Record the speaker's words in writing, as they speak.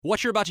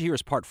What you're about to hear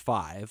is part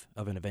 5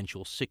 of an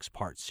eventual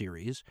 6-part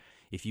series.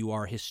 If you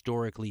are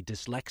historically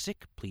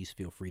dyslexic, please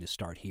feel free to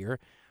start here.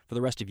 For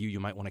the rest of you, you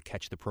might want to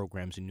catch the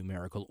programs in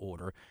numerical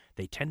order.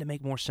 They tend to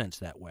make more sense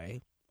that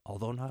way,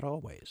 although not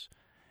always.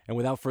 And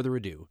without further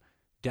ado,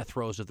 Death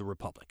Throes of the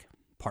Republic,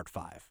 part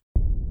 5.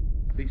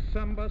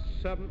 December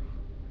 7th,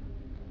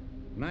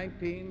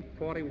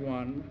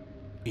 1941.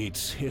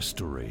 It's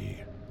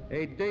history.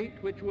 A date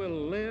which will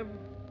live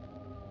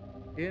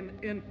in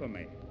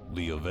infamy.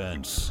 The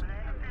events.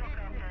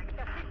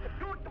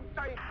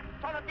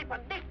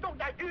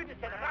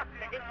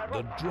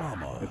 The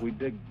drama. If we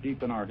dig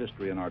deep in our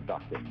history and our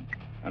doctrine,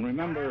 and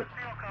remember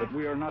that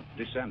we are not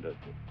descended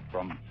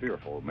from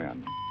fearful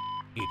men.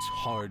 It's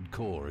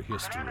hardcore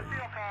history.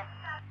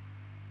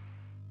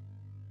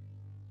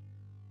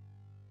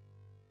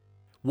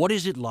 What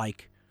is it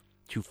like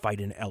to fight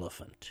an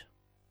elephant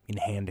in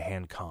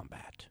hand-to-hand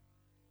combat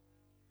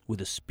with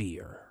a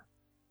spear?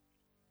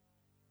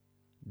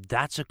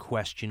 That's a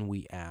question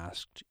we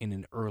asked in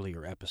an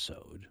earlier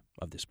episode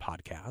of this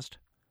podcast,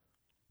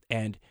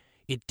 and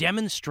it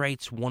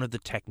demonstrates one of the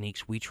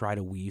techniques we try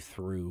to weave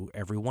through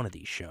every one of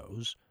these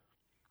shows,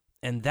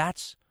 and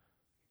that's,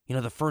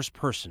 the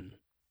first-person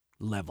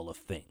level of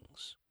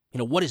things.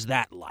 What is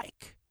that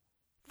like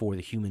for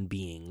the human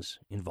beings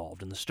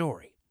involved in the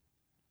story?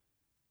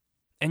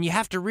 And you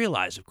have to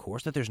realize, of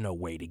course, that there's no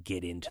way to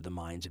get into the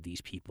minds of these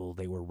people.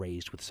 They were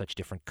raised with such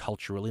different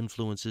cultural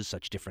influences,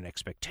 such different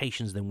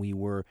expectations than we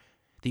were.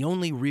 The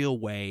only real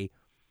way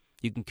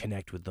you can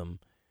connect with them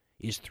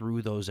is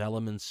through those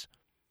elements,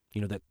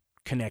 that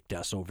connect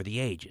us over the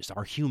ages,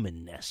 our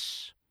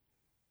humanness.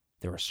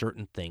 There are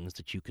certain things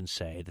that you can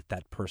say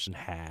that person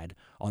had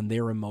on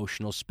their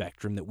emotional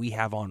spectrum that we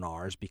have on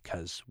ours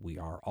because we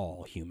are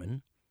all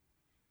human.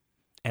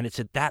 And it's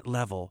at that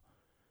level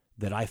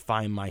that I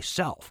find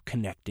myself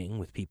connecting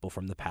with people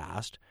from the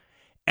past.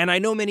 And I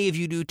know many of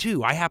you do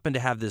too. I happen to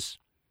have this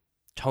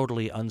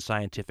totally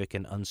unscientific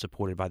and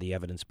unsupported by the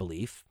evidence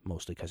belief,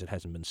 mostly because it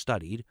hasn't been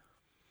studied,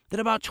 that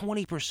about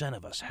 20%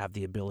 of us have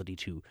the ability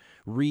to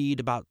read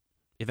about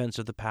events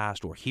of the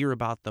past or hear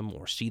about them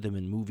or see them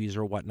in movies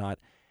or whatnot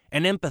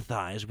and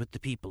empathize with the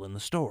people in the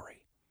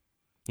story.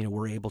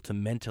 We're able to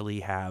mentally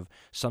have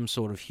some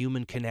sort of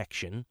human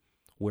connection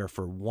where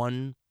for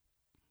one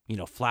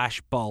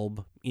flash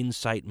bulb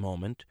insight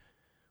moment,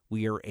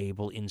 we are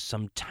able in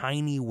some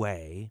tiny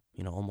way,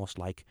 almost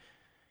like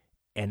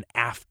an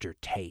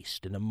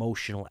aftertaste, an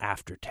emotional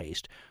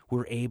aftertaste,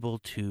 we're able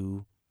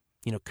to,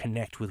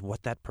 connect with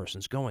what that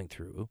person's going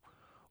through,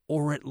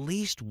 or at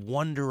least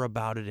wonder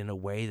about it in a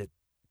way that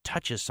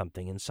touches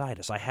something inside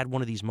us. I had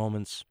one of these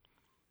moments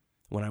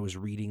when I was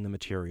rereading the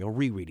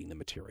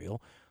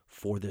material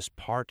for this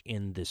part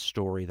in this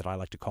story that I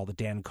like to call the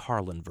Dan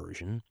Carlin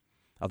version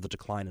of the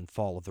decline and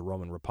fall of the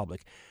Roman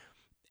Republic.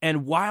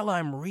 And while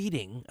I'm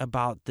reading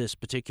about this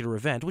particular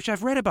event, which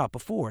I've read about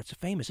before, it's a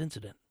famous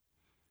incident,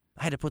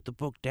 I had to put the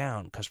book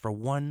down because for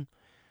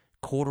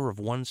 1/4 of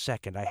 1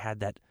 second, I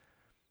had that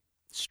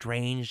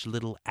strange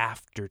little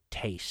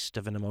aftertaste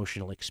of an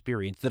emotional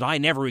experience that I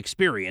never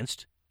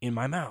experienced in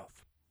my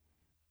mouth.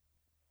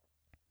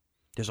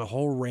 There's a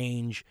whole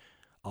range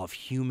of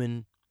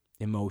human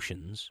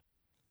emotions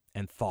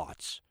and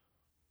thoughts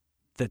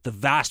that the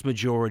vast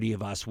majority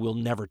of us will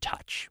never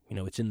touch.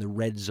 It's in the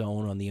red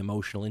zone on the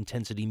emotional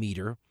intensity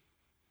meter.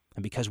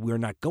 And because we're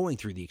not going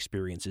through the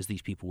experiences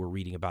these people we're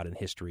reading about in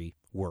history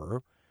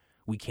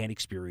we can't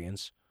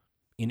experience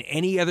in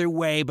any other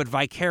way but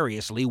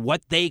vicariously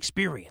what they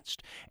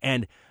experienced.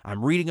 And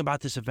I'm reading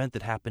about this event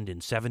that happened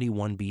in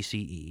 71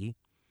 BCE,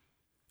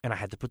 and I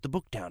had to put the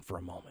book down for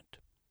a moment.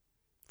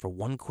 For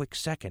 1 quick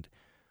second,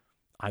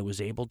 I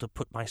was able to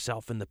put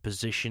myself in the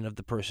position of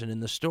the person in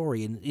the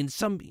story. And in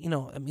some,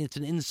 it's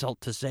an insult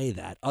to say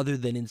that, other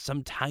than in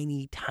some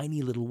tiny,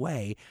 tiny little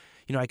way,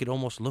 I could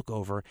almost look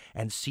over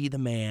and see the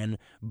man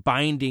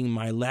binding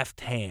my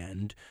left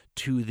hand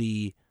to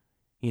the,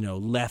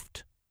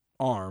 left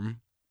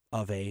arm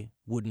of a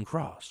wooden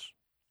cross.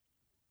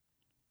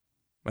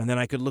 And then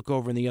I could look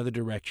over in the other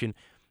direction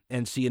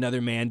and see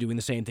another man doing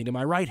the same thing to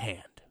my right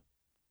hand.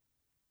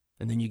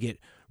 And then you get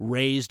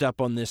raised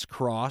up on this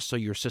cross, so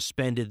you're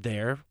suspended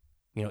there,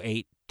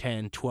 8,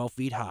 10, 12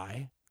 feet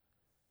high,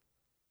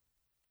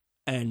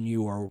 and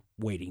you are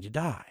waiting to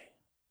die.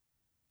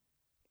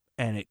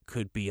 And it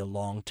could be a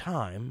long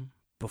time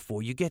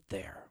before you get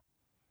there,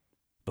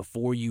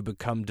 before you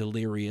become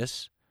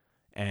delirious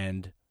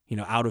and,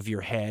 out of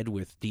your head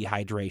with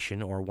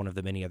dehydration or one of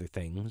the many other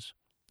things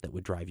that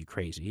would drive you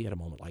crazy at a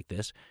moment like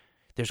this.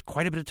 There's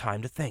quite a bit of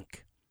time to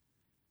think.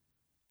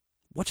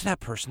 What's that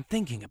person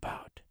thinking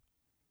about?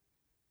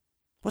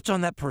 What's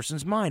on that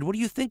person's mind? What do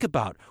you think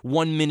about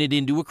 1 minute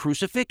into a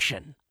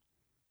crucifixion?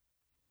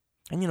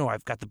 And,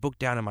 I've got the book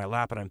down in my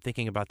lap and I'm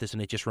thinking about this,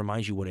 and it just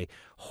reminds you what a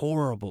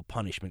horrible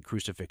punishment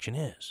crucifixion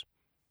is.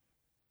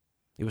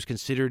 It was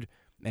considered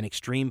an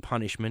extreme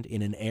punishment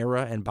in an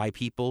era and by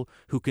people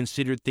who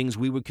considered things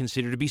we would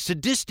consider to be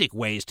sadistic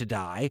ways to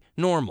die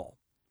normal.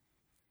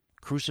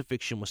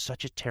 Crucifixion was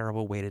such a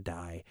terrible way to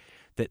die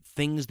that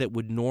things that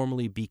would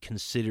normally be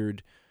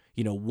considered,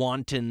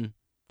 wanton,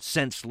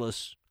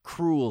 senseless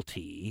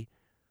cruelty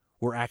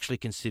were actually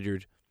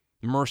considered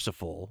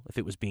merciful if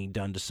it was being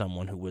done to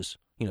someone who was,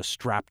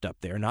 strapped up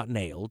there, not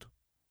nailed.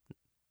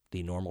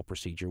 The normal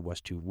procedure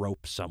was to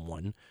rope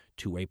someone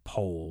to a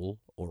pole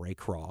or a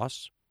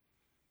cross.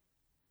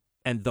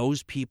 And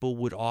those people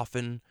would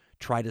often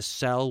try to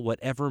sell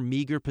whatever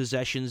meager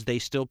possessions they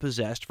still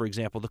possessed, for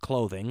example, the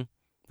clothing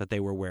that they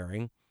were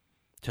wearing,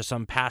 to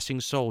some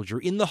passing soldier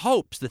in the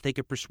hopes that they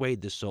could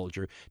persuade this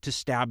soldier to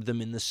stab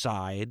them in the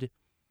side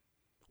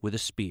with a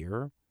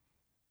spear,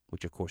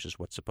 which, of course, is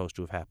what's supposed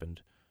to have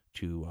happened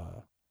to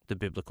the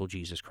biblical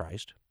Jesus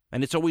Christ.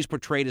 And it's always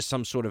portrayed as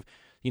some sort of,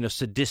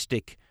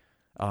 sadistic,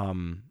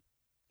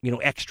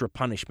 extra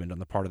punishment on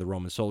the part of the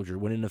Roman soldier,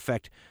 when in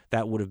effect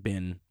that would have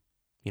been,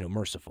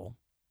 merciful.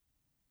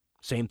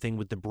 Same thing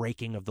with the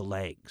breaking of the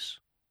legs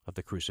of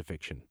the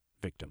crucifixion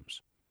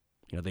victims.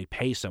 They'd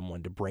pay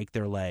someone to break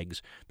their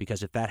legs,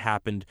 because if that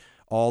happened,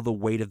 all the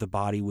weight of the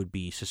body would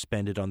be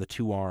suspended on the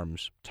two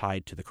arms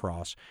tied to the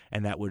cross,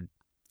 and that would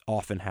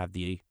often have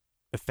the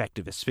effect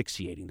of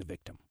asphyxiating the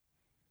victim.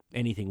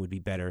 Anything would be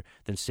better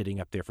than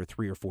sitting up there for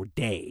 3 or 4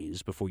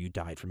 days before you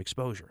died from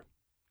exposure.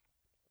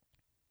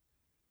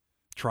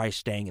 Try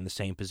staying in the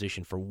same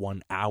position for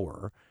 1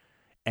 hour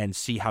and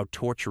see how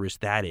torturous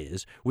that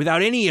is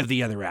without any of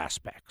the other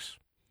aspects.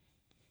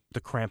 The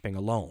cramping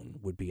alone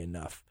would be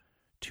enough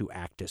to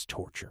act as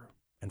torture.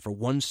 And for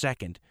 1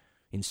 second,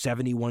 in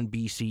 71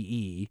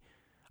 BCE,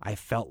 I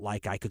felt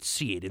like I could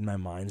see it in my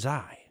mind's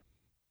eye.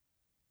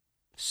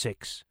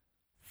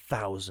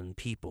 6,000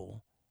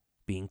 people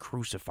being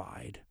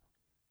crucified,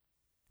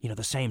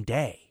 the same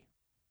day.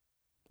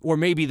 Or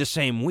maybe the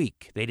same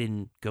week. They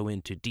didn't go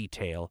into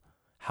detail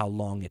how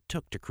long it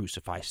took to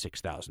crucify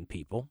 6,000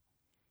 people.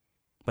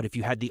 But if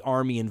you had the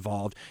army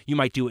involved, you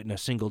might do it in a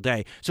single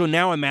day. So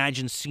now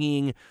imagine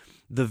seeing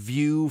the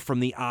view from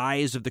the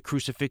eyes of the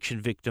crucifixion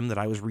victim that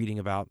I was reading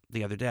about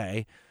the other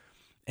day.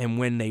 And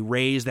when they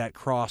raise that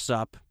cross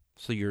up,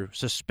 so you're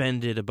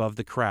suspended above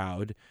the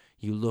crowd,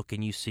 you look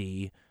and you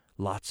see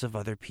lots of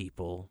other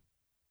people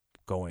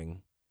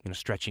going,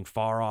 stretching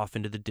far off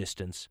into the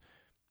distance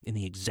in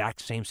the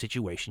exact same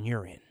situation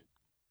you're in,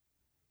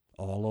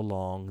 all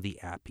along the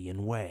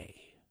Appian Way.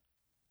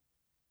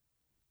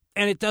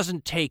 And it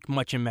doesn't take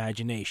much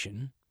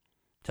imagination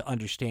to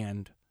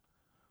understand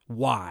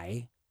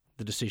why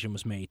the decision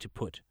was made to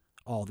put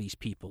all these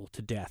people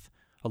to death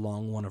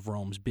along one of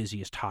Rome's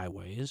busiest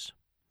highways.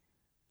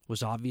 It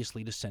was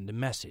obviously to send a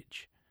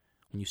message.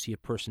 When you see a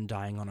person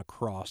dying on a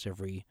cross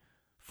every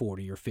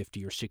 40 or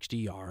 50 or 60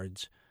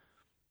 yards,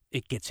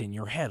 it gets in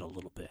your head a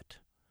little bit.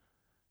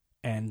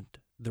 And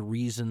the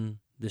reason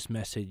this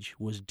message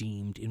was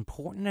deemed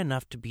important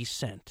enough to be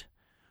sent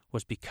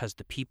was because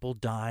the people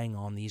dying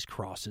on these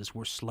crosses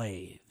were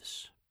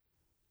slaves.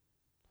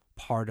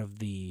 Part of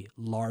the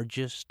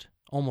largest,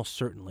 almost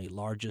certainly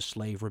largest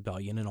slave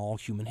rebellion in all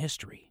human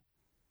history.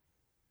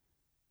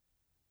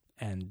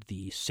 And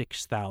the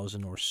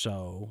 6,000 or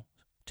so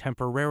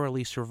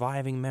temporarily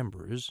surviving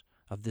members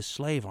of this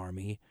slave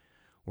army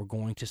were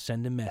going to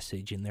send a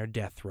message in their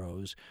death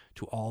throes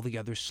to all the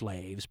other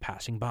slaves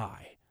passing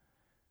by.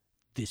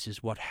 This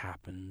is what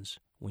happens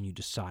when you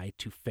decide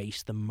to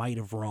face the might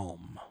of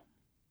Rome.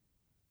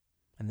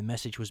 And the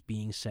message was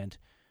being sent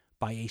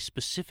by a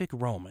specific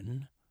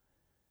Roman,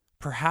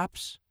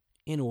 perhaps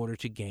in order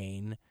to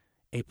gain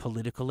a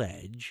political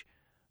edge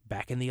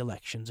back in the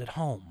elections at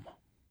home.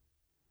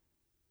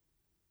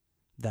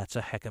 That's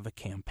a heck of a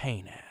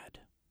campaign ad.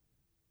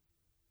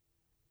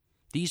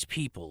 These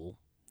people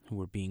who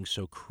were being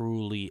so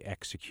cruelly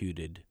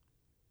executed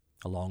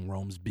along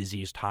Rome's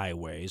busiest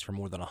highways for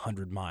more than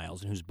 100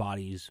 miles, and whose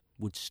bodies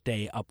would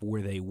stay up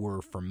where they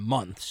were for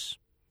months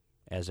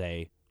as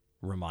a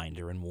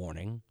reminder and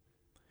warning,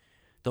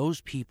 those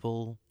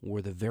people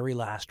were the very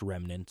last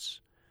remnants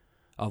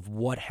of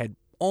what had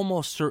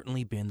almost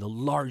certainly been the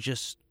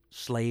largest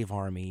slave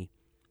army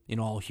in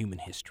all human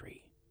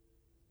history.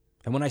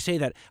 And when I say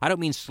that, I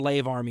don't mean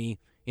slave army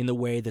in the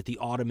way that the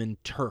Ottoman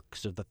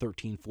Turks of the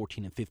 13,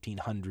 14, and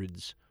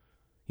 1500s,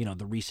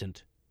 the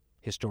recent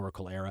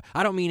historical era.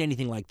 I don't mean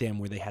anything like them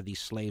where they had these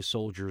slave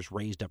soldiers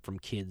raised up from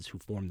kids who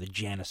formed the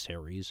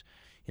Janissaries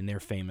in their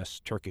famous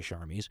Turkish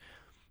armies.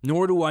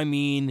 Nor do I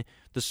mean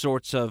the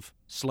sorts of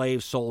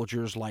slave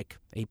soldiers like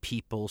a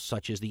people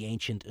such as the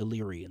ancient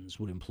Illyrians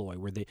would employ,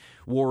 where the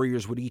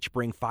warriors would each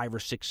bring 5 or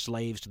 6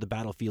 slaves to the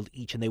battlefield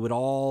each, and they would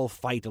all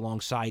fight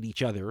alongside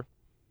each other,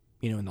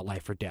 in the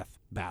life or death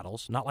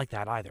battles. Not like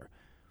that either.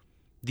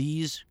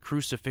 These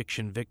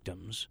crucifixion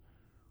victims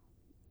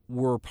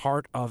were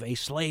part of a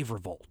slave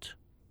revolt,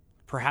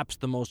 perhaps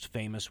the most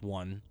famous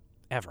one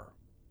ever.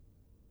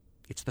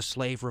 It's the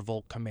slave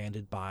revolt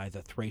commanded by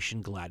the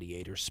Thracian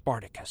gladiator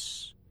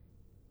Spartacus,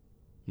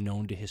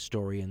 known to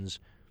historians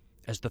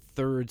as the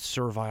Third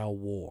Servile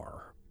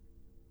War.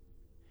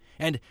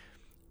 And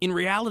in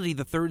reality,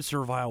 the Third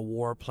Servile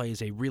War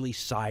plays a really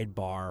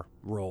sidebar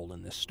role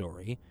in this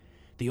story.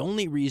 The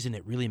only reason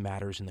it really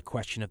matters in the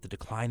question of the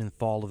decline and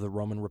fall of the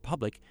Roman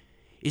Republic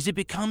is it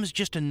becomes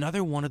just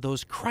another one of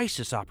those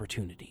crisis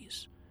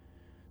opportunities.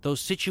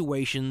 Those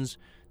situations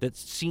that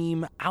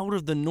seem out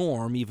of the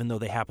norm, even though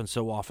they happen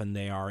so often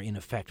they are in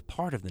effect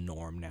part of the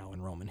norm now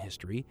in Roman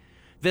history,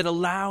 that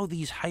allow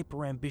these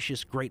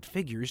hyper-ambitious great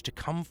figures to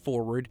come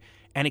forward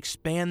and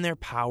expand their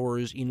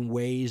powers in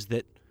ways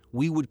that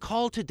we would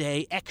call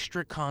today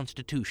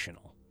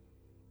extra-constitutional.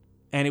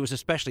 And it was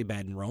especially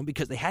bad in Rome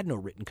because they had no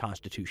written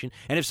constitution,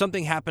 and if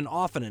something happened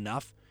often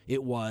enough,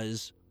 it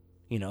was,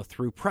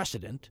 through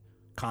precedent,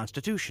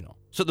 constitutional.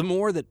 So the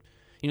more that,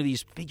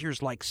 these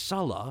figures like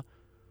Sulla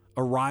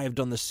arrived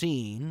on the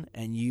scene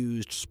and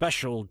used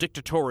special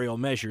dictatorial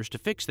measures to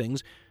fix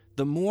things,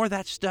 the more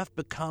that stuff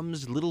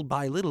becomes, little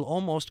by little,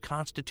 almost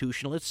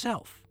constitutional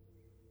itself.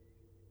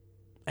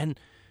 And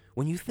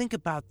when you think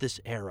about this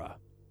era,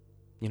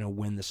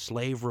 when the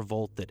slave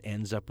revolt that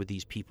ends up with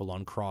these people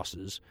on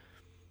crosses,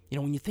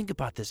 when you think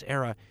about this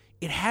era,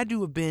 it had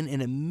to have been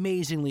an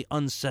amazingly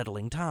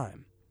unsettling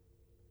time.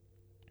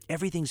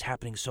 Everything's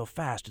happening so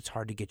fast, it's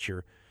hard to get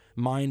your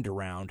mind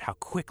around how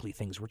quickly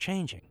things were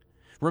changing.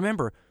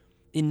 Remember,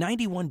 in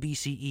 91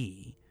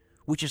 BCE,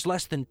 which is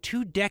less than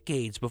 2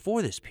 decades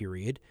before this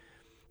period,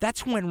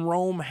 that's when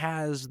Rome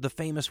has the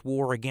famous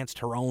war against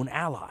her own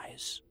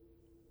allies.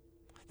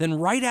 Then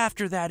right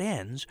after that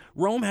ends,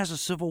 Rome has a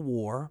civil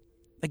war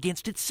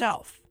against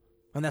itself.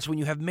 And that's when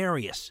you have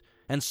Marius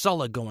and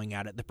Sulla going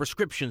at it, the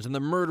proscriptions and the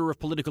murder of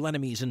political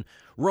enemies, and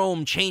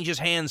Rome changes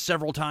hands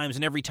several times,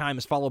 and every time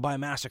is followed by a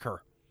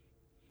massacre.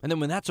 And then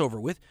when that's over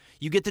with,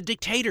 you get the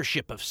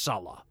dictatorship of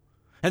Sulla.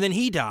 And then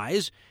he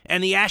dies,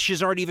 and the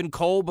ashes aren't even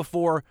cold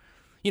before,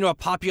 a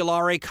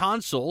populare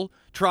consul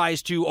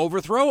tries to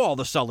overthrow all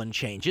the Sullan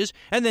changes.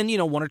 And then,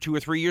 1 or 2 or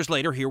 3 years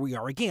later, here we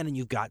are again, and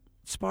you've got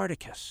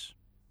Spartacus.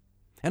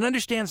 And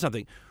understand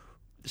something.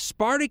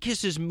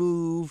 Spartacus's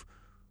move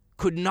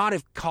could not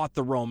have caught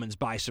the Romans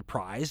by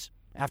surprise.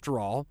 After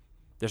all,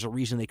 there's a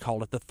reason they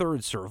called it the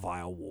Third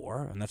Servile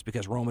War, and that's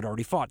because Rome had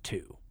already fought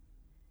 2.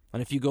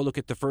 And if you go look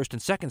at the First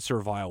and Second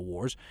Servile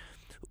Wars,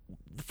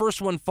 the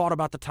first one fought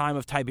about the time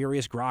of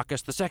Tiberius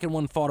Gracchus. The second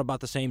one fought about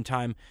the same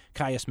time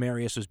Caius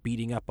Marius was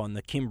beating up on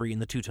the Cimbri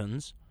and the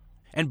Teutons.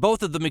 And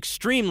both of them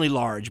extremely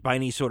large by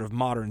any sort of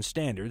modern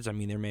standards. I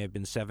mean, there may have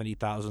been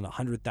 70,000,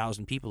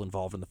 100,000 people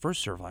involved in the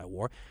First Servile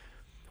War.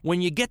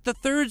 When you get the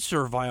Third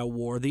Servile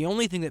War, the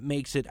only thing that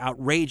makes it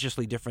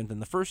outrageously different than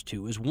the first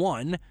 2 is,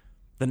 1,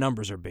 the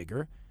numbers are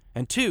bigger,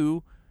 and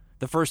 2,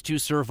 the first 2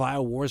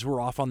 Servile Wars were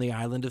off on the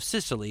island of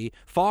Sicily,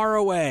 far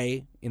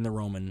away in the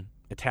Roman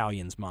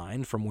Italians'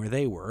 mind from where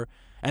they were,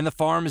 and the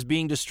farms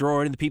being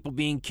destroyed and the people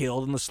being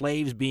killed and the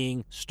slaves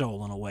being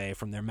stolen away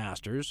from their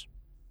masters,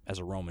 as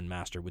a Roman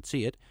master would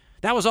see it.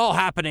 That was all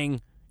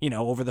happening,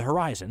 over the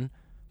horizon.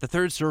 The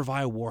Third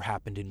Servile War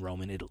happened in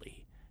Rome and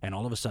Italy, and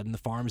all of a sudden the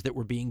farms that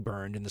were being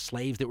burned and the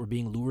slaves that were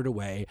being lured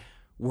away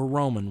were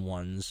Roman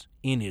ones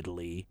in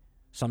Italy,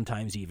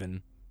 sometimes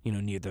even,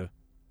 near the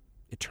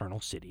Eternal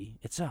City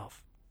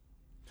itself.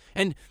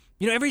 And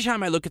every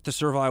time I look at the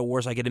Servile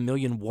Wars, I get a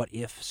million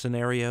what-if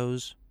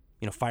scenarios,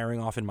 firing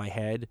off in my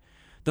head.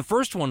 The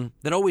first one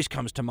that always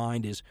comes to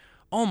mind is,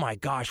 oh my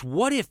gosh,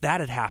 what if that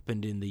had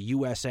happened in the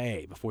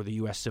USA before the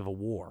U.S. Civil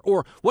War?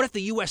 Or what if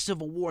the U.S.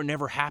 Civil War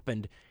never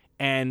happened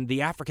and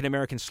the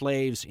African-American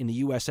slaves in the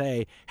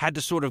USA had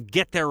to sort of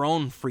get their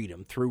own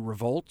freedom through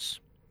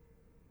revolts?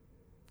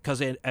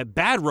 Because a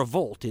bad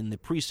revolt in the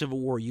pre-Civil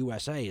War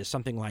USA is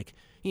something like,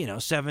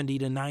 70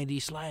 to 90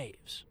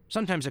 slaves.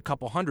 Sometimes a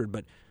couple hundred,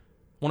 but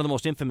one of the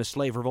most infamous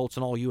slave revolts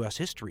in all U.S.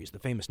 history is the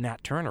famous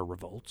Nat Turner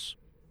revolts,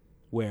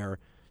 where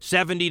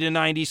 70 to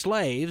 90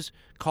 slaves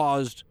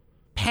caused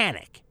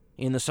panic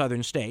in the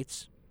southern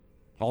states.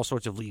 All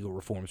sorts of legal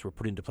reforms were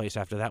put into place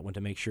after that one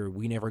to make sure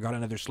we never got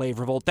another slave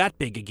revolt that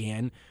big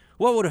again.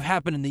 What would have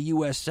happened in the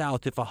U.S.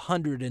 South if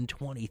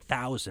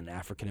 120,000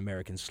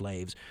 African-American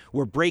slaves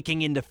were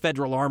breaking into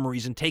federal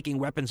armories and taking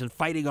weapons and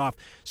fighting off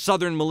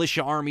southern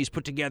militia armies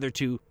put together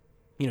to,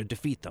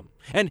 defeat them?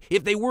 And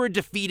if they were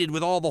defeated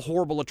with all the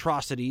horrible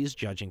atrocities,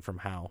 judging from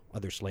how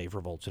other slave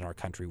revolts in our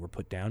country were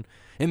put down,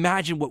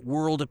 imagine what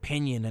world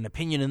opinion and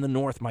opinion in the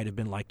North might have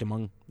been like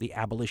among the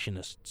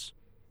abolitionists.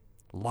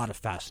 A lot of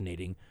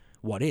fascinating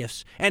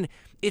what-ifs. And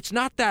it's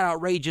not that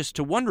outrageous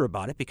to wonder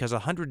about it, because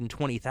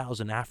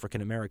 120,000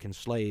 African-American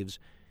slaves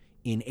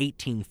in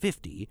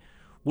 1850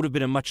 would have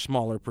been a much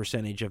smaller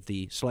percentage of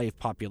the slave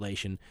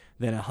population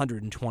than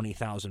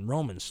 120,000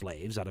 Roman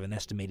slaves out of an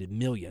estimated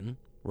million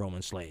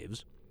Roman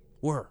slaves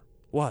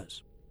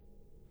was.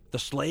 The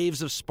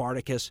slaves of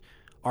Spartacus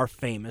are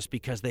famous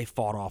because they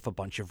fought off a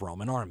bunch of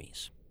Roman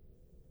armies.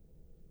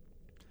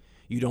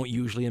 You don't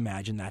usually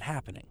imagine that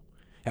happening.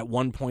 At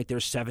one point,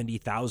 there's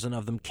 70,000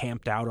 of them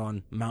camped out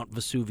on Mount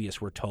Vesuvius,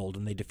 we're told,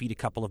 and they defeat a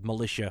couple of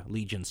militia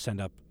legions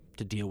sent up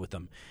to deal with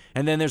them.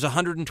 And then there's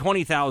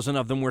 120,000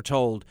 of them, we're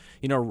told,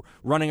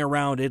 running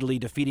around Italy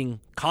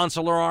defeating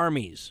consular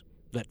armies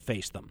that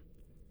face them.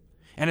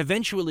 And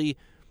eventually,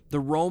 the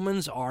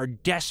Romans are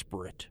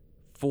desperate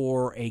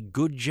for a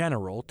good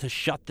general to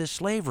shut this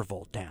slave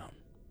revolt down.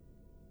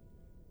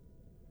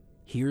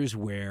 Here's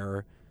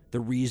where the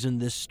reason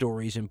this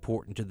story is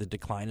important to the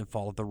decline and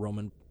fall of the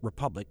Roman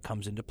Republic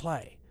comes into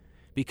play.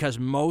 Because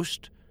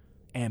most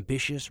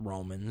ambitious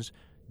Romans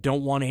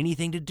don't want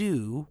anything to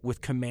do with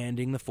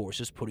commanding the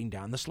forces putting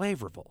down the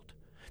slave revolt.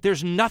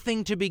 There's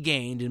nothing to be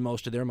gained in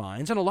most of their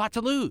minds and a lot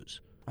to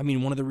lose. I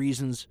mean, one of the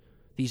reasons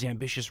these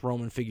ambitious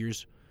Roman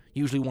figures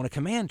usually want to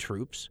command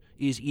troops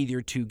is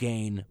either to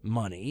gain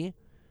money,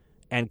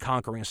 and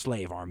conquering a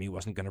slave army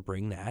wasn't going to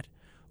bring that,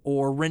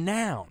 or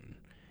renown.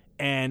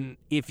 And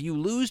if you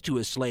lose to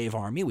a slave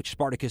army, which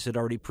Spartacus had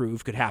already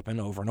proved could happen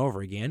over and over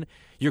again,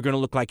 you're going to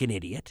look like an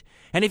idiot.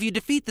 And if you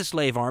defeat the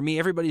slave army,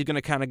 everybody's going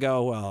to kind of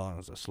go, well,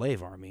 it's a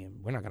slave army,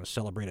 and we're not going to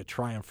celebrate a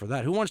triumph for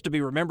that. Who wants to be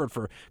remembered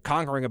for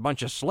conquering a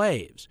bunch of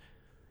slaves?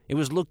 It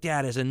was looked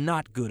at as a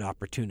not good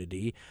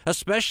opportunity,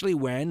 especially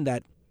when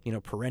that,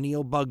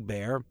 perennial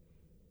bugbear,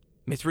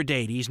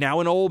 Mithridates, now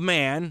an old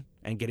man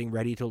and getting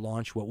ready to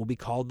launch what will be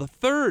called the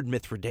Third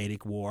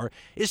Mithridatic War,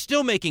 is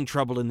still making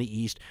trouble in the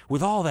East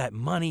with all that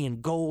money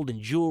and gold and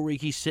jewelry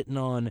he's sitting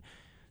on.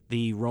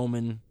 The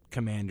Roman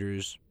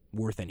commanders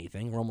worth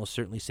anything were almost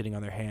certainly sitting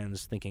on their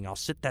hands thinking, I'll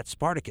sit that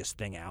Spartacus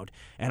thing out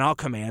and I'll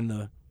command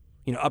the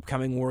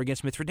upcoming war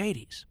against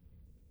Mithridates.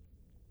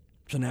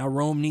 So now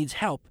Rome needs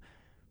help.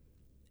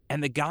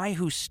 And the guy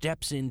who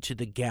steps into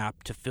the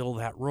gap to fill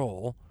that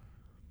role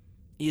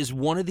is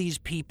one of these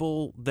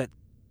people that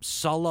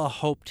Sulla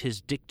hoped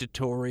his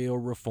dictatorial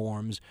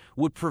reforms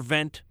would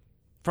prevent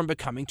from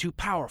becoming too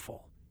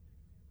powerful.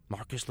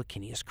 Marcus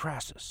Licinius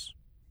Crassus.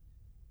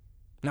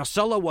 Now,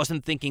 Sulla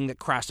wasn't thinking that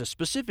Crassus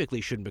specifically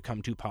shouldn't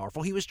become too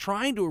powerful. He was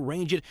trying to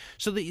arrange it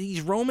so that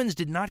these Romans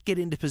did not get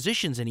into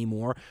positions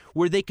anymore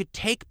where they could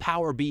take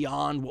power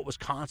beyond what was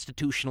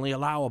constitutionally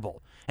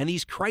allowable. And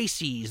these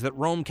crises that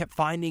Rome kept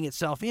finding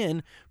itself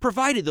in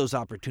provided those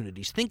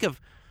opportunities. Think of,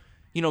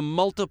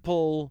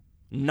 multiple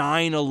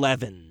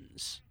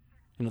 9/11s.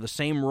 The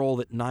same role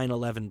that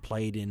 9/11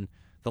 played in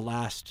the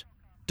last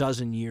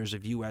dozen years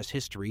of U.S.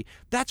 history.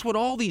 That's what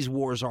all these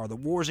wars are. The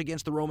wars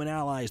against the Roman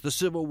allies, the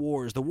civil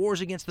wars, the wars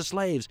against the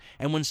slaves.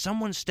 And when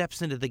someone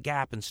steps into the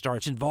gap and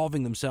starts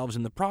involving themselves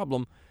in the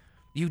problem,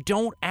 you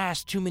don't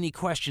ask too many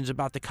questions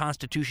about the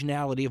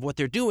constitutionality of what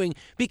they're doing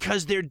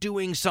because they're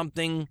doing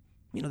something,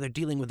 they're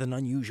dealing with an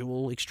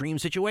unusual, extreme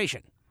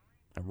situation.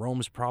 And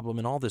Rome's problem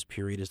in all this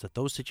period is that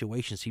those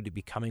situations seem to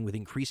be coming with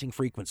increasing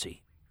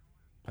frequency.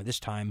 By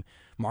this time,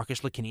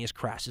 Marcus Licinius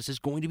Crassus is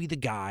going to be the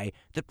guy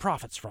that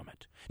profits from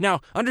it.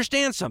 Now,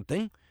 understand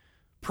something.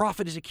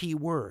 Profit is a key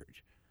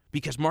word,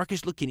 because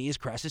Marcus Licinius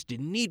Crassus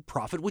didn't need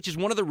profit, which is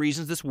one of the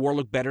reasons this war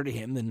looked better to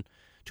him than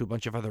to a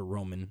bunch of other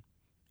Roman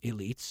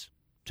elites,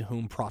 to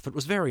whom profit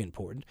was very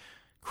important.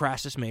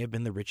 Crassus may have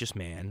been the richest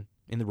man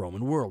in the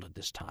Roman world at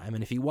this time,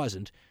 and if he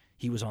wasn't,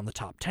 he was on the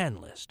top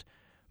 10 list.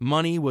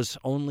 Money was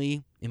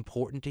only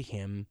important to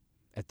him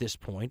at this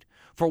point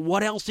for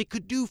what else it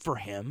could do for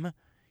him.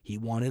 He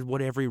wanted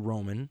what every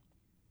Roman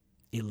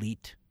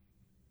elite,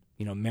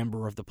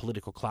 member of the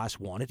political class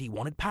wanted. He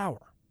wanted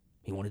power.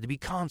 He wanted to be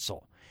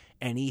consul.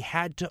 And he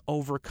had to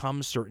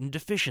overcome certain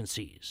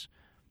deficiencies.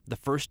 The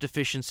first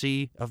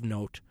deficiency of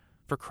note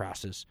for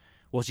Crassus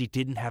was he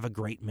didn't have a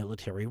great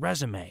military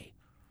resume.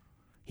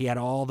 He had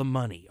all the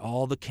money,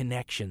 all the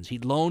connections.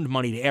 He'd loaned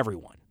money to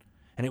everyone.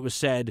 And it was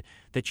said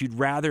that you'd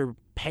rather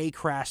pay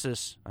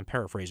Crassus, I'm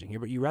paraphrasing here,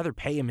 but you'd rather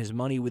pay him his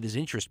money with his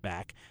interest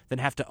back than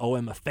have to owe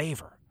him a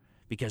favor,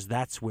 because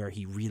that's where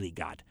he really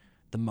got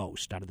the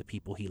most out of the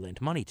people he lent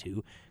money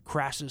to.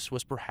 Crassus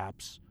was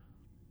perhaps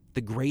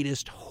the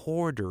greatest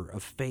hoarder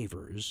of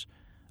favors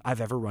I've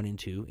ever run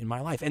into in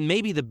my life, and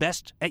maybe the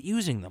best at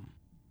using them.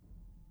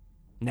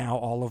 Now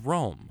all of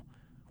Rome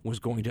was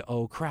going to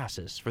owe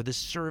Crassus for the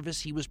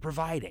service he was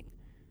providing,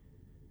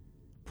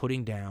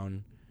 putting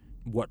down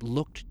what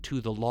looked to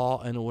the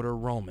law and order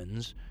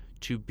Romans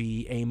to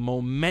be a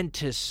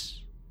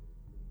momentous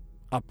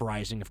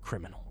uprising of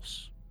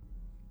criminals.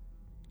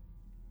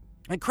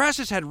 And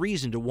Crassus had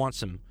reason to want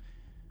some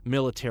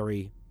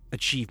military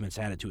achievements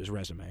added to his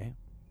resume,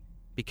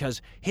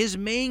 because his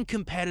main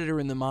competitor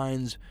in the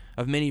minds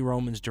of many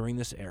Romans during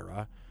this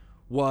era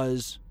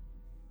was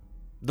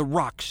the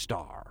rock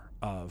star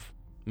of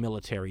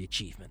military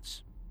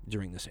achievements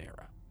during this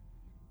era.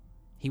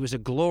 He was a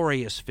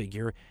glorious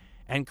figure,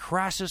 and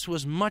Crassus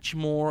was much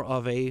more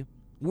of a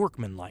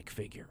workmanlike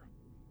figure.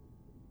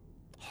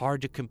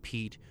 Hard to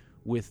compete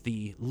with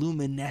the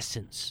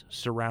luminescence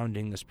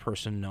surrounding this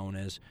person known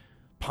as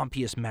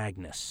Pompeius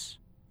Magnus,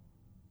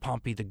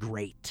 Pompey the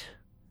Great,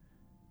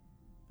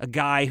 a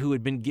guy who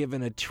had been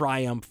given a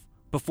triumph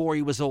before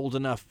he was old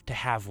enough to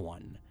have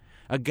one,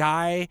 a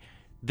guy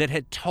that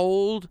had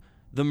told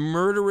the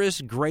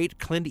murderous great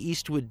Clint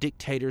Eastwood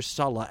dictator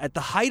Sulla, at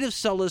the height of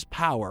Sulla's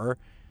power,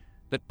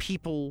 that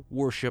people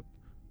worship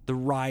the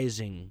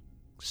rising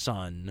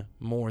sun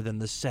more than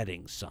the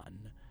setting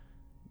sun.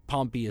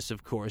 Pompeius,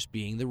 of course,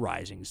 being the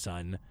rising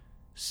sun,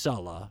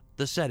 Sulla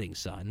the setting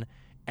sun,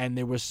 and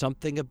there was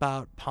something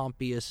about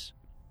Pompeius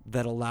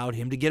that allowed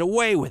him to get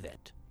away with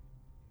it.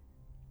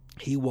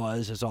 He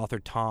was, as author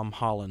Tom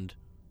Holland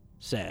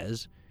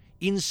says,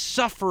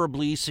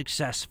 insufferably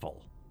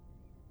successful.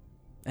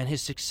 And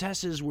his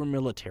successes were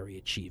military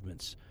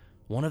achievements.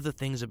 One of the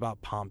things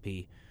about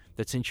Pompey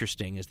that's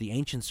interesting is the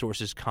ancient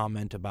sources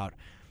comment about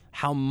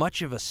how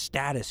much of a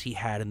status he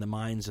had in the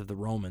minds of the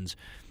Romans.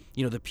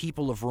 You know, the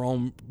people of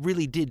Rome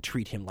really did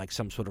treat him like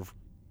some sort of,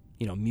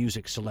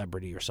 music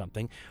celebrity or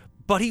something.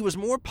 But he was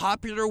more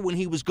popular when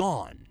he was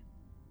gone.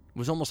 It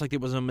was almost like there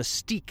was a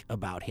mystique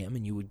about him,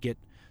 and you would get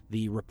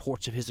the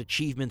reports of his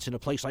achievements in a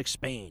place like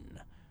Spain,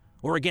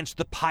 or against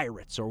the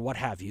pirates, or what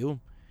have you.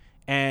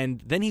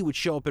 And then he would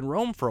show up in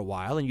Rome for a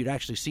while, and you'd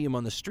actually see him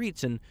on the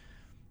streets, and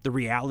the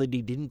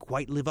reality didn't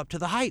quite live up to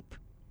the hype.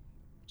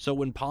 So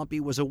when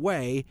Pompey was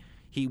away,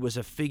 he was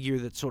a figure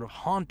that sort of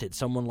haunted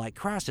someone like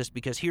Crassus,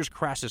 because here's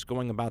Crassus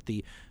going about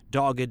the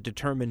dogged,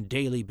 determined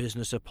daily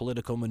business of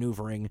political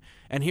maneuvering,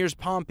 and here's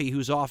Pompey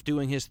who's off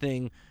doing his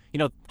thing,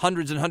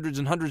 hundreds and hundreds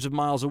and hundreds of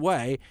miles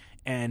away,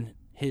 and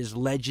his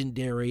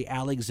legendary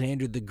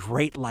Alexander the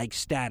Great-like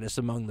status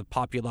among the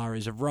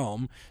populares of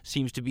Rome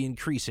seems to be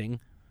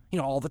increasing,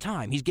 all the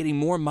time. He's getting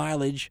more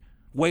mileage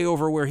way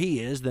over where he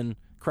is than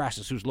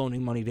Crassus, who's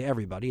loaning money to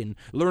everybody and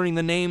learning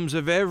the names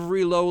of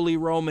every lowly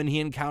Roman he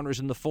encounters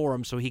in the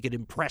forum so he could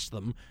impress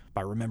them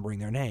by remembering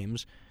their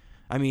names.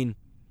 I mean,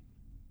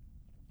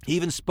 he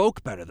even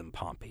spoke better than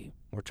Pompey.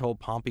 We're told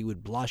Pompey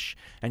would blush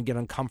and get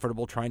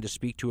uncomfortable trying to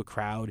speak to a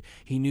crowd.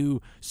 He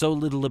knew so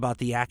little about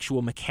the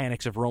actual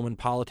mechanics of Roman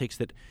politics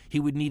that he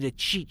would need a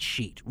cheat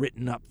sheet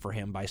written up for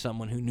him by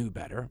someone who knew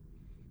better.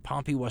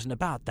 Pompey wasn't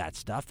about that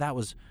stuff. That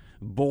was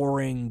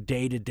boring,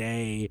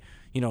 day-to-day,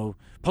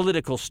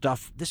 political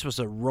stuff. This was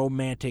a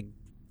romantic,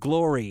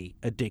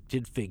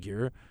 glory-addicted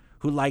figure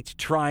who liked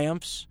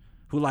triumphs,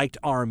 who liked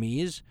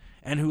armies,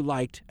 and who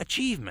liked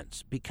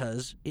achievements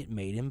because it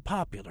made him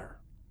popular.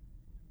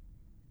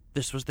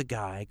 This was the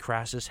guy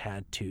Crassus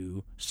had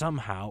to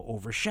somehow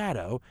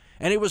overshadow,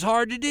 and it was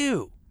hard to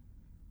do.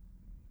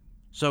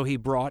 So he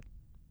brought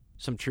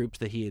some troops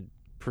that he had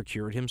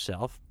procured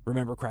himself.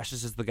 Remember,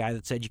 Crassus is the guy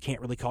that said you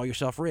can't really call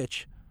yourself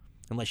rich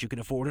unless you can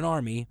afford an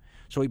army.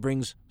 So he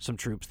brings some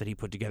troops that he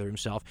put together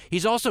himself.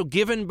 He's also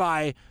given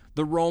by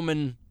the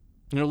Roman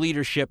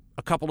leadership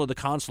a couple of the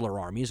consular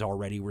armies.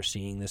 Already we're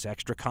seeing this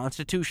extra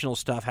constitutional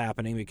stuff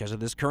happening because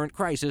of this current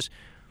crisis,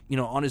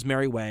 on his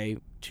merry way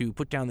to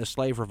put down this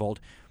slave revolt.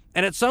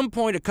 And at some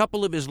point, a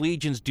couple of his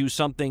legions do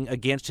something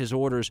against his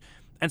orders,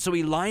 and so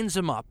he lines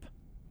them up.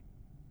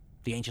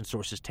 The ancient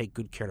sources take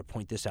good care to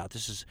point this out.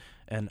 This is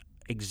an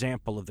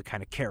example of the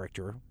kind of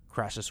character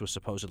Crassus was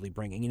supposedly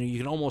bringing. You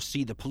can almost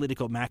see the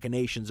political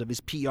machinations of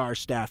his PR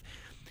staff.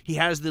 He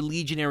has the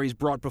legionaries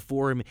brought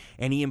before him,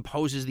 and he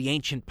imposes the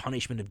ancient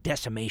punishment of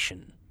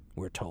decimation,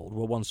 we're told.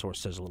 Well, one source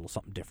says a little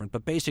something different,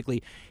 but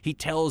basically he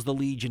tells the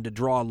legion to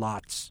draw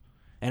lots,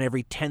 and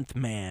every 10th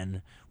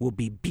man will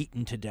be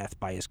beaten to death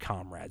by his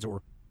comrades,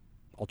 or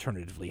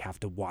alternatively have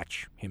to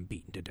watch him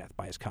beaten to death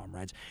by his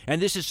comrades.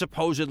 And this is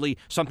supposedly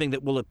something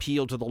that will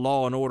appeal to the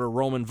law and order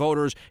Roman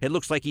voters. It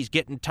looks like he's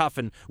getting tough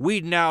and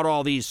weeding out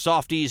all these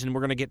softies, and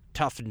we're going to get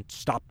tough and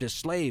stop this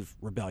slave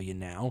rebellion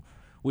now,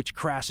 which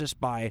Crassus,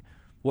 by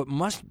what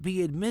must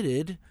be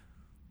admitted,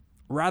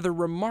 rather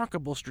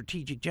remarkable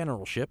strategic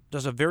generalship,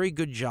 does a very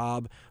good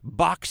job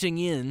boxing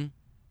in,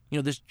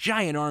 this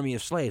giant army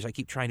of slaves. I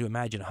keep trying to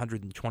imagine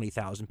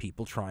 120,000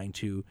 people trying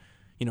to,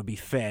 be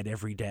fed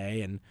every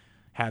day and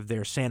have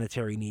their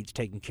sanitary needs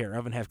taken care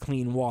of and have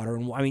clean water.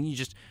 And you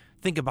just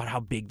think about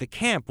how big the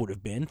camp would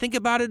have been. Think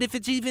about it if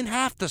it's even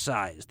half the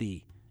size,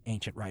 the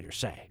ancient writers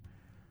say.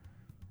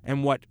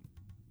 And what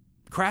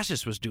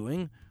Crassus was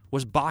doing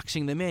was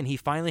boxing them in. He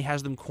finally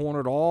has them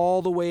cornered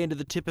all the way into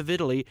the tip of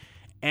Italy,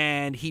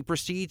 and he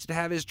proceeds to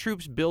have his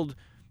troops build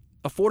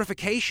a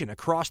fortification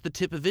across the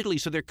tip of Italy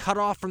so they're cut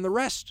off from the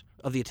rest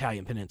of the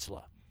Italian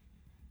peninsula.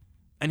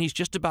 And he's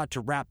just about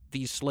to wrap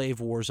these slave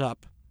wars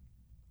up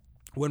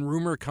when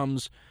rumor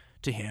comes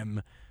to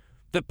him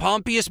that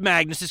Pompeius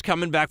Magnus is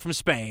coming back from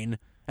Spain,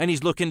 and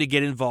he's looking to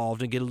get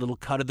involved and get a little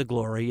cut of the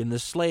glory in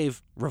this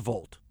slave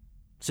revolt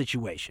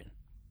situation.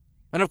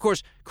 And of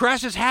course,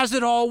 Crassus has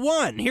it all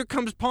won. Here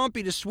comes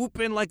Pompey to swoop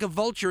in like a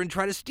vulture and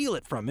try to steal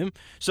it from him.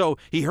 So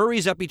he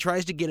hurries up, he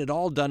tries to get it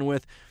all done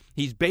with.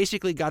 He's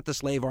basically got the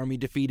slave army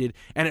defeated,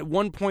 and at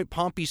one point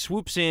Pompey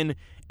swoops in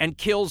and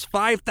kills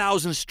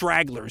 5,000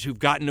 stragglers who've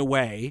gotten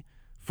away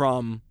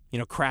from,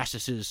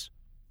 Crassus's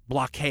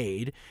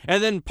blockade,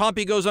 and then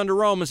Pompey goes under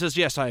Rome and says,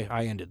 yes, I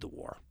ended the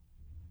war.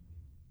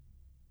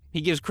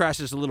 He gives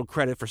Crassus a little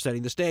credit for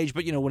setting the stage,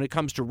 but, when it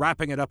comes to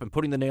wrapping it up and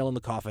putting the nail in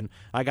the coffin,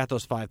 I got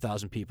those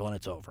 5,000 people and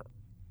it's over.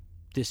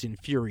 This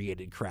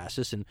infuriated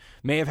Crassus and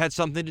may have had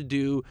something to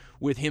do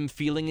with him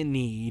feeling a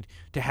need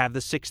to have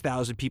the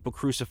 6,000 people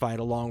crucified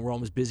along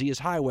Rome's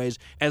busiest highways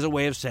as a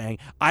way of saying,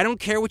 I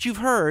don't care what you've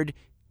heard,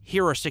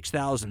 here are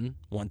 6,000,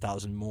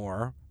 1,000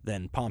 more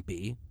than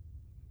Pompey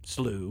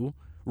slew,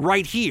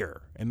 right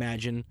here.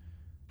 Imagine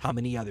how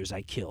many others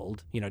I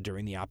killed,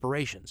 during the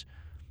operations.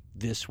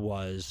 This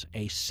was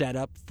a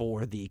setup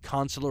for the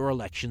consular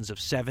elections of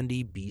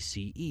 70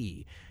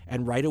 BCE.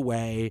 And right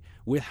away,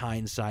 with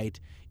hindsight,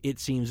 it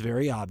seems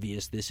very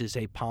obvious this is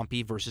a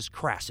Pompey versus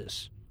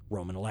Crassus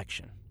Roman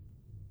election.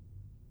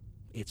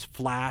 It's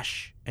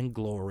flash and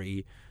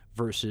glory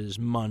versus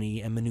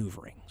money and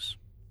maneuverings.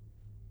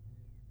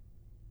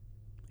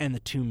 And the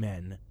two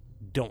men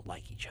don't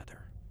like each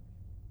other.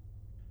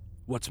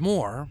 What's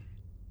more,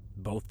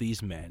 both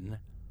these men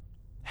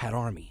had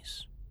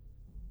armies.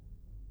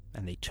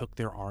 And they took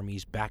their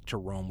armies back to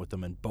Rome with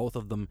them, and both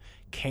of them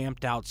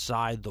camped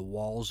outside the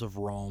walls of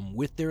Rome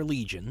with their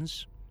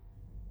legions.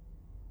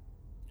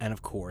 And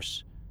of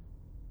course,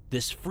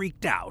 this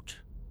freaked out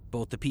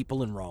both the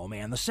people in Rome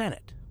and the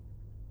Senate.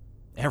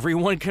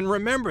 Everyone can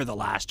remember the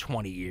last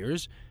 20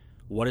 years.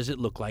 What does it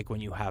look like when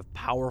you have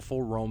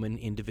powerful Roman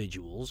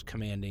individuals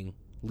commanding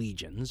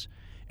legions,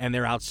 and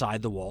they're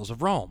outside the walls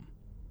of Rome?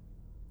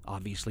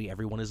 Obviously,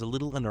 everyone is a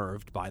little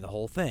unnerved by the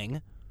whole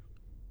thing.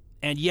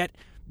 And yet,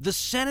 the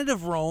Senate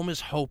of Rome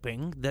is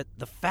hoping that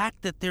the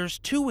fact that there's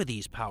two of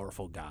these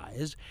powerful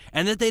guys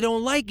and that they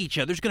don't like each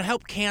other is going to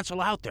help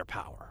cancel out their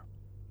power.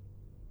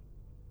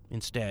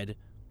 Instead,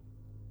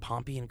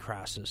 Pompey and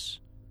Crassus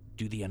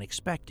do the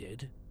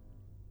unexpected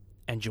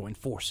and join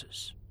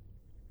forces.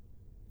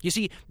 You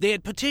see, they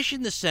had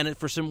petitioned the Senate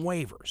for some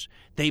waivers.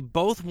 They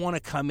both want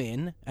to come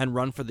in and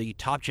run for the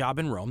top job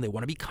in Rome. They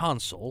want to be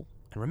consul.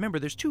 And remember,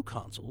 there's two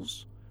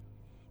consuls.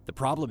 The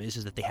problem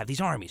is that they have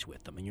these armies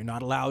with them, and you're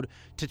not allowed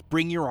to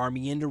bring your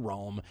army into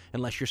Rome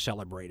unless you're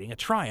celebrating a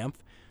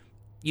triumph.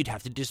 You'd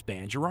have to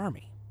disband your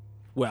army.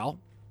 Well,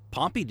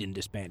 Pompey didn't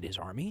disband his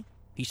army.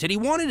 He said he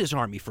wanted his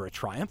army for a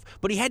triumph,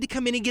 but he had to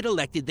come in and get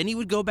elected. Then he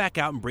would go back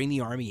out and bring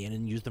the army in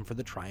and use them for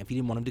the triumph. He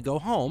didn't want him to go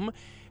home.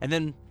 And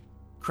then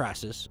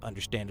Crassus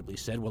understandably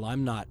said, well,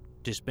 I'm not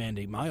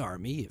disbanding my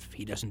army if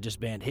he doesn't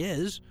disband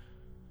his.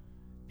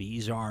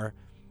 These are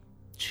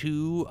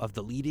two of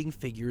the leading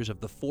figures of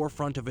the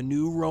forefront of a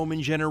new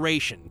Roman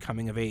generation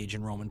coming of age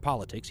in Roman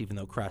politics, even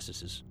though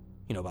Crassus is,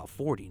 about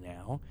 40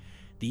 now.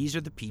 These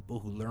are the people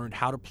who learned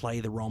how to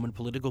play the Roman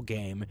political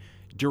game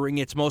during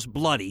its most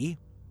bloody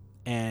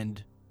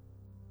and,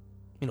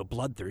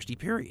 bloodthirsty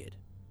period,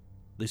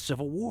 the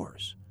civil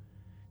wars.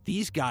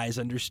 These guys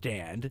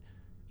understand,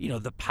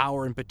 the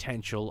power and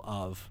potential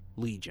of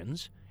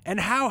legions and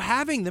how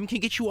having them can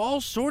get you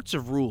all sorts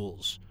of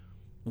rules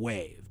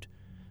waived.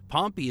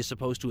 Pompey is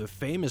supposed to have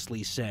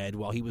famously said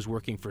while he was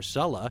working for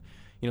Sulla,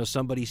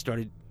 somebody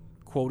started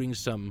quoting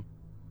some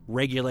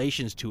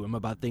regulations to him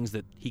about things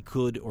that he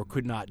could or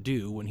could not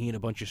do when he and a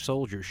bunch of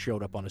soldiers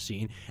showed up on a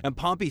scene. And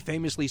Pompey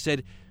famously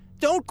said,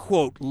 "Don't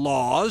quote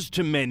laws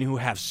to men who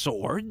have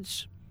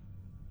swords."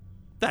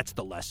 That's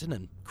the lesson,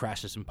 and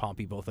Crassus and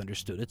Pompey both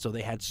understood it, so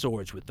they had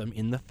swords with them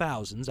in the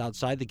thousands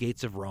outside the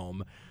gates of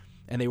Rome,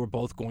 and they were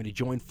both going to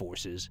join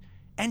forces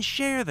and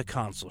share the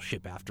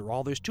consulship. After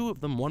all, there's two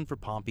of them, one for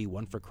Pompey,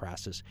 one for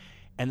Crassus,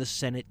 and the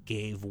Senate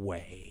gave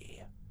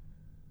way.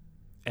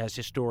 As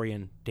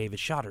historian David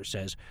Schotter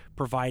says,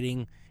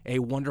 providing a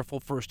wonderful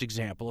first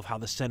example of how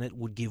the Senate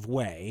would give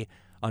way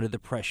under the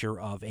pressure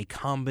of a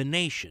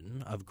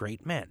combination of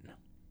great men.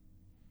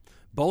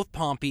 Both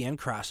Pompey and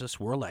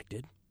Crassus were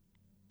elected,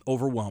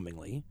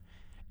 overwhelmingly,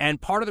 and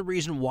part of the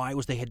reason why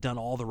was they had done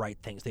all the right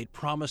things. They'd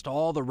promised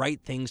all the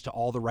right things to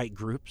all the right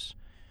groups.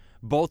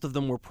 Both of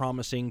them were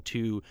promising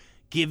to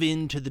give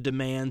in to the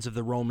demands of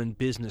the Roman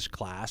business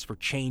class for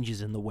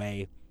changes in the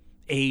way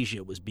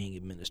Asia was being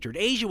administered.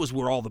 Asia was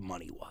where all the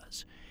money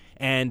was.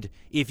 And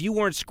if you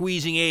weren't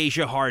squeezing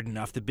Asia hard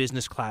enough, the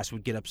business class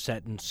would get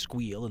upset and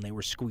squeal, and they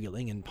were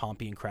squealing, and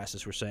Pompey and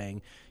Crassus were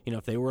saying,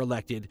 if they were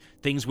elected,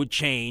 things would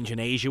change,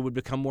 and Asia would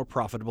become more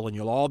profitable, and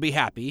you'll all be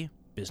happy,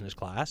 business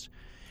class.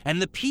 And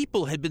the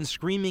people had been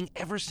screaming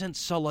ever since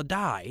Sulla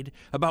died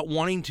about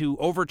wanting to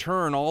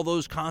overturn all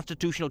those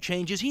constitutional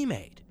changes he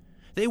made.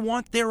 They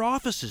want their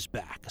offices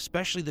back,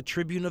 especially the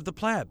tribune of the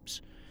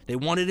plebs. They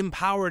want it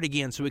empowered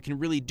again so it can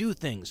really do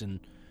things. And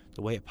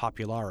the way at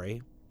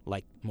Populare,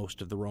 like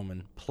most of the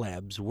Roman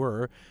plebs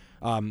were,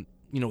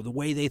 the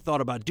way they thought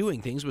about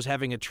doing things was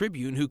having a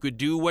tribune who could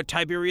do what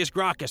Tiberius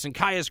Gracchus and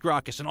Caius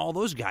Gracchus and all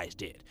those guys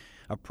did.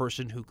 A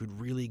person who could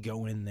really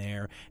go in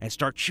there and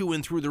start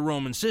chewing through the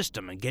Roman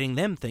system and getting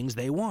them things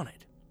they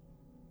wanted.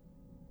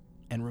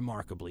 And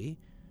remarkably,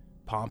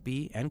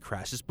 Pompey and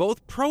Crassus,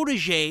 both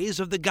protégés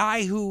of the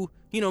guy who,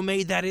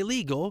 made that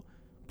illegal,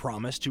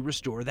 promised to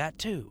restore that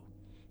too.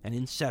 And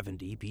in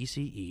 70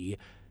 BCE,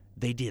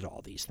 they did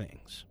all these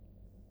things.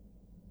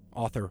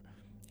 Author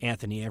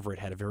Anthony Everett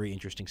had a very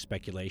interesting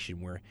speculation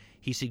where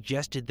he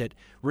suggested that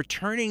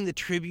returning the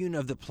tribune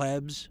of the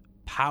plebs,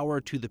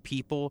 power to the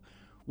people,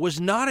 was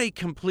not a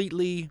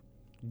completely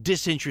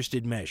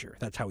disinterested measure.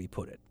 That's how he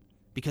put it.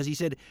 Because he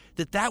said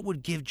that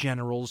would give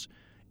generals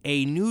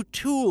a new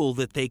tool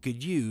that they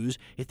could use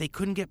if they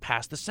couldn't get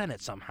past the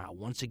Senate somehow.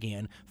 Once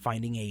again,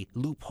 finding a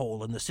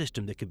loophole in the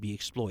system that could be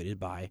exploited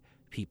by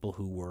people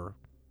who were,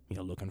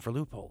 looking for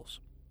loopholes.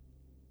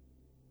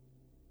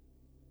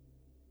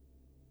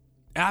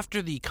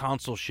 After the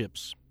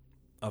consulships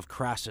of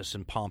Crassus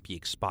and Pompey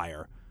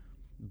expire,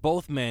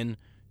 both men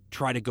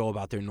try to go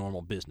about their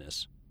normal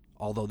business,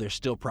 although they're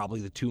still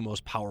probably the two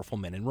most powerful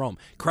men in Rome.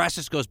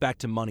 Crassus goes back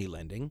to money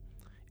lending,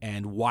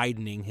 and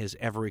widening his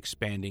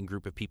ever-expanding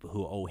group of people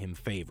who owe him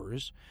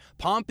favors.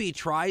 Pompey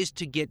tries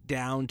to get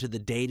down to the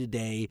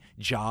day-to-day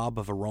job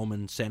of a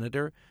Roman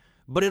senator,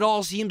 but it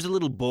all seems a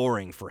little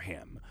boring for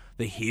him.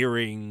 The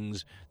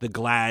hearings, the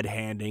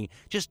glad-handing,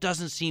 just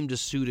doesn't seem to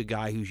suit a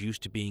guy who's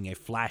used to being a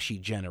flashy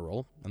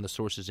general, and the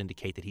sources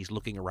indicate that he's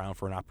looking around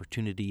for an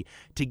opportunity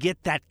to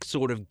get that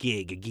sort of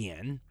gig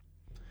again.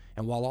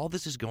 And while all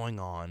this is going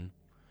on,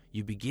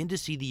 you begin to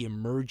see the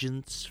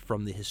emergence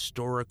from the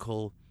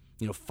historical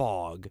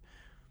fog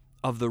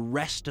of the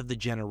rest of the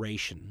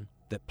generation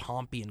that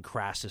Pompey and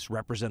Crassus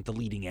represent the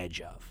leading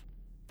edge of,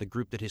 the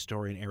group that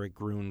historian Eric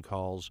Gruen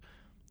calls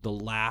the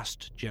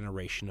last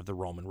generation of the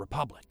Roman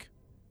Republic,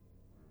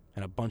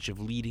 and a bunch of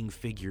leading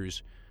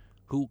figures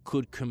who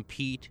could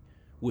compete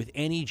with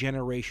any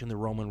generation the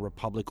Roman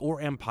Republic or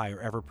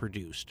Empire ever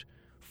produced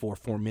for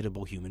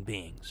formidable human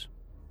beings.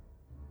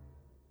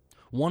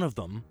 One of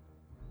them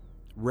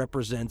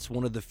represents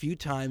one of the few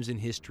times in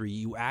history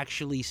you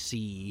actually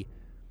see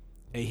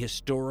a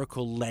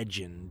historical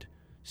legend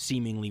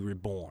seemingly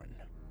reborn.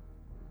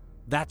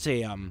 That's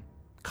a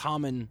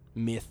common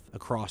myth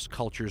across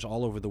cultures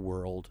all over the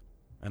world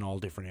and all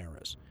different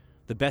eras.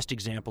 The best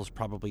example is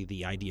probably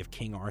the idea of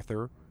King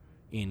Arthur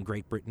in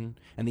Great Britain,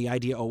 and the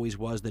idea always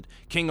was that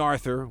King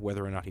Arthur,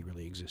 whether or not he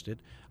really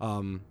existed,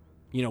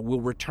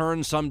 will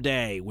return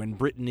someday when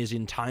Britain is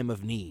in time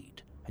of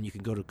need. And you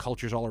can go to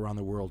cultures all around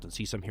the world and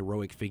see some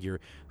heroic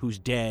figure who's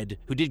dead,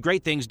 who did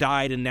great things,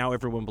 died, and now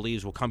everyone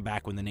believes will come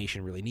back when the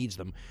nation really needs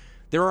them.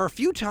 There are a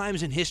few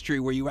times in history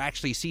where you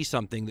actually see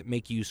something that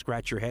make you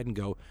scratch your head and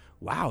go,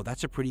 wow,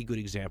 that's a pretty good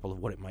example of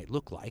what it might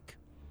look like.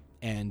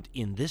 And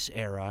in this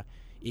era,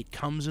 it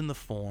comes in the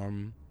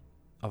form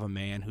of a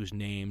man who's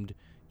named,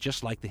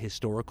 just like the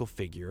historical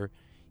figure,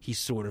 he's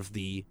sort of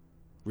the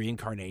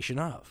reincarnation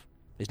of.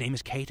 His name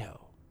is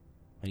Cato,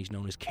 and he's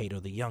known as Cato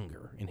the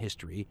Younger in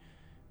history,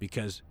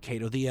 because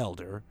Cato the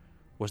Elder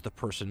was the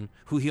person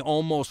who he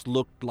almost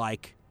looked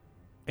like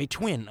a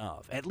twin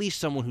of, at least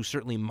someone who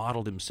certainly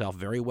modeled himself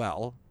very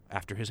well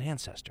after his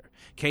ancestor.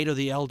 Cato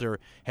the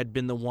Elder had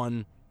been the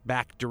one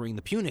back during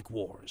the Punic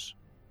Wars,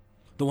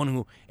 the one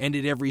who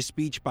ended every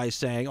speech by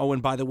saying, oh,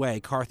 and by the way,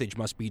 Carthage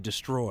must be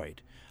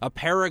destroyed, a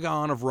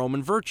paragon of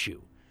Roman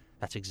virtue.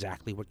 That's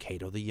exactly what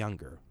Cato the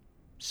Younger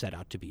set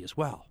out to be as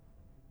well.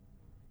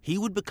 He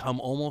would become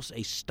almost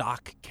a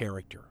stock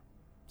character.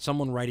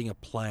 Someone writing a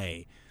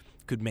play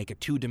could make a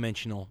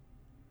two-dimensional,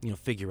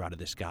 figure out of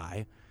this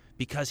guy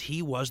because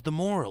he was the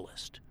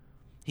moralist.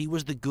 He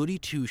was the goody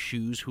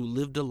two-shoes who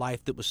lived a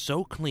life that was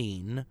so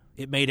clean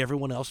it made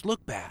everyone else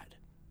look bad.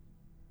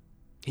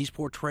 He's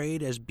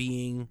portrayed as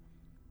being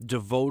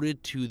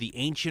devoted to the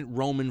ancient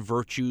Roman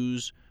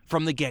virtues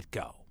from the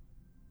get-go.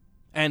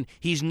 And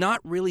he's not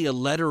really a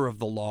letter of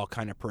the law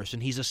kind of person.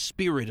 He's a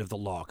spirit of the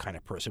law kind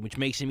of person, which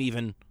makes him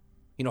even,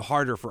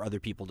 harder for other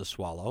people to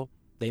swallow.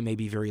 They may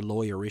be very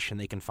lawyerish and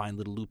they can find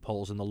little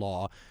loopholes in the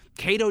law.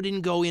 Cato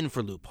didn't go in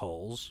for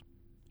loopholes.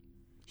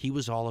 He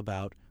was all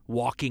about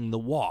walking the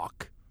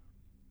walk,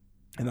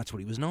 and that's what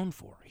he was known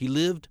for. He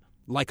lived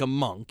like a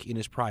monk in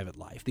his private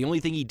life. The only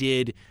thing he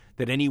did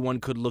that anyone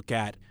could look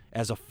at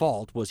as a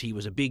fault was he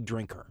was a big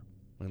drinker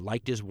and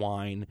liked his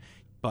wine,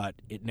 but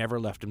it never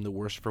left him the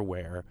worse for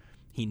wear.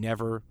 He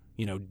never,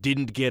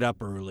 didn't get up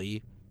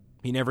early.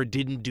 He never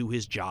didn't do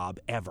his job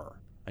ever.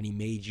 And he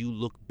made you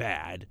look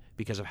bad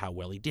because of how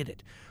well he did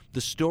it. The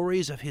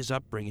stories of his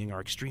upbringing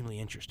are extremely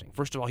interesting.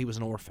 First of all, he was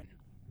an orphan.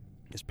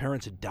 His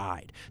parents had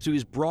died. So he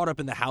was brought up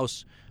in the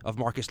house of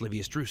Marcus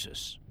Livius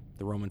Drusus,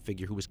 the Roman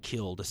figure who was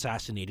killed,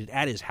 assassinated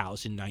at his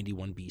house in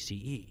 91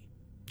 BCE,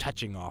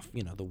 touching off,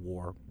 the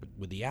war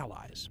with the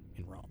allies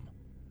in Rome.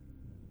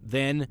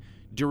 Then,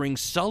 during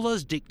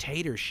Sulla's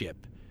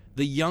dictatorship,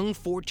 the young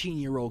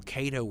 14-year-old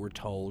Cato, we're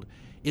told,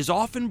 is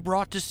often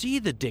brought to see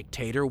the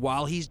dictator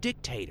while he's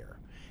dictator.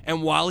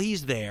 And while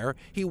he's there,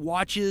 he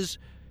watches,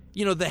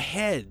 the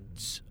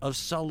heads of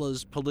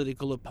Sulla's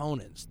political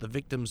opponents, the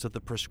victims of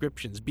the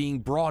proscriptions, being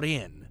brought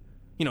in,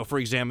 for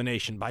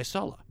examination by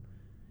Sulla.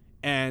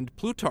 And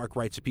Plutarch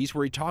writes a piece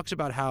where he talks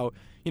about how,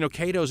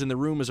 Cato's in the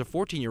room as a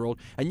 14-year-old,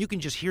 and you can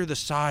just hear the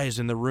sighs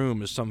in the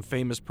room as some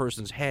famous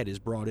person's head is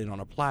brought in on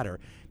a platter.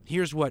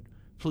 Here's what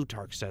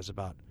Plutarch says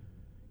about,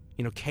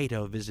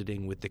 Cato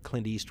visiting with the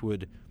Clint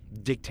Eastwood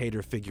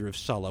dictator figure of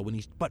Sulla when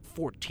he's but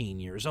 14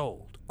 years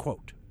old.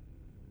 Quote,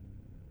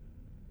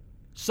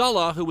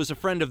 Sulla, who was a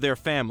friend of their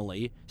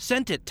family,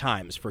 sent at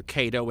times for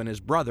Cato and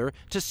his brother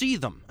to see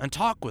them and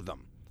talk with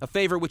them, a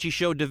favor which he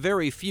showed to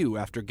very few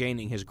after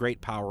gaining his great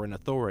power and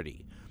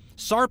authority.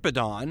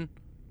 Sarpedon,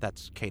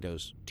 that's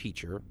Cato's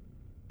teacher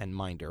and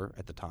minder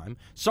at the time,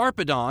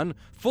 Sarpedon,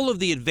 full of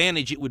the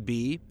advantage it would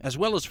be, as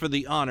well as for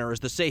the honor as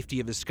the safety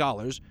of his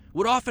scholars,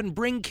 would often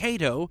bring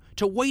Cato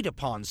to wait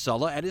upon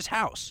Sulla at his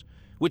house,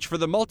 which for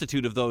the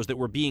multitude of those that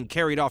were being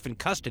carried off in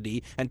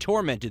custody and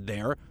tormented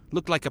there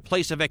looked like a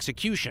place of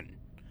execution.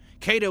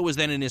 Cato was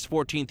then in his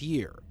 14th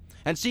year,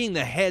 and seeing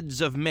the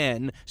heads of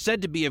men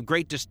said to be of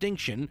great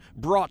distinction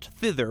brought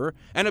thither,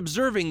 and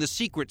observing the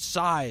secret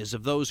sighs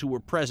of those who were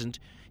present,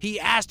 he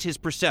asked his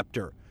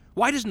preceptor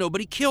Why does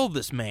nobody kill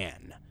this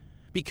man?"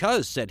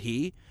 "Because," said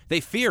he, "they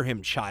fear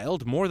him,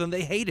 child, more than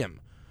they hate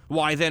him."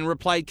 "Why then,"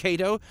 replied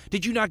Cato,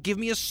 "did you not give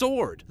me a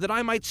sword, that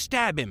I might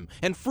stab him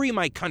and free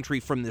my country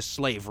from this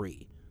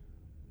slavery?"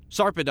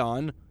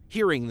 Sarpedon,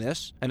 hearing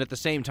this, and at the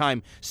same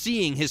time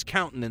seeing his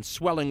countenance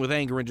swelling with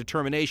anger and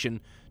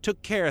determination,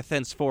 took care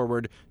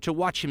thenceforward to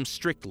watch him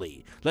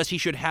strictly, lest he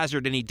should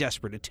hazard any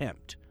desperate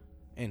attempt.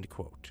 End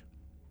quote.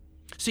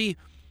 See,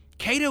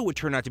 Cato would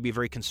turn out to be a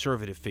very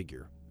conservative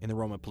figure in the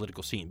Roman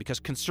political scene, because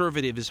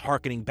conservative is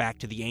hearkening back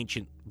to the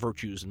ancient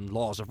virtues and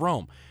laws of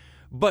Rome.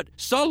 But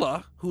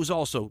Sulla, who's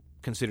also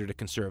considered a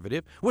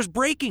conservative, was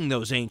breaking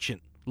those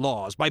ancient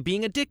laws by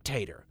being a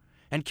dictator.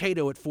 And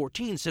Cato at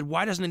 14 said,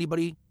 "Why doesn't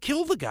anybody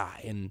kill the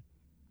guy?" And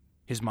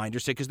his minder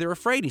said, "Because they're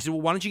afraid." He said,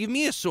 "Well, why don't you give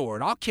me a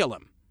sword? I'll kill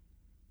him."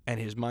 And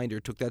his minder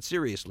took that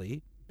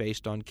seriously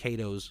based on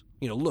Cato's,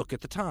 look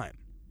at the time.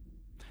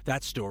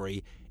 That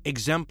story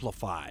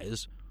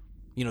exemplifies,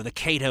 the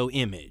Cato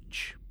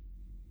image.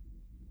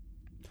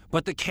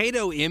 But the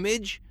Cato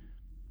image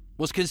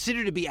was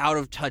considered to be out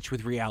of touch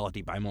with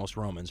reality by most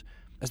Romans.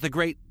 As the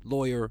great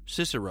lawyer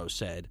Cicero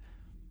said,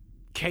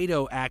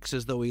 Cato acts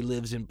as though he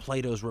lives in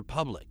Plato's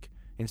Republic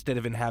instead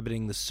of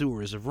inhabiting the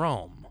sewers of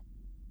Rome.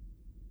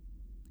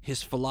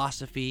 His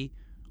philosophy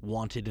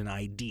wanted an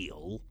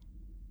ideal,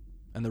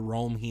 and the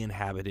Rome he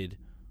inhabited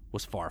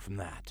was far from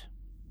that.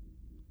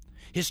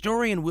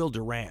 Historian Will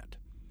Durant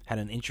had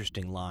an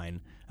interesting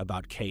line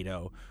about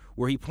Cato,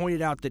 where he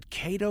pointed out that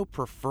Cato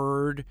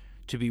preferred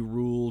to be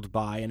ruled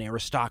by an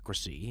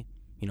aristocracy,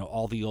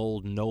 all the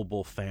old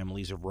noble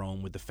families of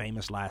Rome with the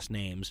famous last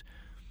names,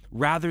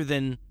 rather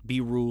than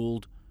be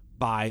ruled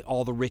by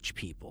all the rich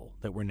people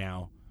that were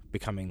now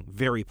becoming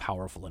very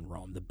powerful in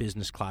Rome, the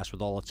business class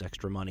with all its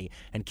extra money,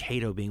 and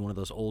Cato being one of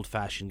those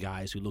old-fashioned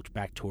guys who looked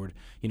back toward,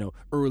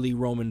 early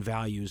Roman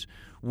values,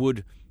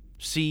 would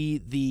see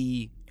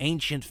the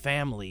ancient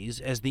families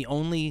as the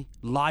only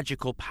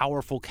logical,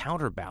 powerful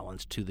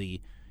counterbalance to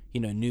the,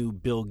 new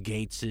Bill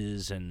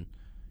Gateses and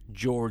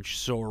George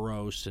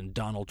Soros and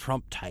Donald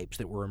Trump types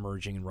that were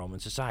emerging in Roman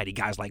society,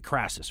 guys like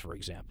Crassus, for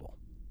example.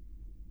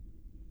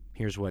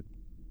 Here's what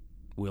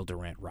Will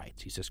Durant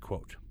writes. He says,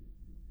 quote,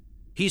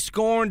 "He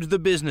scorned the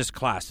business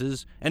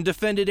classes and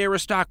defended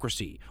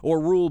aristocracy, or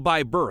rule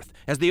by birth,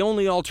 as the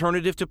only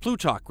alternative to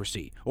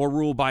plutocracy, or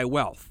rule by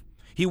wealth.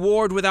 He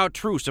warred without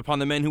truce upon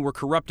the men who were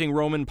corrupting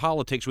Roman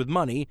politics with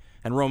money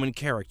and Roman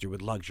character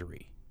with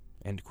luxury."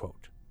 End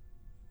quote.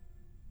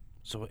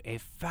 So a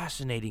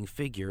fascinating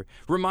figure.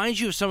 Reminds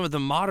you of some of the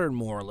modern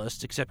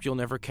moralists, except you'll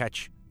never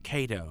catch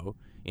Cato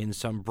in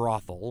some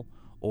brothel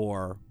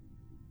or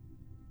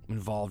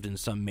involved in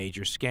some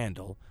major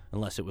scandal,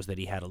 unless it was that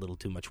he had a little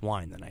too much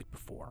wine the night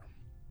before.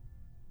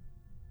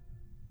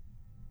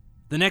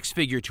 The next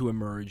figure to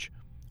emerge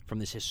from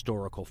this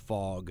historical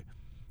fog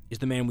is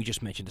the man we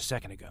just mentioned a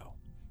second ago,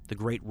 the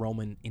great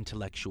Roman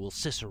intellectual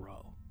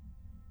Cicero.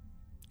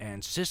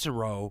 And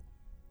Cicero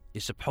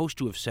is supposed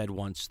to have said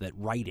once that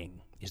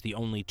writing is the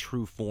only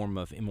true form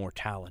of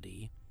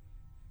immortality,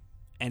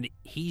 and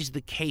he's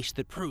the case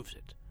that proves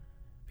it,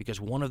 because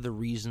one of the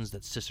reasons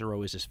that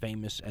Cicero is as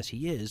famous as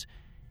he is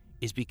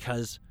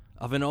because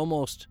of an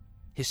almost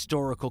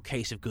historical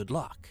case of good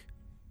luck.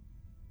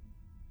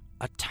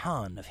 A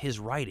ton of his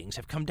writings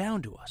have come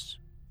down to us.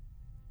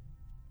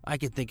 I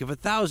could think of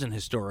 1,000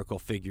 historical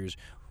figures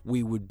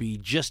we would be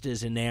just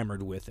as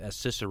enamored with as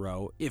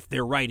Cicero if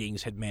their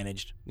writings had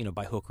managed,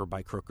 by hook or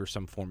by crook or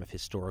some form of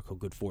historical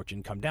good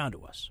fortune, come down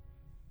to us.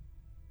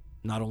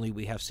 Not only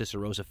we have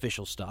Cicero's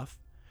official stuff,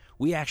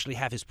 we actually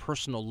have his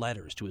personal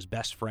letters to his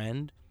best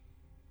friend,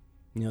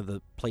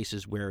 the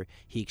places where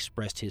he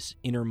expressed his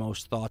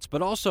innermost thoughts,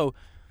 but also,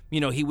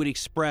 he would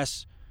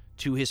express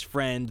to his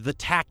friend the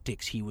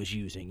tactics he was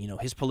using,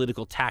 his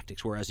political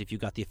tactics, whereas if you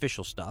got the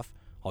official stuff,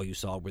 all you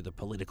saw were the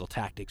political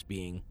tactics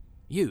being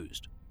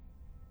used.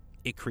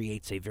 It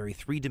creates a very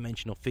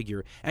three-dimensional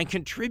figure and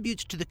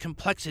contributes to the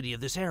complexity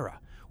of this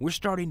era. We're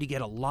starting to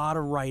get a lot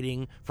of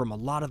writing from a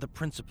lot of the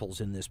principals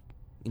in this,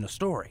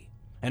 story.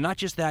 And not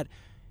just that,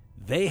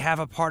 they have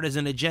a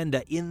partisan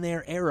agenda in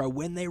their era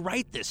when they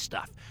write this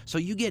stuff. So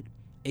you get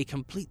a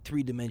complete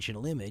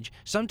three-dimensional image.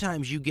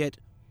 Sometimes you get,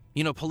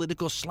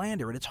 political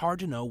slander, and it's hard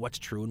to know what's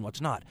true and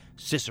what's not.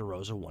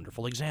 Cicero's a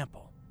wonderful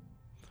example.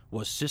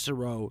 Was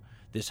Cicero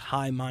this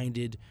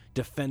high-minded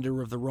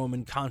defender of the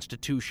Roman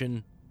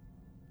Constitution,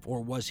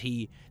 or was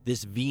he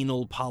this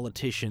venal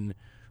politician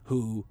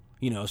who,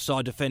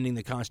 saw defending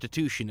the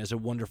Constitution as a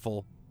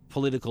wonderful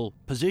political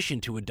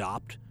position to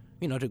adopt,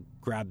 to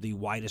grab the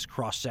widest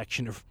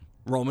cross-section of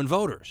Roman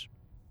voters?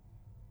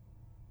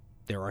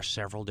 There are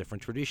several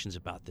different traditions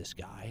about this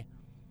guy.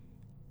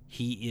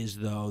 He is,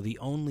 though, the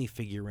only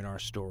figure in our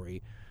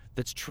story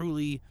that's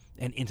truly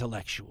an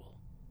intellectual,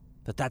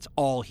 that's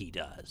all he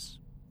does.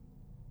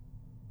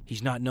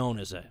 He's not known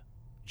as a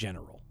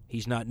general.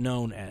 He's not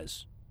known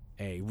as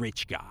a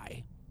rich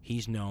guy.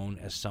 He's known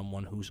as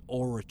someone whose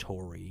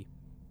oratory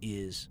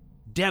is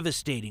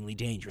devastatingly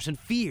dangerous and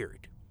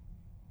feared.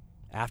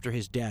 After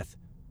his death,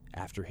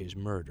 after his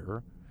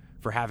murder,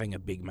 for having a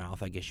big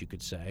mouth, I guess you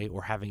could say,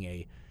 or having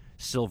a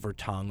silver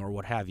tongue or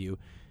what have you.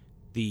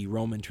 The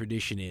Roman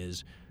tradition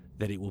is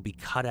that it will be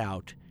cut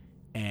out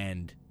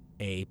and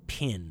a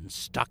pin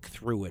stuck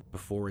through it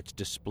before it's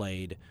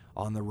displayed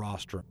on the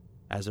rostrum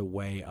as a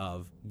way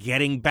of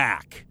getting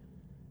back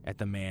at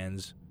the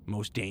man's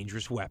most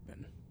dangerous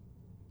weapon.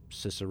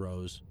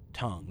 Cicero's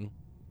tongue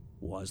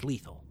was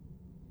lethal.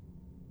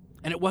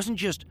 And it wasn't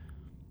just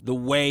the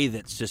way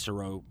that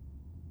Cicero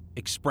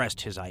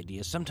expressed his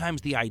ideas.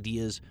 Sometimes the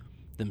ideas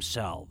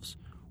themselves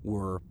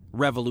were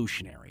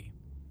revolutionary.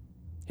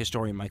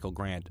 Historian Michael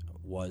Grant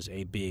was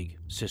a big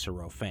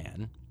Cicero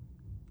fan,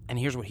 and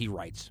here's what he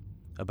writes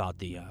about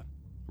the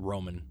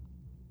Roman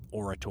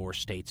orator,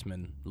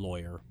 statesman,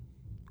 lawyer.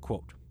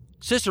 Quote,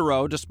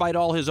 Cicero, despite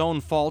all his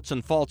own faults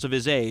and faults of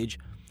his age,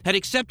 had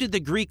accepted the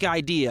Greek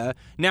idea,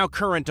 now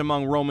current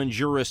among Roman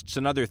jurists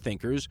and other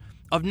thinkers,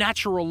 of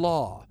natural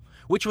law,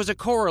 which was a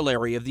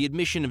corollary of the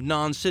admission of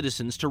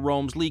non-citizens to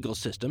Rome's legal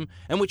system,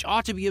 and which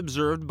ought to be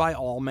observed by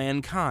all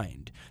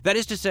mankind. That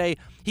is to say,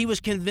 he was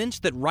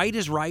convinced that right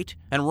is right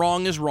and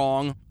wrong is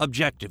wrong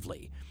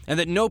objectively, and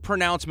that no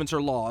pronouncements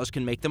or laws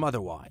can make them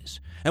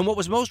otherwise. And what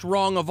was most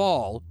wrong of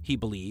all, he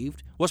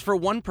believed, was for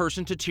one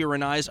person to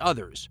tyrannize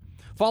others.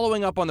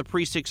 Following up on the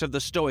precepts of the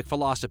Stoic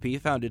philosophy,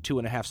 founded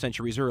 2.5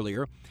 centuries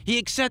earlier, he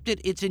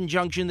accepted its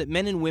injunction that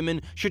men and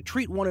women should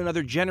treat one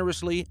another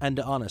generously and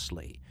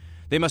honestly.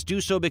 They must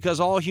do so because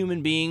all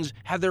human beings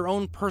have their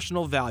own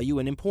personal value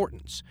and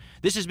importance.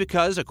 This is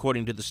because,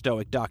 according to the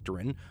Stoic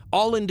doctrine,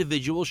 all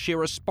individuals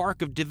share a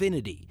spark of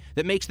divinity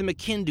that makes them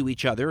akin to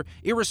each other,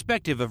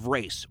 irrespective of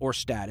race or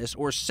status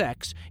or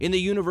sex, in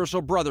the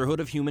universal brotherhood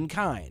of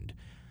humankind.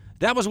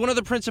 That was one of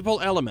the principal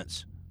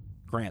elements,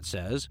 Grant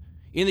says,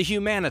 in the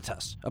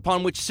Humanitas,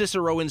 upon which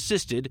Cicero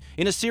insisted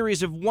in a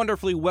series of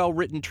wonderfully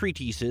well-written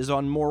treatises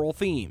on moral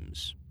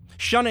themes.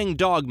 Shunning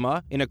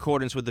dogma, in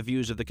accordance with the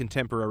views of the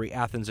contemporary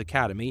Athens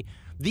Academy,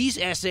 these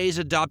essays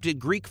adopted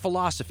Greek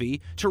philosophy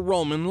to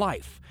Roman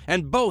life,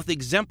 and both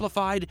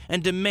exemplified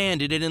and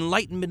demanded an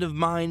enlightenment of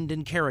mind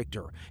and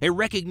character, a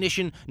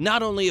recognition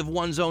not only of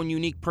one's own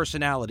unique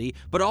personality,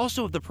 but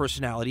also of the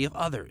personality of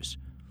others.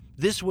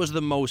 This was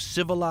the most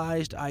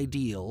civilized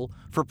ideal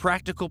for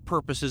practical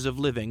purposes of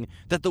living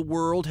that the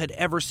world had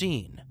ever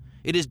seen.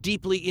 It has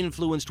deeply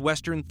influenced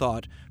Western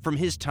thought from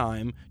his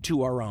time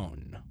to our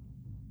own.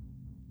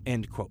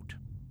 End quote.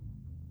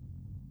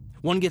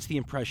 One gets the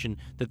impression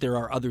that there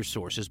are other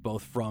sources,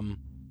 both from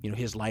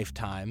his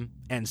lifetime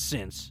and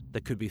since,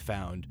 that could be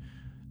found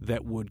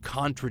that would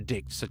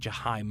contradict such a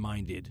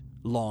high-minded,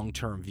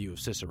 long-term view of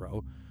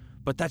Cicero.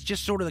 But that's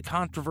just sort of the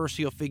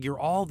controversial figure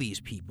all these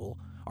people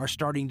are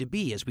starting to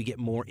be as we get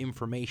more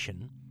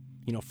information,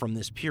 from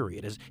this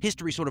period. As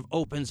history sort of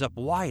opens up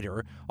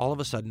wider, all of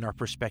a sudden our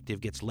perspective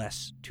gets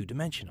less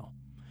two-dimensional.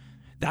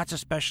 That's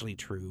especially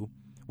true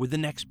with the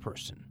next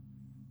person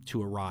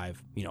to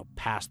arrive,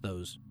 past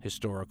those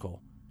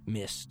historical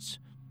mists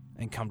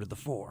and come to the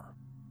fore.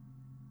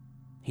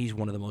 He's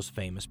one of the most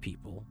famous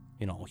people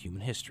in all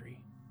human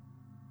history.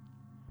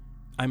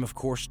 I'm, of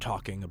course,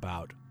 talking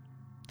about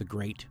the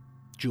great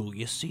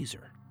Julius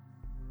Caesar.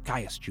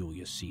 Caius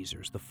Julius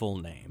Caesar's the full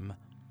name.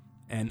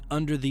 And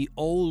under the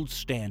old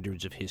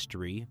standards of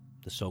history,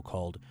 the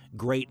so-called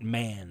great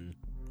man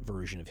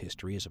version of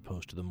history, as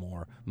opposed to the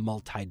more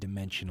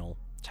multidimensional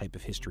type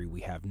of history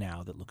we have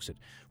now that looks at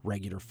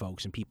regular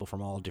folks and people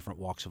from all different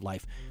walks of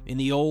life, in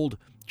the old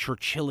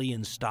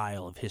Churchillian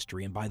style of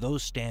history, and by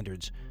those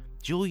standards,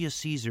 Julius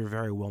Caesar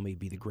very well may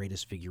be the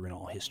greatest figure in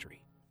all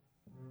history.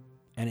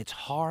 And it's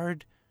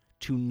hard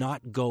to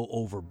not go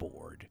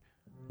overboard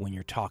when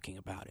you're talking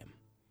about him.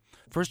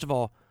 First of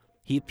all,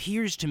 he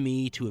appears to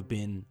me to have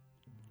been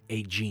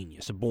a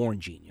genius, a born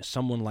genius,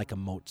 someone like a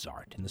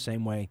Mozart. In the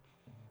same way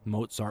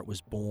Mozart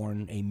was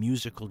born a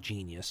musical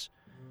genius,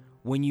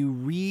 when you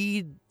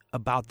read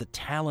about the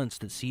talents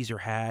that Caesar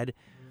had,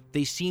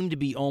 they seem to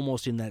be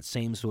almost in that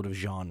same sort of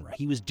genre.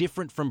 He was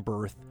different from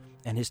birth,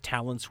 and his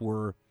talents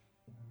were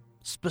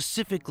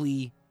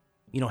specifically,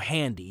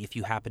 handy if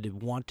you happen to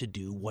want to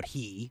do what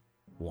he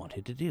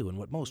wanted to do and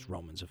what most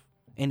Romans of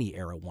any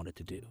era wanted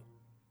to do.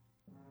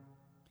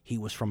 He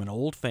was from an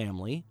old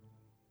family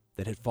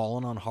that had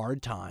fallen on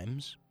hard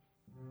times.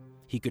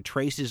 He could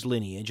trace his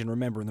lineage, and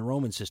remember, in the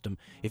Roman system,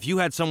 if you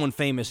had someone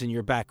famous in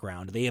your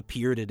background, they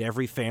appeared at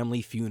every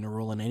family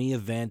funeral and any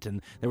event, and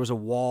there was a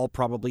wall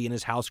probably in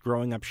his house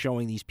growing up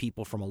showing these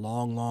people from a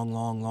long, long,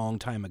 long, long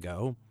time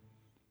ago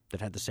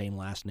that had the same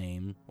last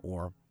name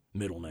or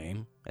middle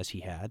name as he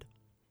had.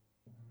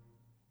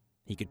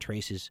 He could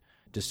trace his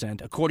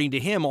descent, according to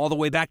him, all the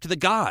way back to the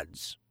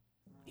gods.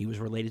 He was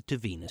related to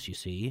Venus, you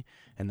see,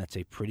 and that's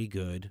a pretty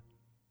good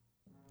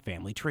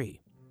family tree.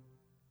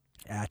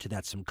 Add to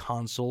that some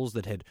consuls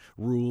that had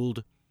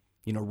ruled,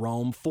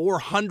 Rome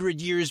 400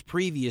 years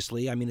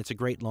previously. I mean, it's a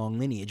great long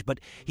lineage, but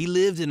he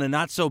lived in a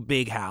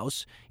not-so-big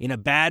house in a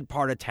bad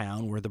part of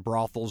town where the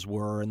brothels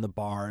were and the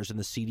bars and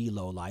the seedy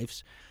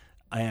lowlifes,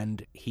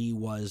 and he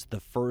was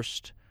the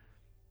first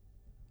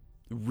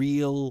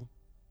real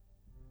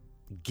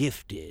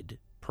gifted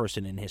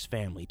person in his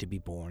family to be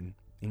born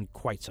in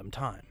quite some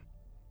time.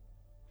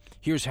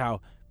 Here's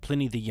how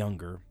Pliny the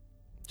Younger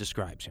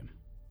describes him.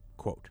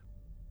 Quote,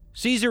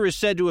 Caesar is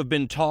said to have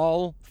been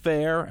tall,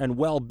 fair, and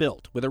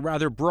well-built, with a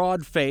rather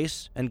broad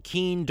face and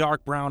keen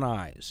dark brown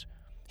eyes.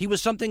 He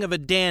was something of a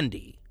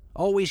dandy,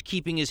 always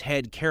keeping his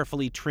head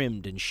carefully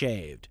trimmed and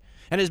shaved,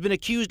 and has been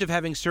accused of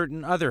having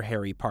certain other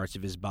hairy parts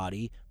of his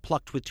body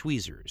plucked with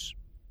tweezers.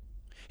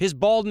 His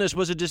baldness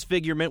was a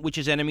disfigurement which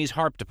his enemies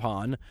harped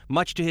upon,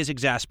 much to his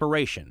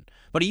exasperation,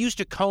 but he used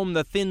to comb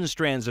the thin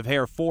strands of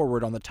hair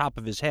forward on the top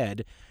of his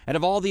head, and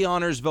of all the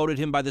honors voted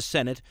him by the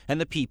Senate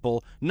and the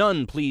people,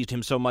 none pleased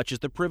him so much as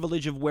the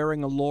privilege of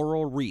wearing a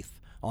laurel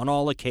wreath on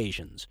all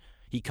occasions.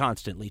 He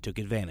constantly took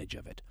advantage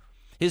of it.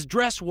 His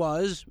dress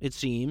was, it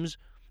seems,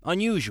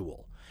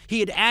 unusual. He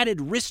had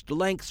added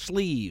wrist-length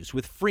sleeves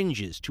with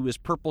fringes to his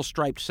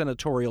purple-striped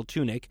senatorial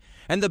tunic,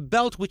 and the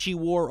belt which he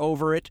wore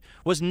over it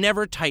was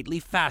never tightly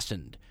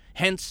fastened.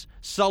 Hence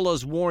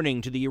Sulla's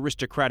warning to the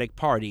aristocratic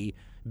party,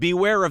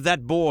 "Beware of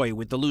that boy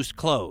with the loose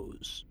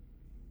clothes."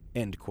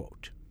 End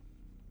quote.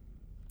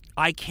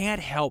 I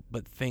can't help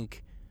but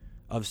think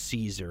of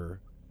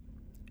Caesar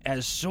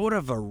as sort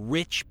of a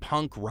rich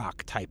punk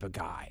rock type of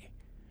guy.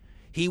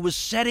 He was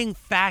setting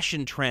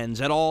fashion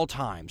trends at all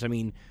times. I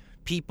mean,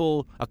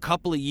 people a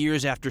couple of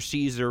years after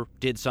Caesar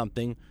did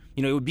something,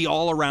 it would be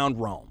all around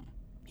Rome.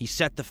 He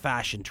set the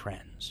fashion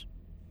trends.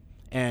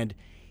 And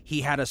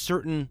he had a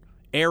certain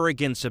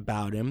arrogance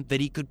about him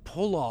that he could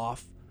pull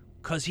off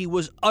because he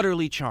was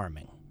utterly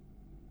charming.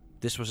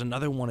 This was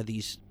another one of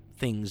these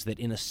things that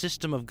in a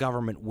system of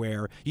government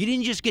where you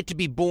didn't just get to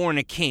be born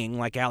a king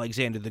like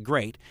Alexander the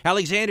Great.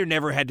 Alexander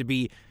never had to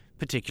be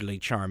particularly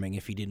charming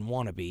if he didn't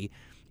want to be.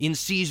 In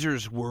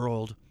Caesar's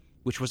world,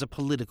 which was a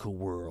political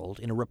world,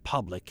 in a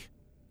republic,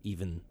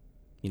 even,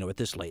 at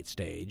this late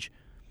stage,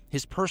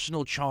 his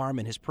personal charm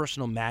and his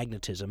personal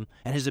magnetism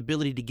and his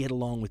ability to get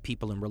along with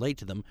people and relate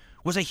to them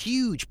was a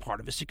huge part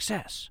of his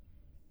success.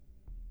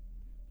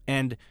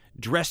 And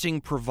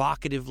dressing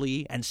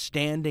provocatively and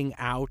standing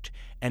out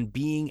and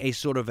being a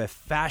sort of a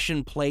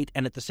fashion plate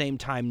and at the same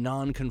time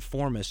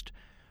nonconformist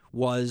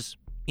was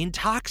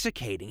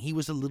intoxicating. He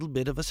was a little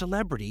bit of a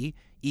celebrity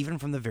even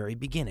from the very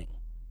beginning.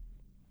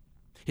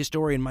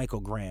 Historian Michael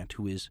Grant,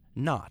 who is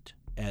not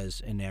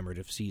as enamored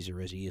of Caesar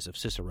as he is of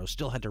Cicero,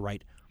 still had to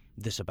write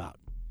this about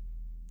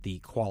the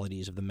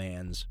qualities of the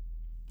man's,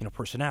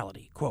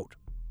 personality. Quote,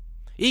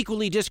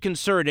 "Equally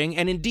disconcerting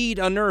and indeed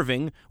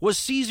unnerving was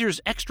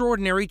Caesar's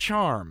extraordinary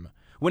charm.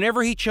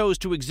 Whenever he chose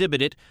to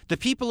exhibit it, the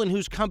people in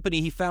whose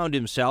company he found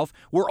himself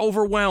were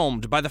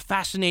overwhelmed by the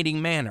fascinating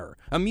manner,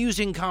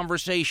 amusing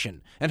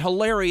conversation, and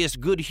hilarious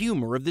good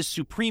humor of this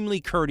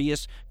supremely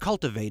courteous,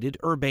 cultivated,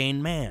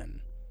 urbane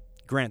man."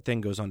 Grant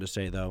then goes on to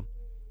say, though,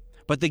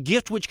 "But the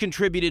gift which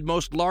contributed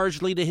most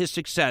largely to his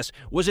success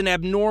was an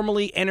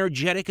abnormally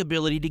energetic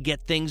ability to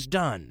get things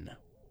done."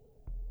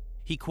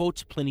 He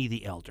quotes Pliny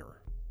the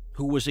Elder,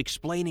 who was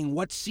explaining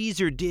what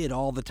Caesar did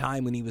all the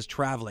time when he was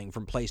traveling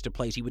from place to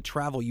place. He would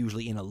travel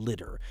usually in a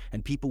litter,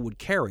 and people would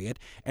carry it,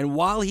 and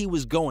while he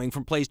was going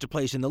from place to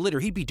place in the litter,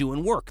 he'd be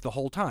doing work the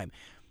whole time.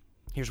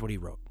 Here's what he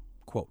wrote,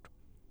 quote,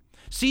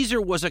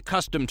 "Caesar was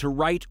accustomed to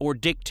write or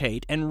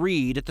dictate and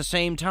read at the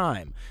same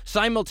time,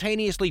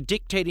 simultaneously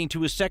dictating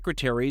to his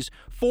secretaries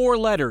 4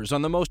 letters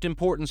on the most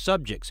important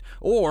subjects,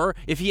 or,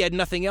 if he had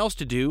nothing else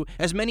to do,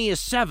 as many as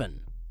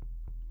 7.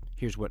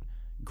 Here's what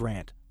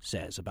Grant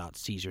says about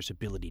Caesar's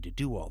ability to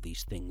do all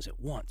these things at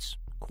once.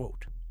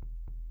 Quote,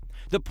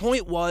 "The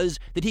point was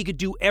that he could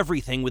do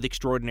everything with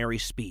extraordinary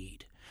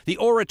speed. The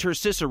orator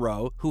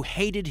Cicero, who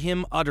hated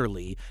him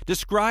utterly,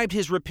 described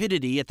his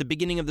rapidity at the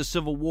beginning of the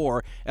Civil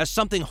War as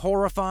something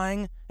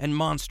horrifying and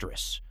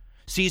monstrous.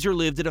 Caesar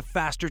lived at a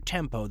faster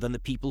tempo than the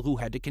people who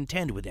had to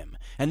contend with him,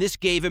 and this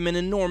gave him an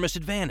enormous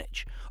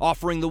advantage,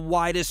 offering the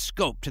widest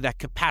scope to that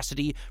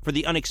capacity for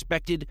the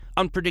unexpected,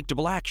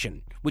 unpredictable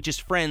action, which his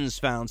friends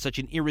found such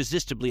an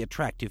irresistibly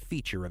attractive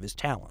feature of his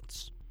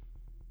talents."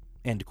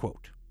 End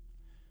quote.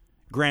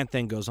 Grant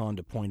then goes on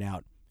to point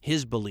out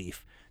his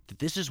belief that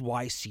this is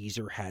why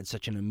Caesar had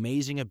such an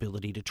amazing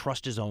ability to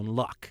trust his own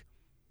luck.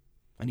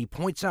 And he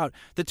points out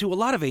that to a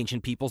lot of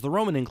ancient peoples, the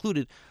Roman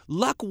included,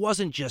 luck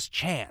wasn't just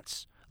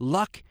chance.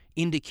 Luck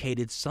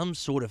indicated some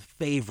sort of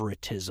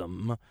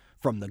favoritism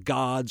from the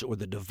gods or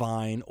the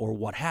divine or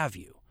what have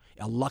you.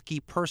 A lucky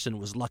person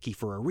was lucky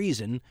for a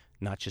reason,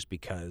 not just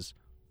because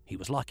he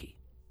was lucky.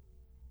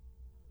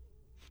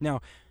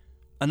 Now,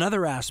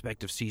 another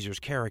aspect of Caesar's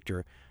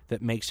character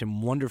that makes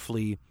him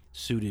wonderfully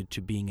suited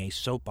to being a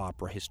soap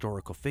opera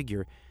historical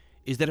figure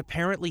is that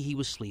apparently he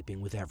was sleeping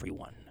with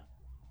everyone.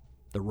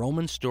 The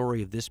Roman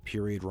story of this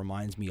period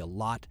reminds me a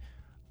lot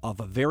of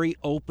a very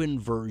open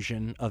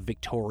version of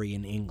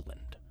Victorian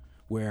England,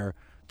 where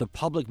the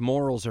public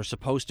morals are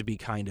supposed to be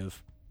kind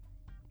of,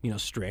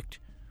 strict,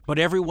 but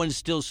everyone's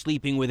still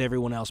sleeping with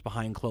everyone else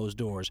behind closed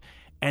doors.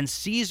 And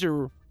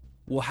Caesar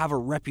will have a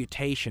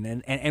reputation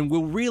and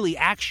will really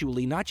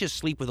actually not just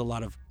sleep with a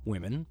lot of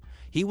women,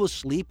 he will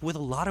sleep with a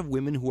lot of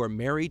women who are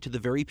married to the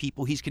very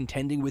people he's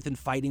contending with and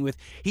fighting with.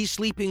 He's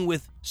sleeping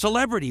with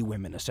celebrity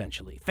women,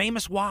 essentially,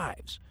 famous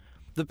wives.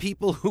 the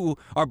people who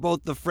are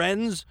both the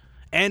friends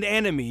and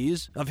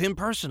enemies of him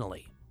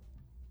personally.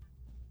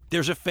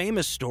 There's a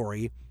famous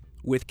story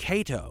with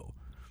Cato,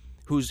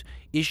 who's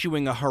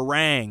issuing a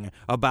harangue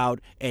about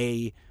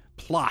a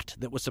plot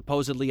that was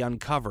supposedly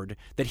uncovered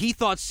that he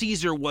thought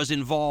Caesar was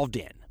involved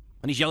in.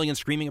 And he's yelling and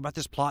screaming about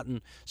this plot,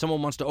 and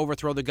someone wants to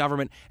overthrow the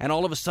government. And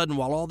all of a sudden,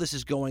 while all this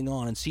is going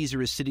on, and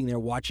Caesar is sitting there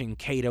watching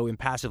Cato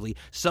impassively,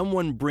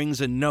 someone brings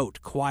a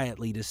note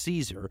quietly to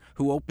Caesar,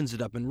 who opens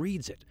it up and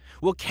reads it.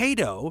 Well,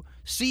 Cato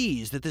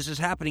sees that this is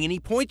happening, and he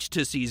points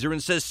to Caesar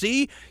and says,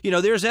 see,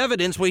 there's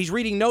evidence. Well, he's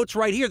reading notes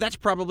right here. That's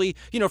probably,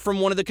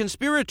 from one of the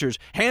conspirators.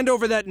 Hand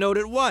over that note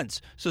at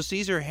once. So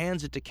Caesar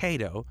hands it to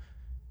Cato,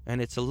 and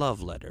it's a love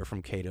letter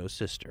from Cato's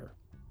sister,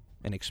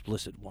 an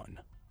explicit one.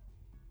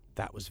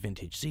 That was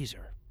vintage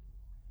Caesar.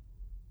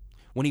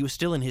 When he was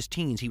still in his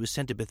teens, he was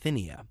sent to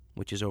Bithynia,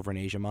 which is over in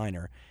Asia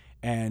Minor,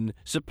 and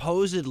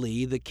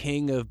supposedly the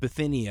king of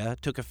Bithynia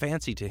took a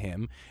fancy to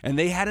him, and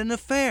they had an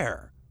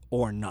affair,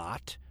 or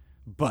not,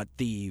 but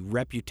the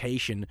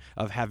reputation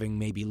of having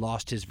maybe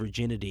lost his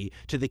virginity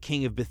to the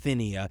king of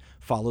Bithynia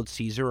followed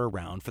Caesar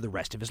around for the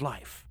rest of his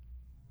life.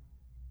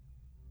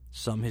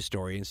 Some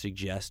historians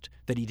suggest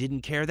that he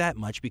didn't care that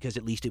much because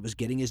at least it was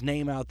getting his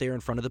name out there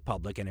in front of the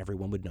public and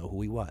everyone would know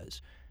who he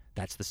was.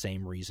 That's the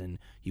same reason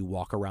you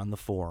walk around the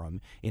Forum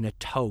in a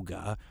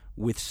toga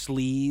with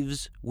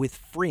sleeves with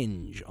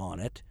fringe on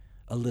it,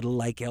 a little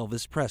like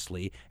Elvis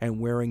Presley,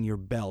 and wearing your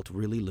belt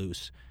really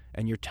loose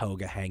and your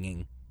toga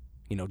hanging,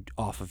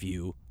 off of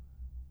you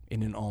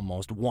in an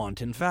almost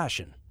wanton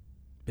fashion.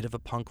 Bit of a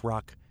punk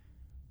rock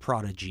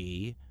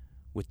prodigy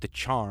with the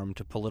charm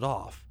to pull it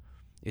off,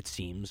 it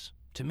seems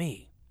to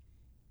me.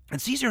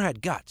 And Caesar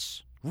had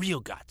guts, real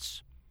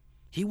guts.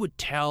 He would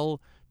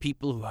tell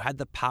people who had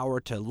the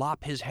power to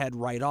lop his head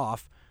right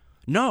off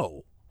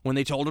no when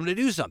they told him to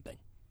do something.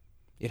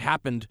 It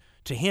happened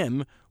to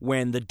him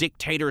when the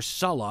dictator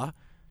Sulla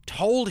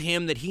told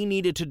him that he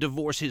needed to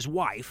divorce his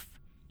wife,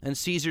 and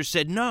Caesar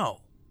said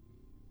no.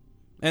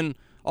 And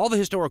all the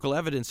historical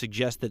evidence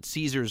suggests that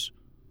Caesar's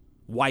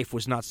wife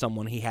was not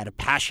someone he had a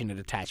passionate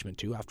attachment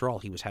to. After all,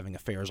 he was having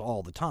affairs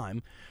all the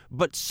time.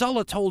 But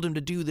Sulla told him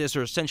to do this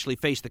or essentially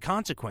face the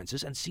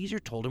consequences, and Caesar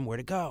told him where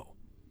to go.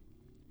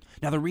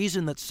 Now, the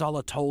reason that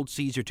Sulla told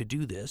Caesar to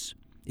do this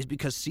is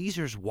because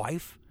Caesar's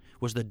wife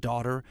was the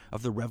daughter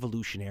of the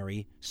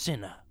revolutionary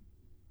Cinna,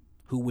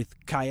 who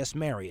with Caius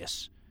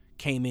Marius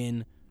came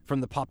in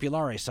from the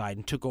Populare side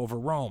and took over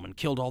Rome and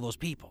killed all those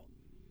people.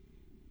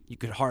 You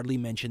could hardly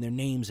mention their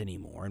names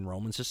anymore in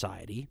Roman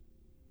society.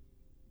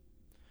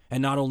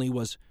 And not only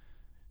was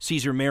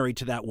Caesar married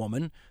to that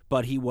woman,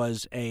 but he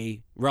was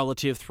a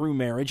relative through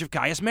marriage of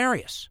Caius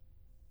Marius.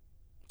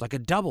 It's like a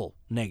double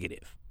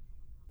negative.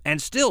 And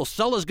still,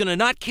 Sulla's going to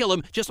not kill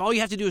him. Just all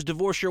you have to do is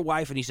divorce your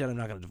wife. And he said, I'm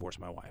not going to divorce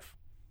my wife.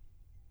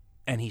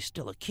 And he's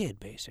still a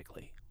kid,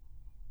 basically.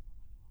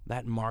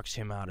 That marks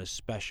him out as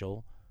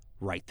special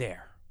right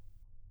there.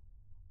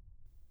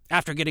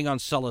 After getting on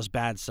Sulla's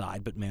bad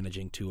side, but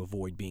managing to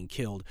avoid being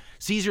killed,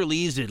 Caesar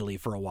leaves Italy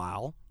for a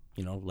while,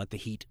 let the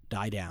heat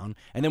die down.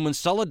 And then when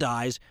Sulla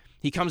dies,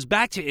 he comes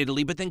back to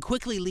Italy, but then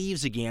quickly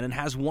leaves again and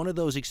has one of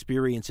those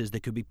experiences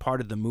that could be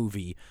part of the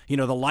movie,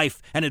 the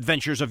life and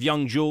adventures of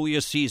young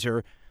Julius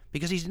Caesar,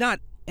 because he's not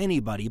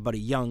anybody but a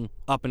young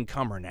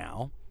up-and-comer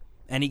now,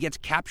 and he gets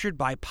captured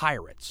by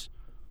pirates.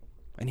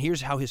 And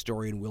here's how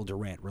historian Will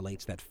Durant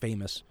relates that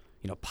famous,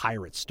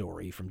 pirate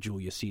story from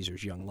Julius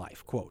Caesar's young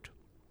life. Quote,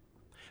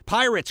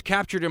 "Pirates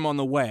captured him on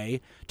the way,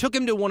 took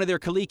him to one of their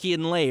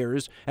Cilician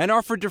lairs, and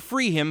offered to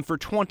free him for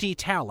 20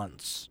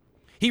 talents.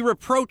 He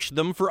reproached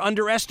them for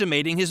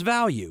underestimating his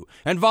value,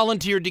 and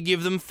volunteered to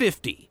give them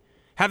 50.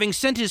 Having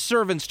sent his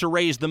servants to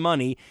raise the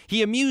money,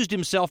 he amused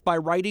himself by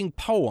writing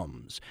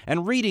poems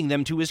and reading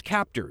them to his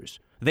captors.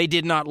 They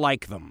did not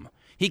like them.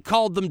 He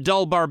called them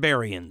dull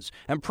barbarians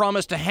and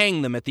promised to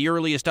hang them at the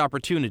earliest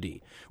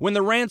opportunity. When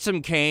the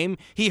ransom came,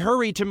 he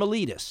hurried to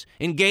Miletus,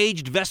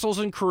 engaged vessels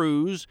and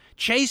crews,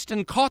 chased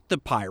and caught the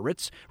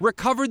pirates,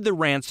 recovered the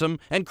ransom,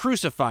 and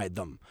crucified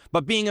them.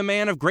 But being a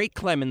man of great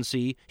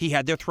clemency, he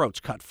had their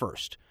throats cut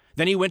first.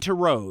 Then he went to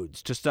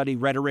Rhodes to study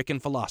rhetoric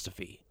and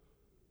philosophy."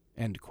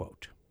 End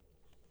quote.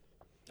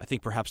 I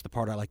think perhaps the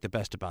part I like the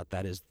best about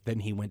that is then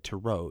he went to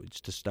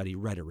Rhodes to study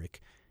rhetoric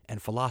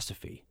and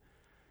philosophy.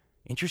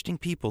 Interesting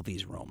people,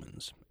 these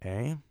Romans,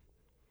 eh?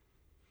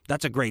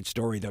 That's a great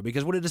story, though,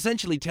 because what it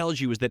essentially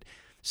tells you is that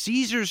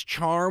Caesar's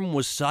charm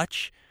was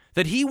such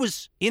that he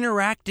was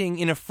interacting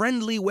in a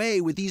friendly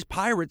way with these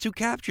pirates who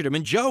captured him,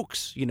 and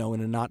jokes, in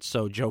a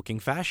not-so-joking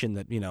fashion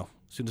that, as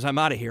soon as I'm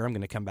out of here, I'm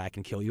going to come back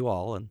and kill you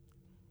all. And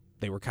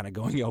they were kind of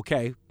going,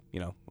 okay,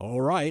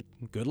 all right,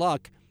 good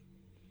luck.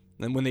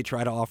 And when they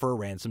try to offer a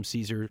ransom,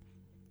 Caesar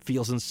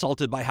feels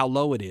insulted by how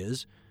low it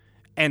is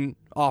and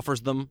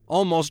offers them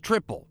almost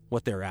triple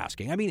what they're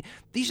asking. I mean,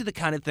 these are the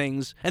kind of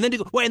things. And then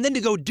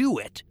to go do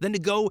it, then to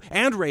go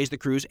and raise the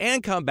crews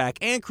and come back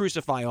and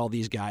crucify all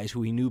these guys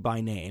who he knew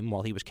by name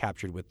while he was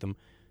captured with them.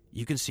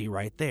 You can see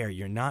right there,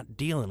 you're not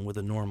dealing with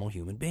a normal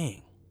human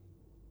being.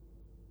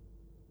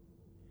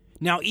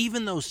 Now,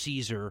 even though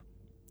Caesar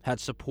had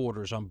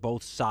supporters on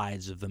both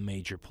sides of the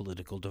major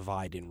political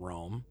divide in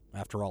Rome.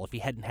 After all, if he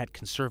hadn't had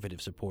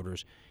conservative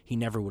supporters, he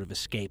never would have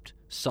escaped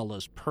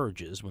Sulla's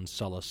purges when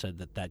Sulla said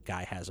that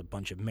guy has a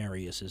bunch of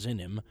Mariuses in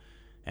him,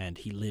 and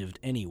he lived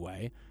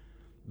anyway.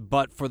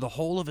 But for the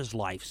whole of his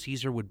life,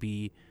 Caesar would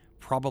be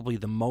probably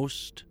the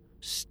most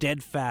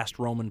steadfast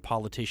Roman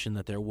politician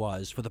that there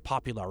was for the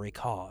populare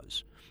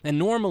cause. And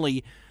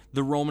normally,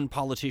 the Roman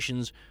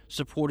politicians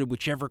supported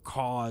whichever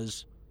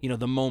cause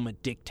the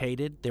moment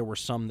dictated. There were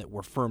some that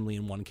were firmly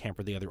in one camp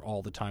or the other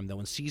all the time, though,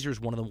 and Caesar's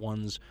one of the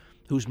ones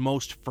who's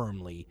most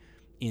firmly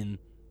in,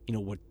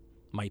 what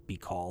might be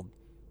called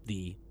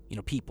the,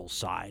 people's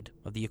side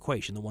of the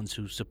equation, the ones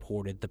who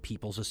supported the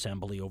People's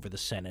Assembly over the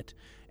Senate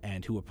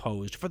and who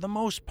opposed, for the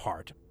most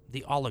part,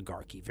 the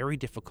oligarchy. Very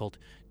difficult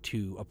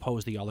to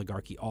oppose the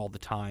oligarchy all the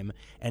time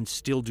and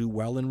still do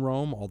well in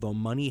Rome, although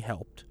money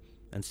helped,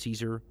 and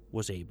Caesar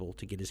was able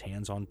to get his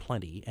hands on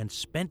plenty and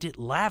spent it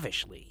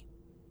lavishly.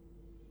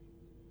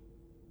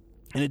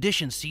 In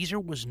addition, Caesar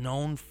was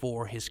known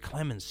for his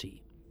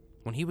clemency.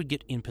 When he would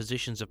get in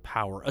positions of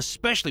power,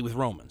 especially with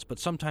Romans, but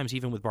sometimes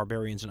even with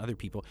barbarians and other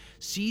people,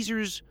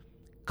 Caesar's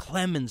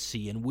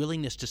clemency and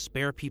willingness to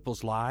spare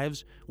people's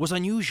lives was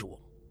unusual.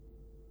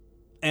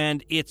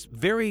 And it's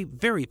very,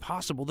 very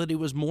possible that it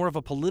was more of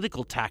a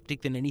political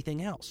tactic than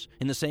anything else.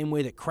 In the same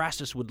way that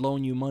Crassus would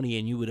loan you money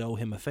and you would owe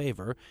him a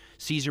favor,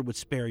 Caesar would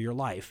spare your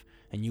life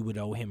and you would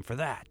owe him for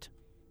that.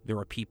 There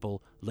are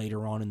people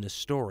later on in this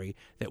story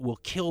that will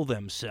kill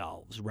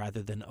themselves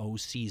rather than owe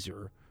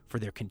Caesar for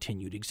their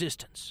continued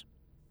existence.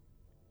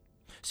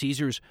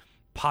 Caesar's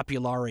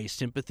populare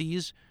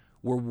sympathies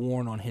were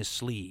worn on his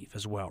sleeve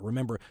as well.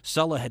 Remember,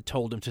 Sulla had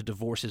told him to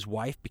divorce his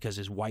wife because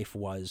his wife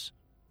was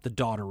the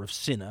daughter of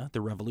Cinna,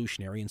 the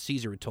revolutionary, and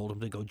Caesar had told him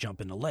to go jump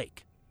in the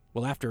lake.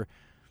 Well, after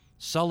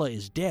Sulla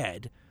is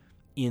dead,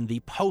 in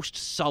the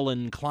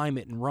post-Sullan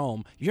climate in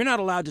Rome, you're not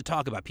allowed to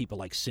talk about people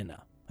like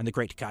Cinna and the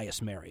great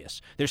Gaius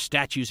Marius. Their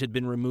statues had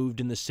been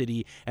removed in the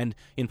city, and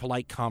in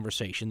polite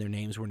conversation, their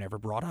names were never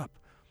brought up.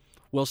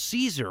 Well,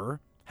 Caesar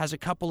has a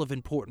couple of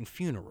important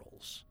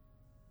funerals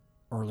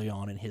early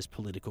on in his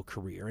political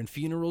career, and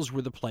funerals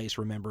were the place,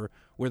 remember,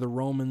 where the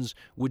Romans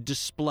would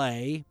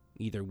display,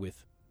 either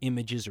with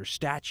images or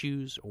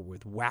statues, or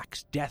with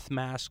wax death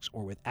masks,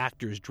 or with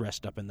actors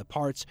dressed up in the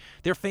parts,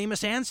 their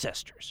famous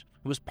ancestors.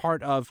 It was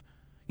part of,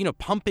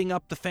 pumping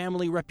up the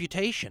family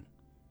reputation.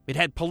 It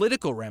had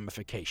political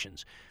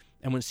ramifications.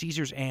 And when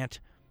Caesar's aunt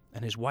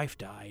and his wife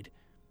died,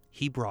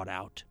 he brought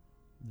out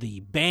the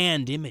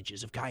banned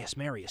images of Gaius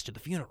Marius to the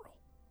funeral.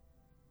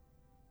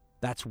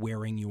 That's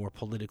wearing your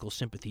political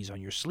sympathies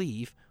on your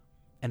sleeve.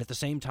 And at the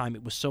same time,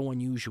 it was so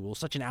unusual,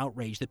 such an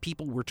outrage, that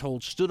people were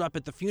told stood up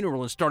at the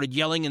funeral and started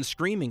yelling and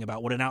screaming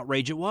about what an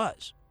outrage it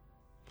was.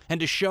 And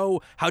to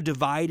show how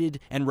divided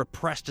and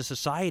repressed a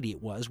society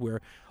it was, where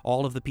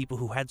all of the people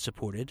who had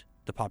supported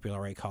the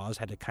populare cause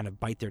had to kind of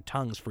bite their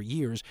tongues for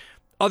years,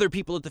 other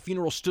people at the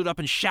funeral stood up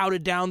and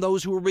shouted down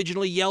those who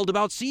originally yelled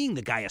about seeing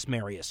the Gaius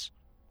Marius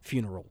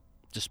funeral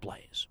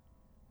displays.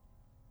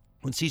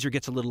 When Caesar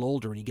gets a little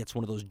older and he gets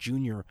one of those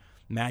junior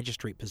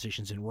magistrate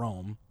positions in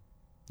Rome,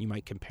 you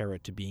might compare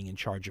it to being in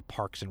charge of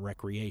parks and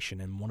recreation,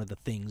 and one of the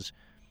things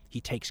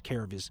he takes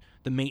care of is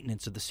the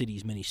maintenance of the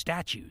city's many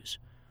statues.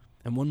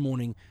 And one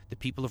morning, the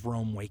people of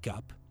Rome wake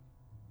up,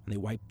 and they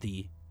wipe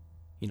the,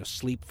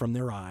 sleep from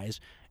their eyes,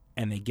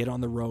 and they get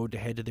on the road to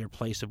head to their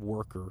place of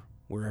work or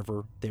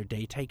wherever their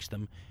day takes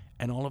them,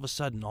 and all of a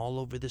sudden, all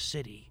over the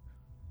city,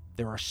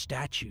 there are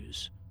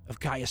statues of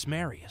Gaius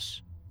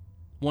Marius,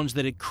 ones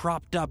that had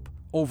cropped up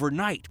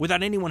overnight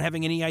without anyone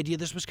having any idea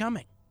this was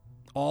coming.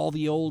 All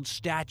the old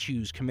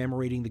statues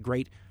commemorating the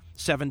great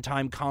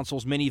 7-time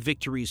consul's many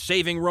victories,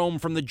 saving Rome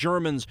from the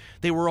Germans,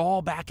 they were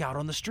all back out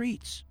on the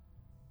streets.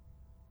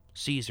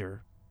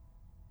 Caesar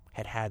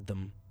had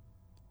them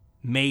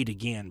made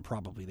again,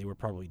 probably. They were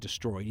probably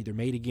destroyed, either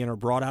made again or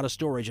brought out of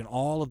storage, and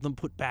all of them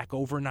put back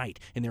overnight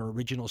in their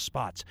original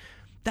spots.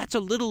 That's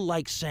a little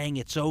like saying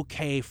it's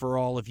okay for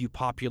all of you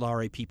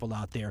populare people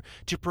out there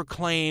to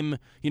proclaim,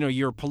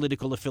 your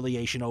political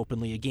affiliation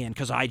openly again,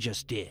 because I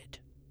just did,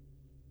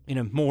 in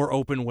a more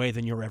open way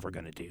than you're ever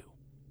going to do.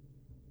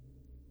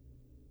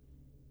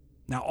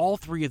 Now, all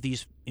three of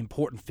these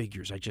important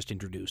figures I just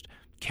introduced,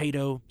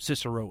 Cato,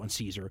 Cicero, and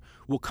Caesar,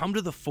 will come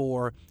to the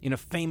fore in a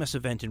famous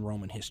event in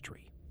Roman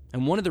history.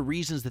 And one of the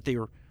reasons that they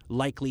are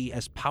likely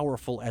as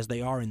powerful as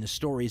they are in this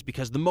story is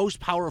because the most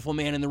powerful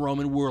man in the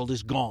Roman world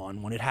is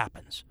gone when it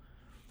happens.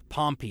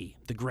 Pompey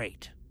the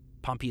Great,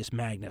 Pompeius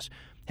Magnus,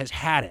 has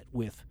had it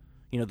with,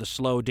 the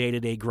slow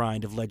day-to-day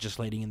grind of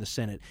legislating in the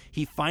Senate.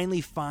 He finally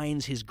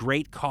finds his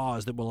great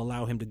cause that will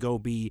allow him to go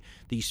be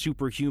the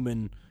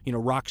superhuman,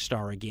 rock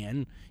star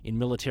again in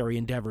military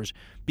endeavors,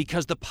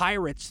 because the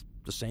pirates,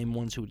 the same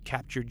ones who had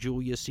captured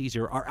Julius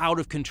Caesar, are out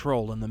of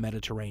control in the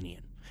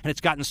Mediterranean. And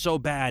it's gotten so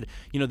bad,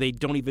 they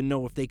don't even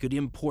know if they could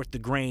import the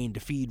grain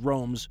to feed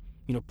Rome's,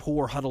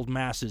 poor huddled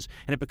masses.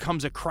 And it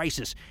becomes a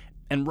crisis.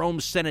 And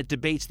Rome's Senate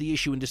debates the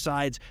issue and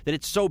decides that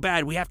it's so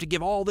bad we have to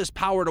give all this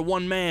power to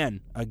one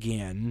man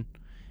again.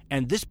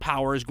 And this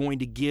power is going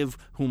to give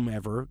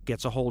whomever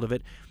gets a hold of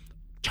it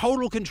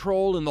total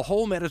control in the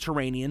whole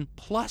Mediterranean,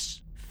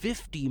 plus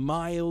 50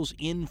 miles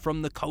in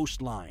from the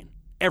coastline,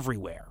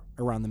 everywhere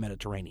around the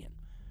Mediterranean.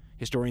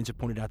 Historians have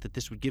pointed out that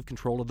this would give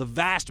control of the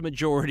vast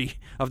majority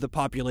of the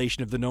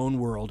population of the known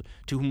world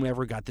to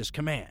whomever got this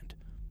command.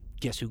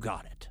 Guess who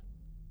got it?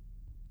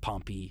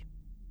 Pompey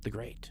the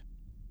Great.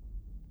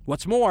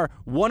 What's more,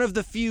 one of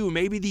the few,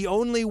 maybe the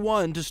only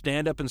one, to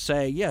stand up and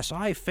say, yes,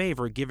 I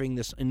favor giving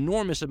this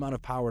enormous amount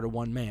of power to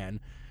one man,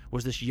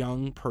 was this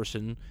young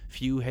person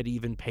few had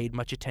even paid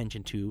much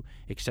attention to,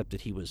 except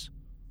that he was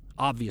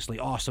obviously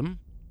awesome,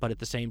 but at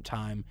the same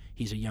time,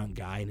 he's a young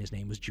guy, and his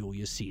name was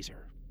Julius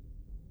Caesar.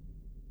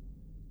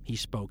 He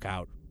spoke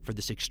out for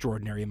this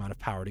extraordinary amount of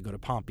power to go to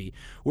Pompey,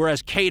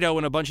 whereas Cato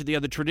and a bunch of the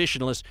other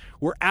traditionalists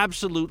were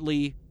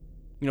absolutely,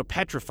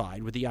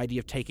 petrified with the idea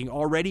of taking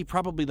already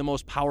probably the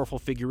most powerful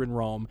figure in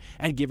Rome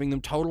and giving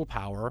them total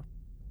power,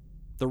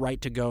 the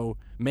right to go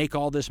make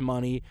all this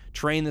money,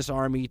 train this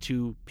army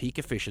to peak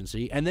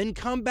efficiency, and then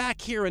come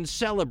back here and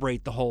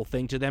celebrate the whole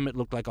thing. To them, it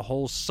looked like a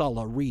whole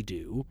Sulla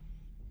redo.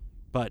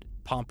 But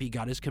Pompey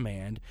got his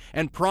command,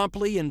 and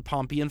promptly, in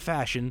Pompeian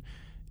fashion,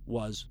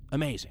 was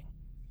amazing.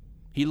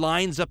 He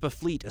lines up a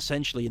fleet,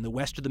 essentially, in the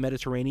west of the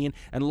Mediterranean,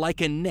 and like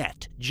a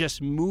net,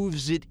 just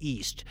moves it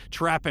east,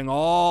 trapping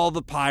all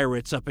the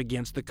pirates up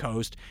against the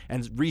coast,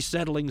 and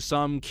resettling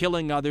some,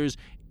 killing others.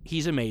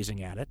 He's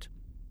amazing at it.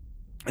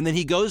 And then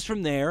he goes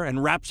from there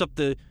and wraps up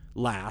the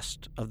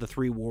last of the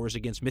 3 wars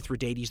against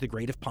Mithridates the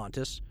Great of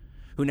Pontus,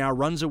 who now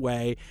runs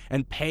away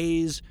and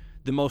pays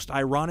the most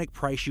ironic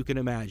price you can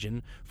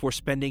imagine for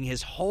spending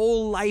his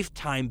whole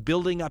lifetime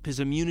building up his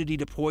immunity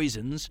to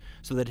poisons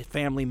so that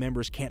family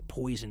members can't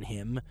poison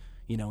him,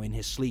 in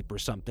his sleep or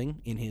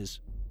something, in his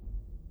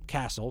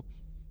castle.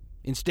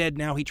 Instead,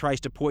 now he tries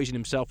to poison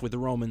himself with the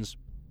Romans,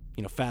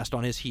 fast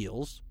on his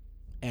heels,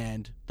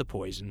 and the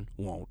poison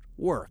won't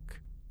work.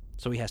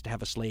 So he has to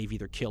have a slave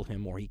either kill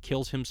him or he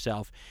kills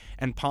himself,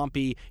 and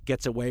Pompey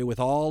gets away with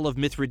all of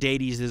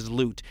Mithridates'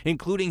 loot,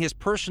 including his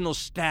personal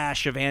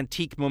stash of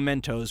antique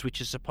mementos,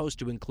 which is supposed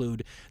to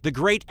include the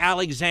great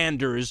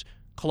Alexander's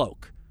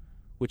cloak,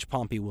 which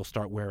Pompey will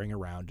start wearing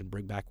around and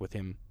bring back with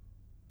him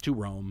to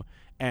Rome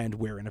and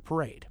wear in a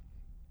parade.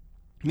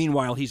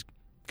 Meanwhile, he's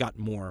got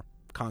more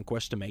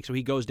conquests to make, so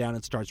he goes down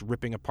and starts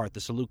ripping apart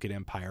the Seleucid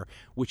Empire,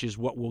 which is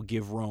what will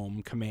give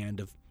Rome command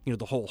of,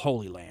 the whole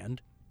Holy Land.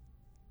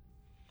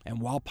 And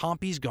while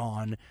Pompey's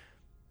gone,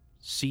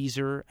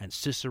 Caesar and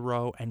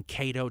Cicero and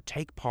Cato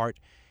take part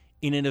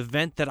in an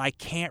event that I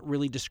can't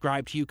really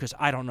describe to you because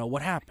I don't know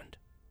what happened.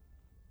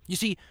 You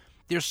see,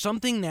 there's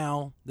something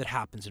now that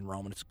happens in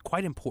Rome, and it's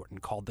quite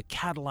important, called the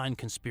Catiline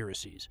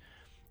conspiracies.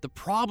 The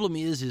problem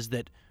is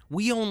that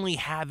we only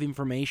have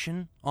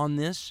information on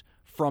this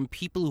from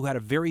people who had a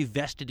very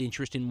vested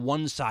interest in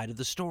one side of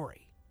the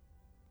story.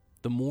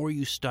 The more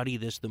you study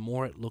this, the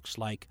more it looks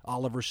like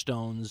Oliver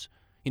Stone's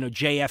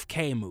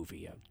JFK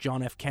movie, a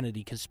John F.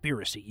 Kennedy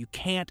conspiracy. You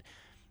can't,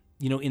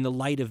 in the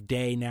light of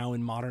day now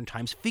in modern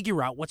times,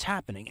 figure out what's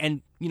happening.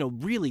 And,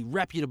 really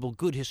reputable,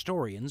 good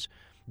historians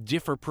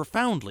differ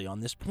profoundly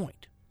on this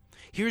point.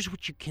 Here's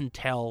what you can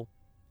tell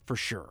for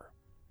sure.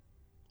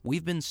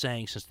 We've been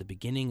saying since the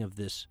beginning of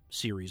this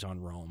series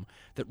on Rome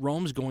that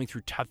Rome's going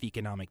through tough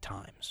economic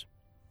times.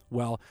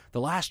 Well,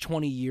 the last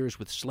 20 years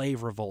with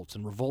slave revolts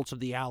and revolts of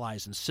the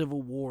Allies and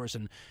civil wars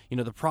and,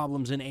 the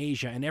problems in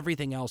Asia and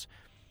everything else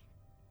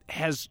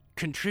has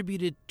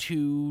contributed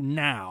to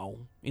now,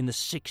 in the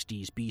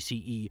 60s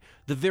BCE,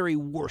 the very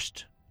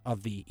worst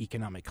of the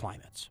economic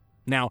climates.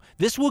 Now,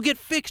 this will get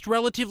fixed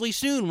relatively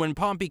soon when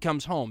Pompey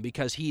comes home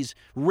because he's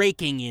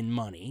raking in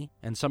money,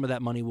 and some of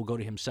that money will go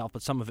to himself,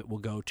 but some of it will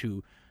go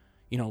to,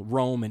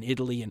 Rome and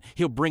Italy, and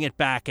he'll bring it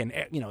back, and,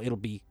 it'll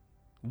be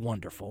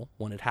wonderful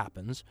when it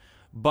happens.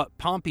 But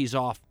Pompey's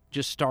off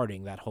just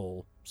starting that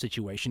whole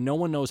situation. No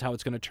one knows how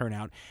it's going to turn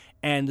out,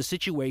 and the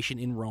situation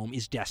in Rome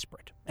is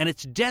desperate. And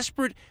it's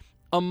desperate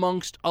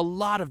amongst a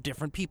lot of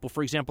different people.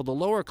 For example, the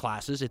lower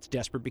classes, it's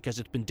desperate because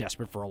it's been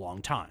desperate for a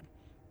long time.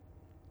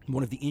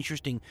 One of the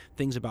interesting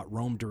things about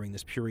Rome during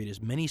this period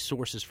is many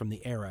sources from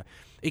the era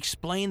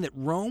explain that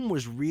Rome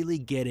was really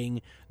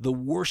getting the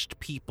worst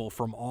people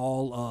from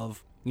all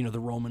of, the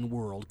Roman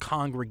world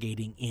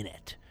congregating in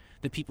it.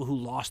 The people who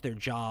lost their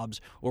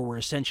jobs or were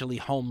essentially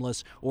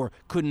homeless or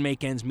couldn't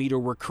make ends meet or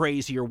were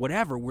crazy or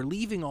whatever were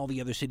leaving all the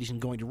other cities and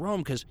going to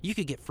Rome because you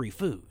could get free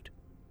food.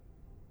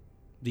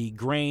 The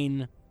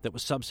grain that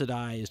was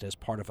subsidized as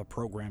part of a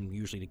program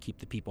usually to keep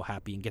the people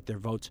happy and get their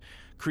votes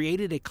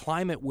created a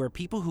climate where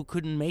people who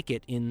couldn't make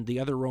it in the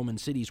other Roman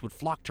cities would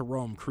flock to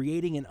Rome,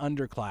 creating an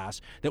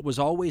underclass that was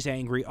always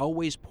angry,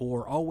 always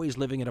poor, always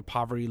living at a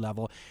poverty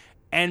level,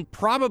 and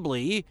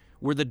probably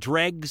were the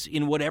dregs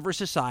in whatever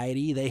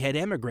society they had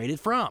emigrated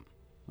from.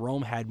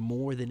 Rome had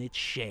more than its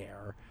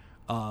share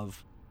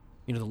of,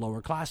 the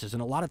lower classes.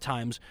 And a lot of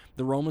times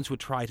the Romans would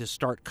try to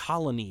start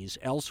colonies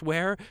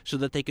elsewhere so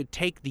that they could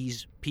take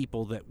these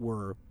people that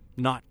were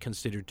not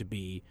considered to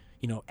be,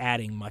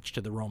 adding much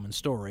to the Roman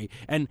story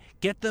and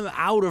get them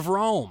out of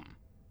Rome.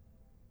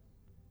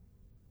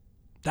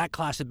 That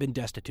class had been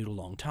destitute a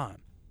long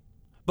time.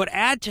 But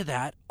add to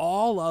that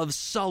all of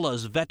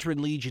Sulla's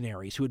veteran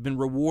legionaries who had been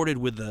rewarded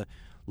with the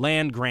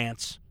land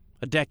grants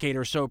a decade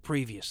or so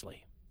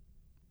previously.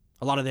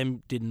 A lot of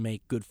them didn't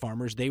make good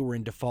farmers. They were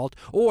in default,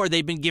 or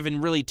they'd been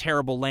given really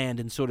terrible land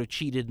and sort of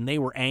cheated, and they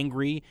were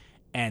angry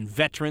and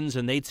veterans,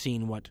 and they'd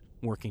seen what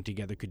working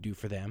together could do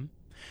for them.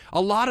 A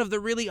lot of the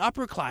really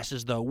upper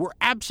classes, though, were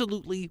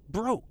absolutely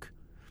broke.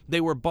 They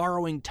were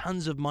borrowing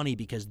tons of money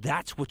because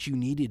that's what you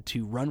needed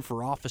to run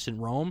for office in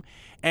Rome.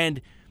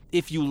 And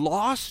if you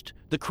lost,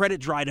 the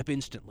credit dried up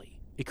instantly.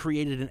 It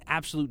created an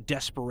absolute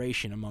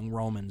desperation among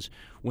Romans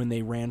when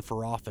they ran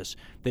for office,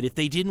 that if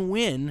they didn't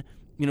win,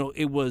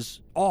 it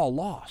was all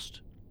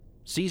lost.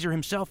 Caesar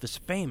himself is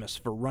famous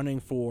for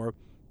running for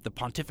the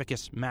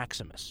Pontificus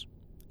Maximus,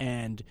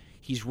 and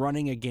he's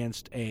running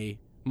against a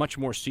much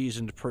more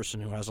seasoned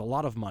person who has a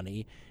lot of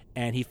money,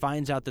 and he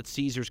finds out that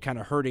Caesar's kind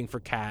of hurting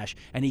for cash,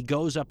 and he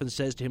goes up and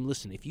says to him,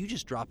 listen, if you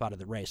just drop out of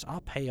the race,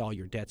 I'll pay all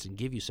your debts and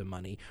give you some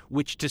money,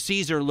 which to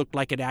Caesar looked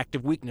like an act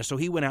of weakness, so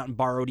he went out and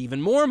borrowed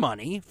even more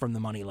money from the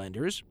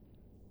moneylenders,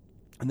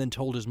 and then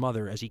told his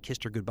mother as he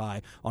kissed her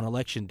goodbye on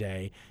election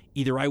day,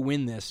 either I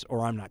win this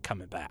or I'm not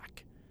coming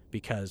back.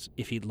 Because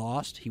if he'd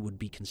lost, he would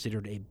be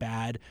considered a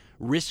bad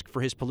risk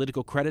for his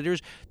political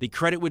creditors. The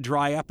credit would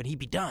dry up and he'd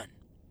be done.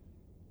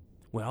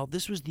 Well,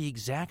 this was the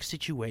exact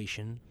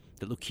situation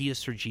that Lucius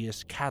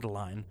Sergius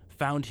Catiline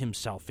found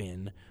himself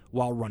in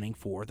while running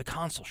for the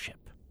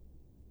consulship.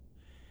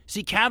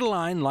 See,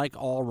 Catiline, like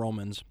all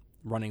Romans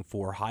running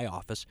for high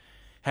office,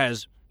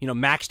 has,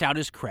 maxed out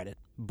his credit,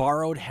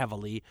 borrowed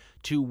heavily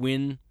to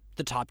win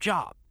the top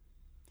job.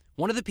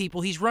 One of the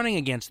people he's running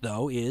against,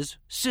 though, is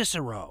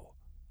Cicero,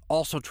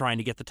 also trying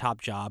to get the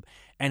top job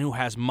and who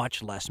has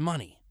much less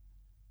money.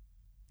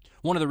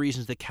 One of the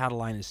reasons that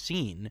Catiline is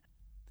seen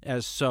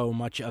as so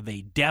much of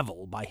a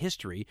devil by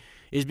history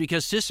is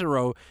because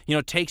Cicero,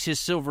 takes his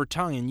silver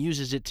tongue and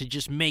uses it to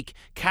just make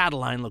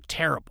Catiline look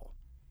terrible.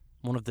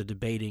 One of the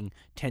debating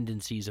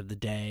tendencies of the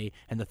day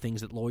and the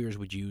things that lawyers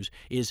would use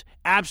is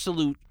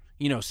absolute,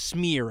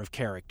 smear of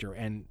character,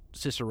 and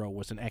Cicero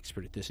was an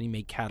expert at this, and he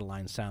made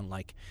Catiline sound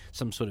like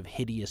some sort of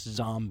hideous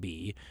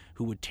zombie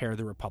who would tear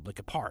the Republic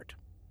apart.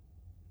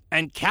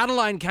 And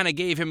Catiline kind of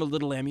gave him a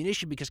little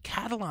ammunition because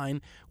Catiline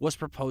was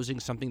proposing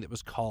something that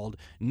was called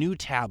new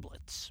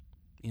tablets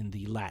in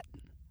the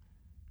Latin.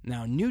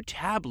 Now, new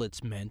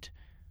tablets meant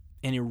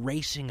an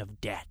erasing of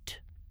debt.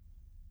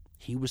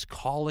 He was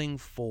calling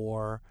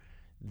for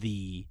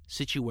the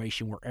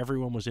situation where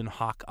everyone was in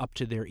hock up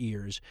to their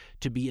ears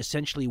to be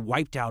essentially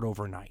wiped out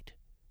overnight.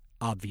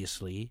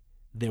 Obviously,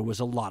 there was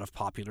a lot of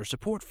popular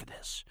support for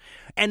this.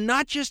 And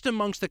not just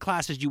amongst the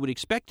classes you would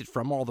expect it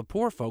from, all the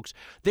poor folks.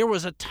 There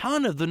was a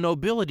ton of the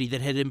nobility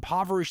that had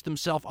impoverished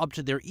themselves up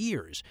to their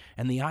ears,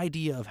 and the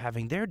idea of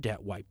having their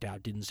debt wiped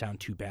out didn't sound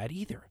too bad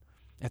either.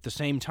 At the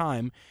same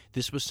time,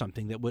 this was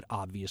something that would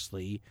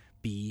obviously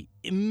be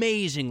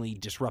amazingly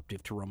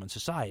disruptive to Roman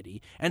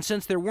society. And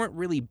since there weren't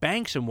really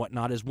banks and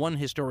whatnot, as one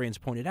historian's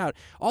pointed out,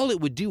 all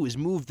it would do is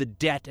move the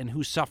debt and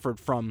who suffered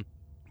from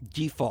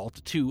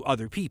default to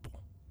other people.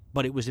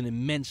 But it was an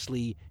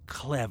immensely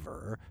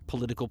clever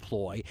political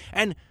ploy,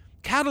 and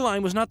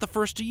Catiline was not the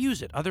first to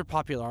use it. Other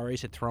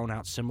populares had thrown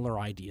out similar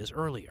ideas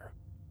earlier.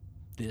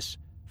 This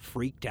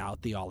freaked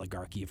out the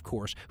oligarchy, of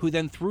course, who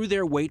then threw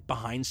their weight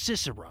behind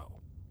Cicero.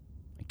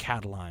 And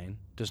Catiline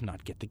does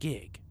not get the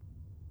gig.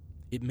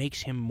 It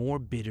makes him more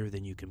bitter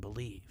than you can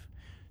believe.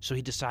 So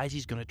he decides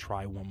he's going to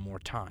try one more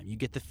time. You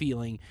get the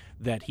feeling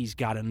that he's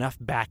got enough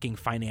backing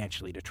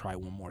financially to try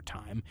one more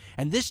time.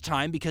 And this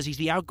time, because he's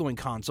the outgoing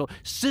consul,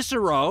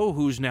 Cicero,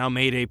 who's now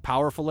made a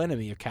powerful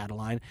enemy of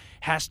Catiline,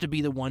 has to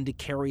be the one to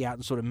carry out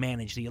and sort of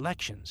manage the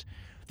elections.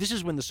 This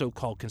is when the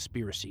so-called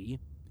conspiracy,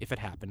 if it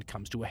happened,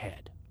 comes to a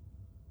head.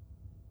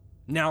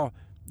 Now,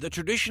 the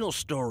traditional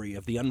story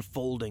of the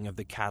unfolding of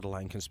the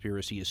Catiline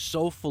conspiracy is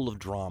so full of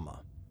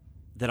drama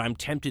that I'm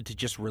tempted to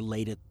just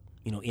relate it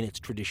in its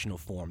traditional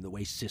form, the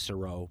way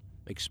Cicero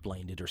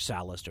explained it, or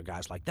Sallust, or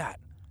guys like that.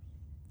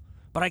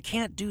 But I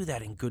can't do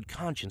that in good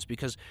conscience,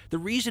 because the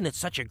reason it's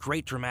such a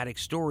great dramatic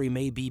story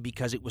may be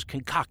because it was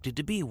concocted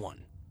to be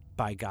one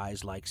by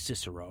guys like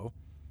Cicero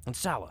and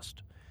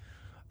Sallust.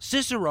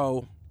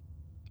 Cicero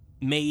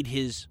made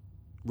his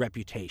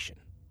reputation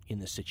in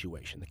this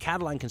situation. The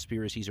Catiline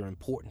conspiracies are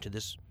important to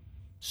this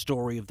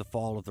story of the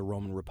fall of the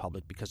Roman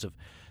Republic because of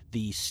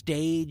the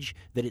stage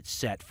that it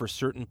set for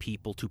certain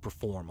people to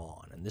perform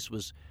on. And this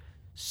was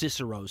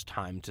Cicero's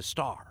time to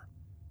star.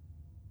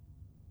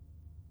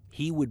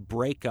 He would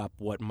break up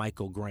what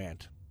Michael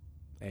Grant,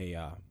 a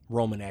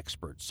Roman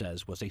expert,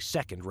 says was a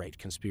second-rate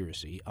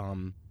conspiracy,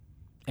 and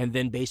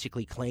then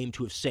basically claim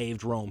to have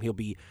saved Rome. He'll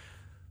be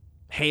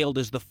hailed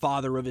as the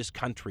father of his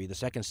country, the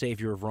second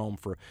savior of Rome,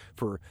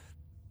 for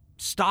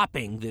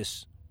stopping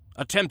this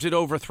attempted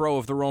overthrow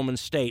of the Roman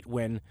state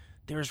when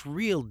there's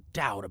real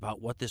doubt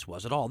about what this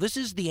was at all. This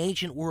is the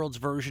ancient world's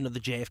version of the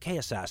JFK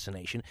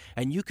assassination,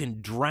 and you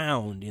can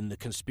drown in the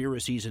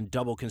conspiracies and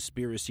double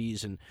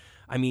conspiracies. And,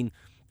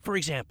 for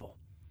example,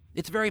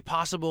 it's very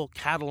possible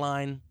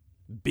Catiline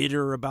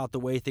bitter about the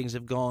way things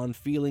have gone,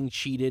 feeling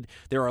cheated.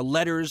 There are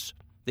letters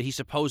that he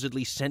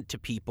supposedly sent to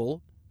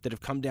people that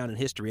have come down in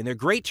history, and they're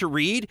great to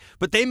read,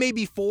 but they may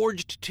be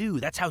forged too.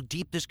 That's how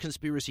deep this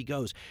conspiracy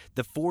goes.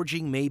 The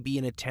forging may be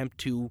an attempt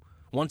to,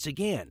 once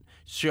again,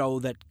 show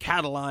that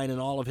Catiline and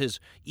all of his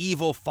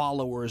evil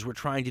followers were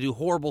trying to do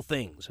horrible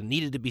things and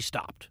needed to be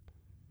stopped.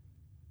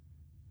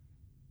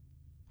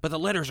 But the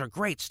letters are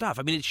great stuff.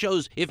 I mean, it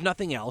shows, if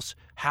nothing else,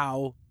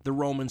 how the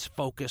Romans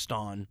focused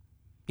on,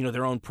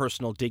 their own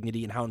personal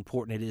dignity and how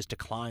important it is to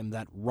climb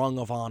that rung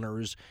of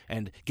honors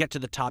and get to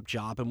the top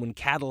job. And when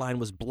Catiline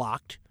was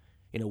blocked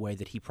in a way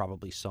that he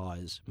probably saw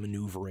as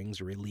maneuverings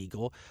or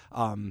illegal,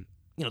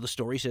 the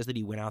story says that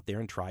he went out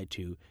there and tried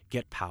to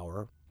get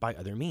power by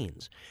other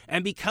means.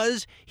 And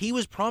because he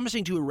was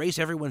promising to erase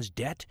everyone's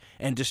debt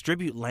and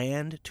distribute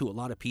land to a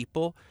lot of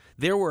people,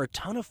 there were a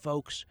ton of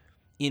folks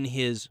in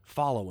his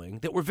following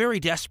that were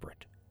very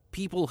desperate.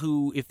 People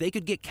who, if they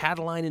could get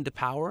Catiline into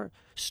power,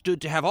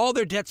 stood to have all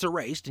their debts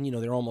erased, and,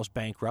 they're almost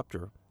bankrupt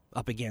or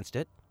up against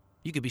it.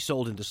 You could be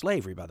sold into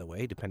slavery, by the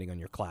way, depending on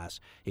your class,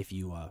 if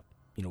you,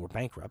 were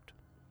bankrupt.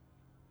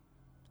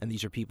 And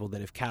these are people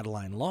that if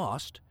Catiline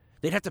lost,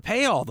 they'd have to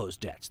pay all those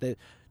debts. The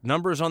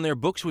numbers on their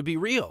books would be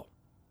real.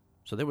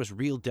 So there was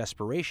real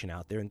desperation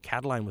out there, and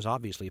Catiline was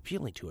obviously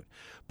appealing to it.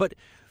 But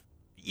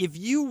if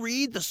you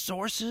read the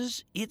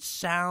sources, it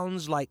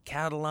sounds like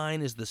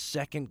Catiline is the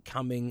second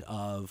coming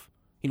of,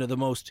 the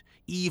most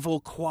evil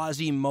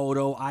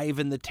Quasimodo,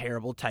 Ivan the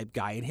Terrible type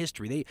guy in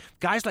history.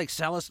 Guys like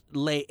Sallust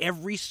lay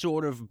every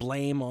sort of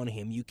blame on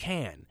him you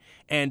can.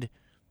 And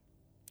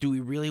do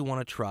we really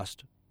want to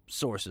trust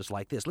sources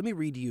like this? Let me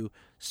read you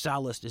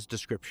Sallust's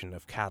description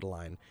of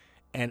Catiline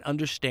and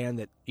understand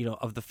that,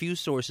 of the few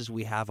sources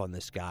we have on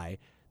this guy,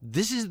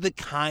 this is the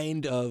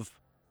kind of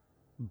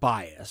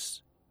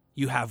bias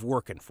you have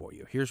working for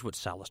you. Here's what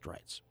Sallust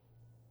writes.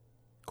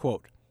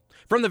 Quote,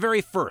 "From the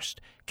very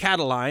first,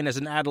 Catiline, as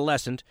an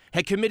adolescent,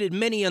 had committed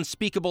many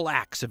unspeakable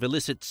acts of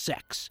illicit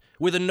sex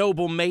with a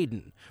noble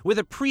maiden, with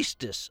a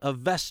priestess of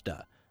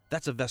Vesta."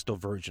 That's a Vestal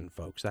Virgin,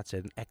 folks. That's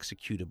an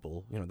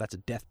executable, that's a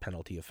death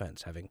penalty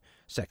offense, having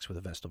sex with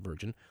a Vestal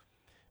Virgin.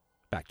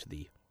 Back to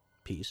the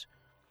piece.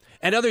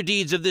 "And other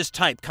deeds of this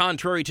type,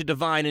 contrary to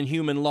divine and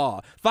human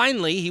law.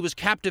 Finally, he was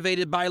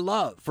captivated by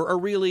love for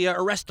Aurelia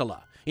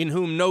Aristilla, in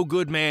whom no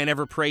good man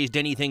ever praised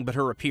anything but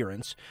her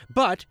appearance.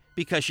 But,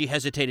 because she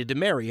hesitated to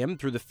marry him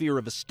through the fear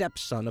of a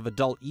stepson of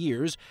adult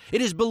years,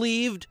 it is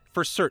believed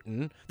for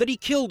certain that he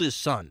killed his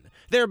son,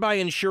 thereby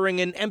ensuring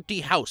an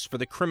empty house for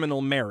the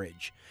criminal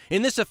marriage.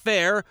 In this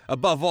affair,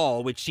 above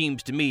all, which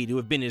seems to me to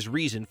have been his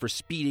reason for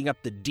speeding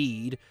up the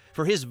deed,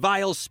 for his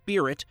vile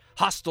spirit,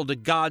 hostile to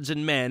gods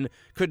and men,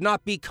 could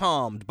not be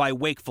calmed by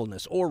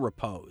wakefulness or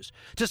repose.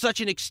 To such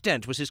an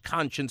extent was his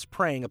conscience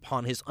preying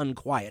upon his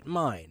unquiet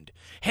mind.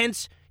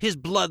 Hence his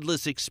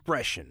bloodless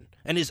expression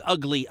and his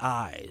ugly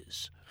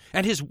eyes,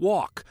 and his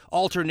walk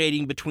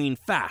alternating between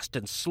fast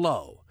and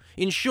slow.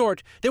 In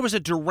short, there was a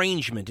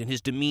derangement in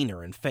his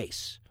demeanor and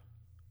face."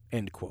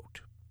 End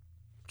quote.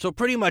 So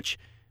pretty much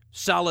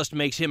Sallust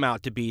makes him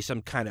out to be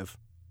some kind of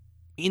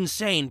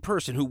insane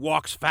person who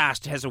walks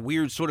fast, has a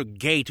weird sort of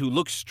gait, who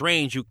looks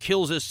strange, who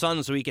kills his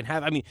son so he can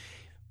have...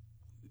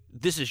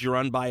 this is your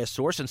unbiased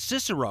source. And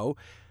Cicero,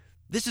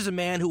 this is a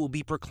man who will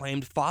be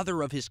proclaimed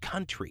father of his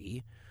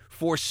country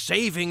for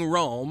saving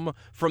Rome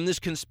from this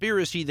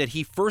conspiracy that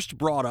he first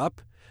brought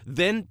up,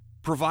 then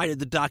provided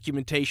the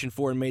documentation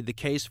for and made the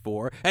case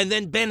for, and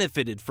then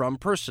benefited from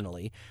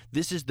personally.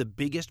 This is the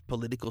biggest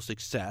political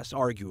success,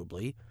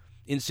 arguably,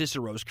 in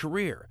Cicero's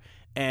career.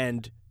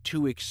 And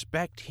to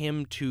expect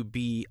him to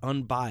be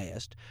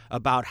unbiased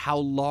about how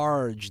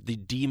large the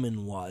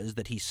demon was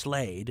that he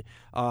slayed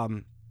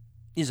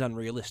is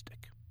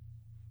unrealistic.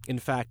 In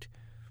fact,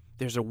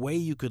 there's a way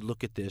you could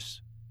look at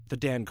this, the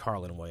Dan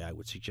Carlin way, I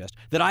would suggest,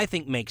 that I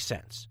think makes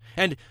sense.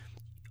 And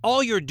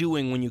all you're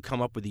doing when you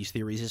come up with these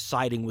theories is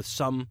siding with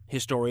some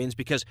historians,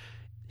 because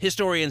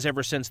historians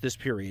ever since this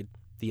period,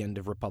 the end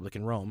of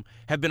Republican Rome,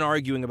 have been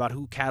arguing about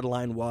who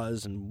Catiline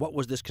was and what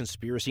was this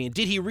conspiracy, and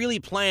did he really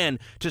plan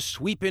to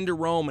sweep into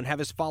Rome and have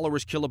his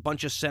followers kill a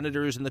bunch of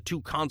senators and the 2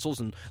 consuls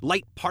and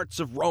light parts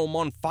of Rome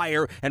on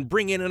fire and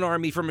bring in an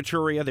army from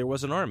Etruria? There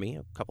was an army,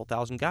 a couple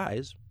thousand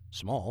guys,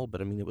 small,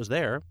 but it was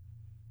there.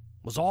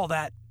 Was all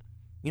that,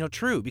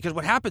 true? Because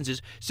what happens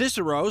is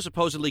Cicero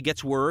supposedly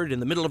gets word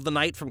in the middle of the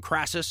night from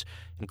Crassus,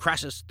 and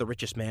Crassus, the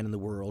richest man in the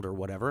world or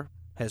whatever,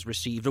 has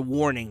received a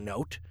warning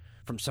note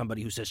from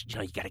somebody who says,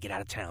 you got to get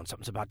out of town.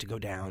 Something's about to go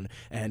down,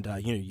 and,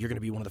 you're going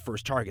to be one of the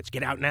first targets.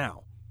 Get out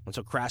now. And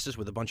so Crassus,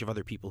 with a bunch of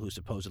other people who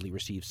supposedly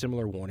received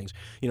similar warnings,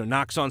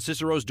 knocks on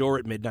Cicero's door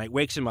at midnight,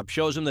 wakes him up,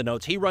 shows him the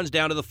notes. He runs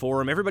down to the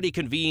forum. Everybody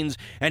convenes,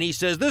 and he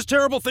says, this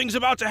terrible thing's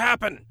about to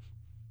happen.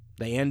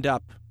 They end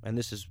up, and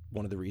this is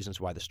one of the reasons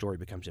why the story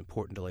becomes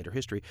important to later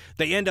history,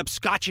 they end up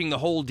scotching the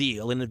whole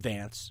deal in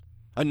advance.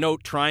 A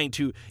note trying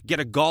to get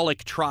a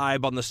Gallic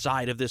tribe on the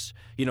side of this,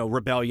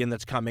 rebellion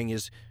that's coming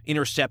is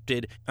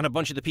intercepted, and a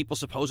bunch of the people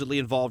supposedly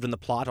involved in the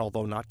plot,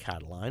 although not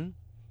Catiline,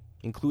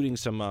 including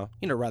some,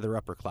 rather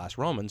upper-class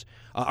Romans,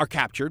 are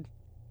captured.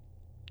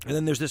 And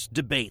then there's this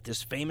debate,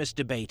 this famous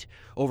debate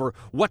over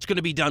what's going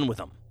to be done with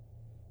them.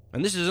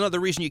 And this is another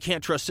reason you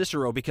can't trust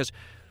Cicero, because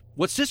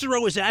what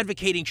Cicero is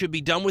advocating should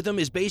be done with them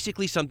is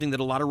basically something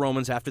that a lot of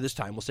Romans after this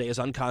time will say is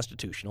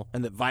unconstitutional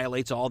and that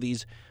violates all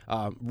these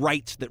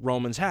rights that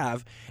Romans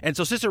have. And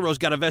so Cicero's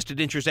got a vested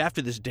interest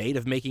after this date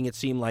of making it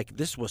seem like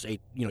this was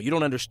you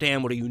don't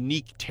understand what a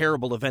unique,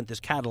 terrible event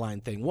this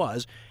Catiline thing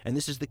was. And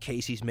this is the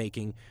case he's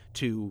making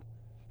to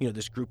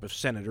this group of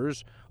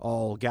senators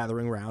all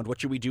gathering around.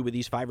 What should we do with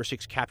these 5 or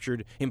 6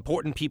 captured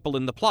important people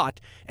in the plot?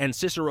 And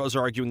Cicero's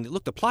arguing that,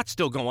 look, the plot's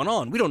still going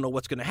on. We don't know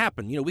what's going to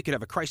happen. We could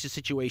have a crisis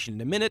situation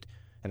in a minute.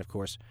 And, of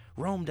course,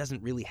 Rome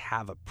doesn't really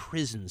have a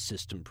prison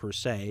system per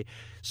se.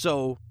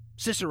 So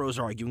Cicero's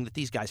arguing that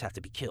these guys have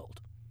to be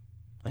killed.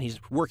 And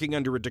he's working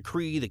under a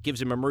decree that gives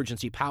him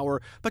emergency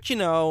power. But,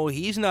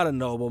 he's not a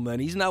nobleman.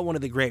 He's not one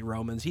of the great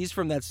Romans. He's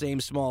from that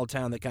same small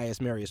town that Gaius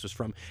Marius was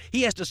from.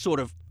 He has to sort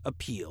of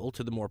appeal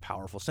to the more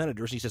powerful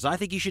senators. He says, I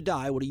think he should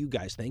die. What do you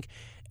guys think?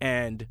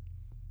 And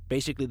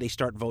basically they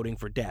start voting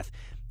for death.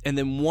 And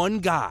then one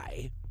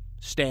guy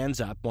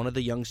stands up, one of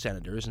the young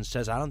senators, and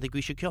says, I don't think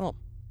we should kill him.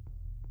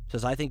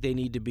 Says, I think they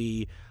need to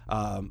be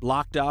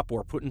locked up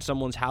or put in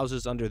someone's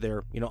houses under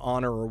their,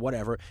 honor or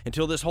whatever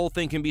until this whole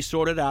thing can be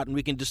sorted out and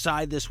we can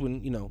decide this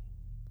when,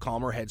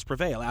 calmer heads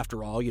prevail.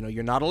 After all,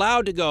 you're not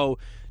allowed to go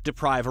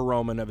deprive a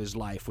Roman of his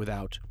life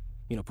without,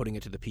 putting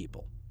it to the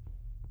people.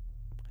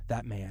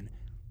 That man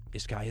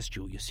is Gaius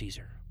Julius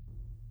Caesar.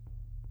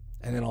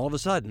 And then all of a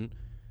sudden,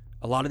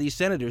 a lot of these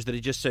senators that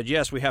had just said,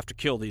 yes, we have to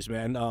kill these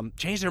men,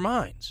 changed their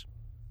minds.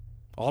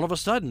 All of a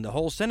sudden, the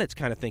whole Senate's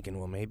kind of thinking,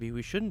 well, maybe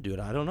we shouldn't do it.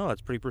 I don't know. That's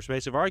a pretty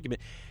persuasive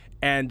argument.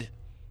 And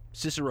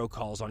Cicero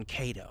calls on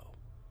Cato.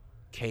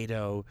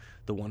 Cato,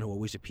 the one who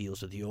always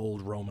appeals to the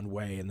old Roman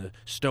way and the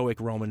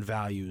stoic Roman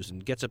values,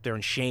 and gets up there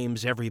and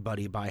shames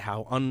everybody by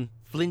how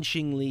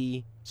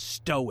unflinchingly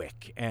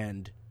stoic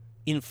and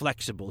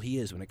inflexible he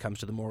is when it comes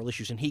to the moral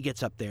issues. And he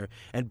gets up there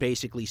and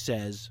basically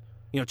says,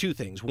 2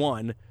 things.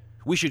 1,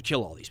 we should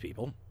kill all these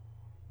people.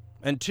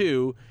 And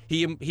 2,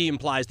 he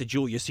implies that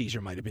Julius Caesar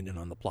might have been in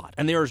on the plot.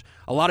 And there's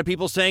a lot of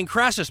people saying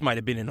Crassus might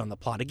have been in on the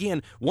plot.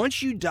 Again,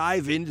 once you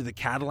dive into the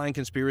Catiline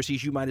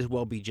conspiracies, you might as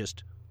well be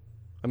just...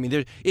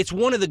 it's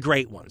one of the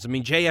great ones.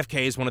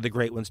 JFK is one of the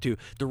great ones, too.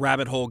 The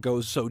rabbit hole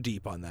goes so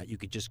deep on that, you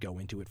could just go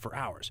into it for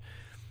hours.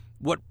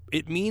 What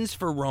it means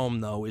for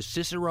Rome, though, is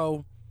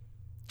Cicero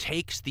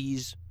takes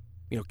these,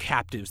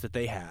 captives that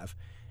they have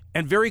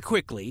and very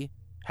quickly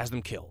has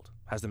them killed.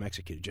 Has them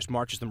executed, just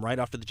marches them right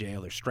off to the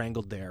jail. They're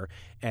strangled there,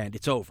 and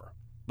it's over.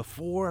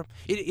 Before,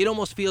 it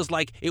almost feels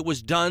like it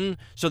was done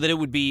so that it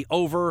would be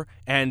over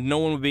and no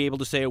one would be able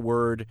to say a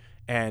word,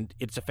 and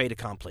it's a fait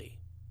accompli.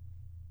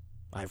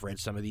 I've read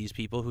some of these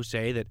people who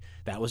say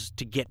that was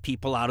to get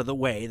people out of the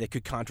way that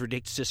could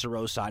contradict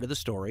Cicero's side of the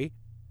story.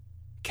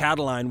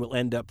 Catiline will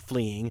end up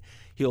fleeing.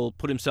 He'll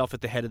put himself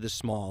at the head of this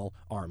small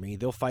army.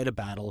 They'll fight a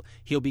battle.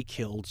 He'll be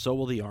killed. So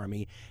will the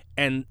army.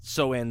 And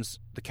so ends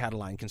the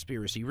Catiline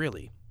conspiracy,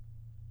 really.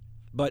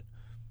 But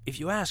if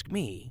you ask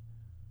me,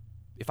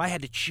 if I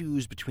had to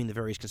choose between the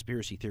various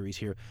conspiracy theories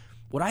here,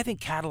 what I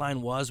think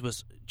Catiline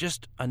was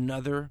just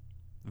another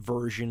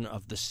version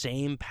of the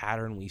same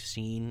pattern we've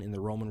seen in the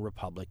Roman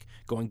Republic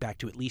going back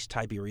to at least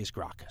Tiberius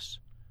Gracchus.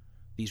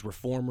 These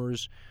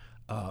reformers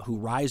who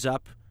rise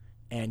up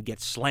and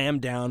get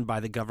slammed down by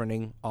the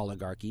governing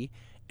oligarchy,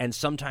 and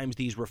sometimes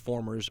these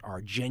reformers are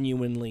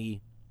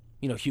genuinely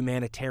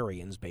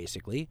humanitarians,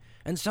 basically.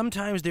 And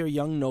sometimes they're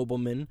young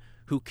noblemen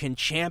who can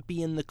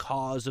champion the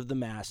cause of the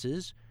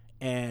masses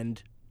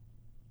and,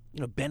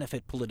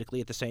 benefit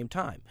politically at the same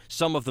time.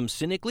 Some of them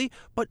cynically,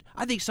 but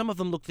I think some of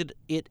them looked at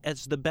it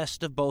as the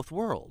best of both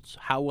worlds.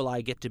 How will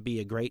I get to be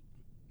a great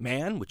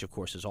man, which of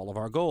course is all of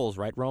our goals,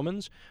 right,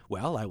 Romans?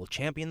 Well, I will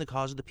champion the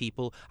cause of the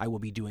people, I will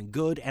be doing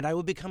good, and I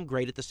will become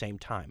great at the same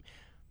time.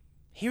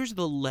 Here's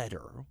the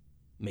letter,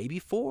 maybe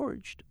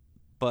forged,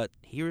 but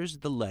here's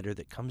the letter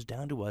that comes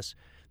down to us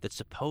that's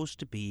supposed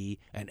to be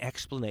an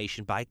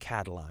explanation by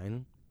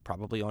Catiline,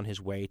 probably on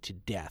his way to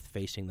death,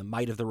 facing the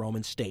might of the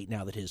Roman state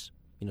now that his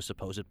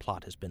supposed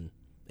plot has been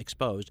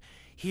exposed.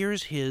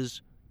 Here's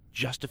his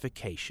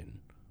justification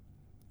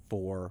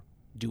for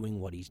doing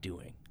what he's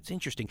doing. It's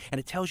interesting, and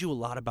it tells you a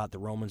lot about the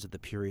Romans at the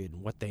period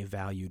and what they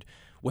valued,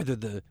 whether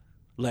the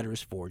letter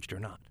is forged or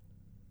not.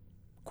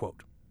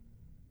 Quote,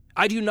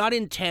 I do not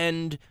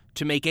intend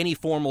to make any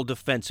formal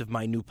defense of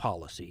my new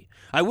policy.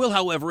 I will,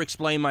 however,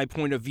 explain my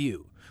point of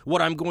view.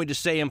 What I'm going to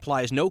say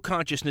implies no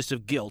consciousness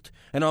of guilt,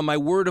 and on my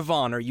word of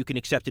honor, you can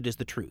accept it as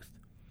the truth.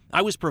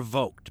 I was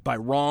provoked by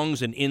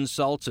wrongs and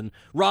insults and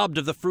robbed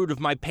of the fruit of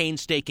my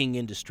painstaking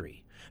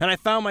industry, and I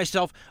found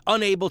myself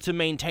unable to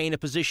maintain a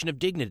position of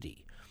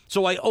dignity.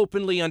 So I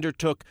openly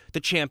undertook the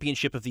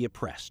championship of the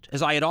oppressed,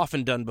 as I had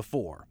often done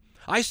before.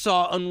 I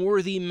saw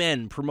unworthy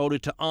men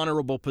promoted to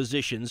honorable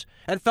positions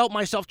and felt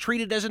myself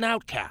treated as an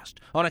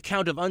outcast on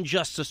account of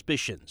unjust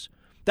suspicions.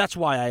 That's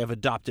why I have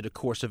adopted a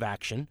course of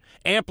action,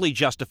 amply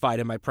justified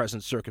in my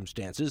present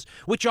circumstances,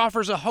 which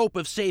offers a hope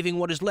of saving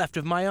what is left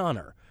of my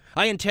honor.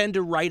 I intend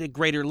to write at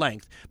greater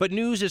length, but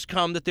news has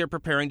come that they're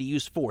preparing to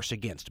use force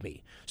against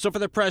me. So for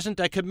the present,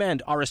 I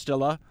commend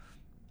Aristilla,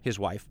 his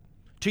wife,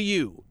 to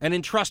you, and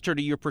entrust her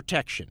to your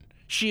protection.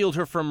 Shield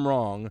her from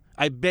wrong.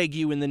 I beg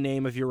you in the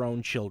name of your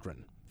own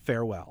children.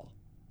 Farewell."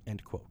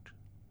 End quote.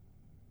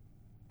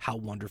 How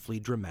wonderfully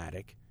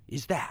dramatic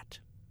is that?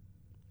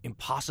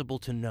 Impossible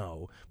to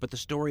know, but the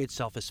story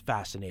itself is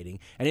fascinating.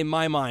 And in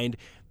my mind,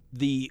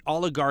 the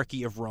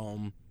oligarchy of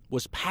Rome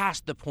was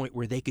past the point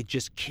where they could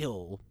just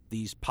kill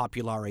these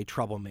populare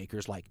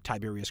troublemakers like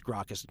Tiberius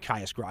Gracchus and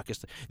Caius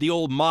Gracchus. The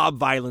old mob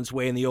violence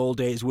way in the old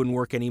days wouldn't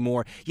work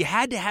anymore. You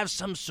had to have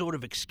some sort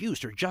of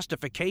excuse or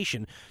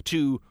justification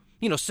to,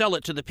 sell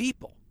it to the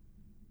people.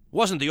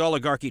 Wasn't the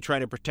oligarchy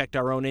trying to protect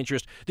our own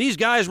interest? These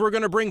guys were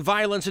going to bring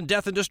violence and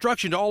death and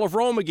destruction to all of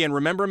Rome again.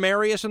 Remember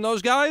Marius and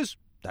those guys?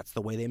 That's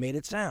the way they made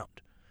it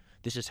sound.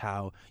 This is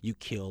how you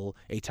kill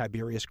a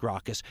Tiberius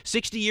Gracchus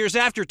 60 years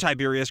after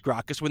Tiberius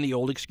Gracchus when the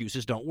old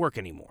excuses don't work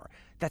anymore.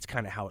 That's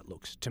kind of how it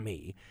looks to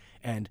me.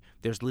 And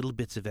there's little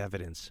bits of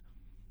evidence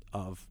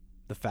of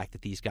the fact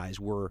that these guys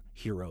were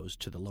heroes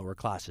to the lower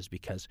classes,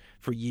 because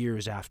for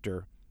years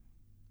after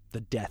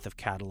the death of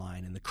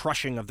Catiline and the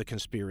crushing of the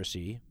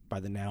conspiracy by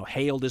the now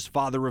hailed as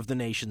father of the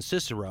nation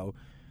Cicero,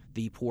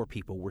 the poor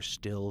people were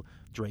still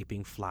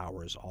draping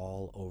flowers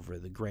all over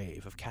the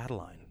grave of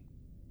Catiline.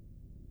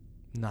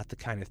 Not the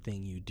kind of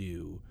thing you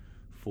do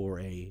for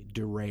a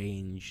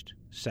deranged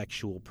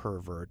sexual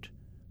pervert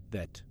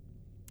that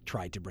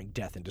tried to bring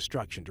death and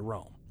destruction to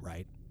Rome,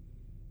 right?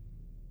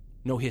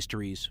 No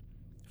histories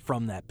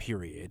from that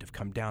period have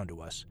come down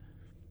to us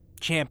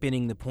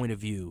championing the point of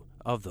view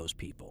of those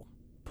people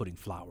putting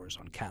flowers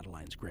on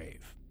Catiline's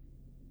grave.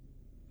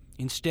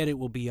 Instead, it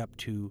will be up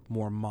to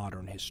more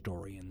modern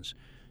historians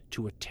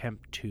to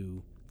attempt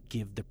to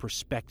give the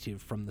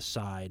perspective from the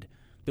side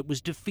that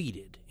was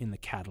defeated in the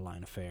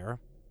Catiline affair.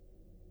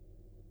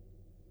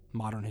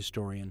 Modern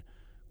historian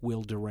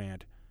Will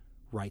Durant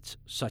writes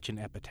such an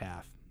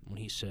epitaph when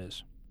he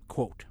says,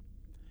 quote,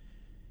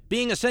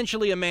 "Being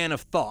essentially a man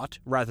of thought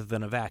rather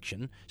than of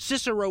action,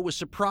 Cicero was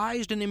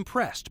surprised and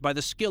impressed by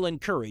the skill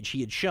and courage he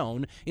had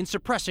shown in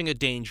suppressing a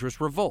dangerous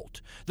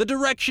revolt. The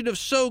direction of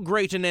so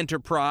great an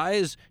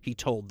enterprise, he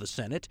told the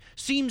Senate,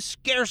 seems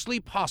scarcely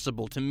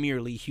possible to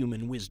merely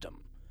human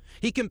wisdom.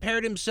 He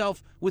compared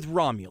himself with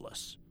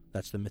Romulus."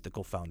 That's the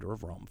mythical founder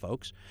of Rome,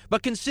 folks.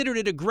 "But considered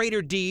it a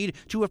greater deed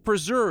to have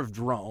preserved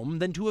Rome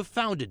than to have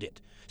founded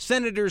it.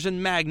 Senators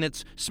and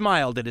magnates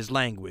smiled at his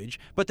language,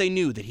 but they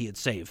knew that he had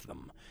saved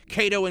them.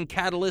 Cato and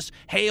Catulus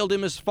hailed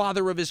him as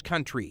father of his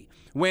country.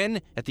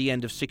 When, at the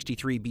end of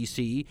 63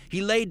 BC,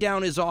 he laid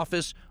down his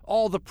office,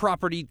 all the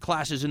propertied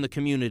classes in the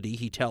community,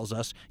 he tells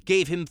us,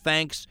 gave him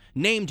thanks,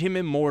 named him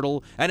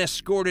immortal, and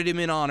escorted him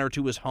in honor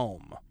to his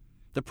home.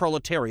 The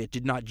proletariat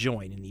did not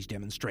join in these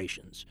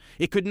demonstrations.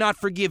 It could not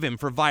forgive him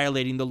for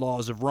violating the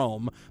laws of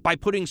Rome by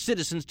putting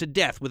citizens to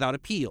death without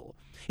appeal.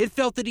 It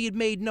felt that he had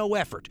made no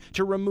effort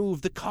to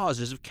remove the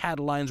causes of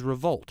Catiline's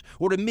revolt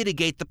or to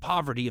mitigate the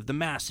poverty of the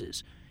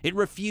masses. It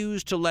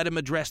refused to let him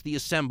address the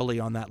assembly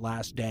on that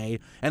last day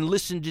and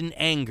listened in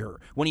anger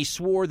when he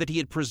swore that he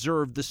had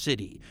preserved the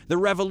city. The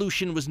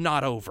revolution was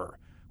not over.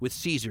 With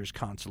Caesar's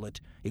consulate,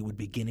 it would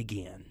begin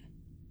again."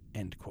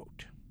 End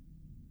quote.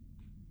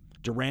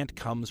 Durant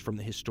comes from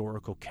the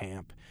historical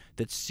camp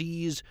that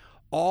sees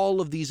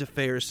all of these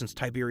affairs since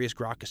Tiberius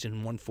Gracchus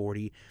in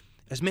 140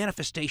 as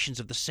manifestations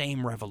of the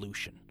same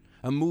revolution,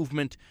 a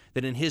movement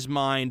that in his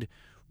mind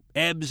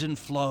ebbs and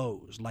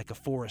flows like a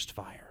forest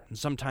fire. And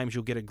sometimes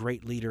you'll get a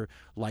great leader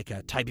like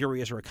a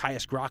Tiberius or a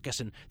Caius Gracchus,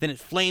 and then it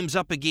flames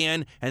up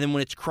again, and then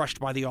when it's crushed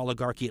by the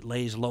oligarchy, it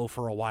lays low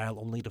for a while,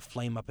 only to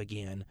flame up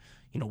again,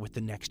 with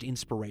the next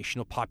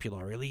inspirational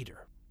popular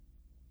leader.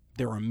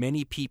 There are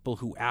many people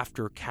who,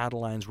 after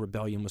Catiline's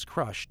rebellion was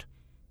crushed,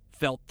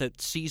 felt that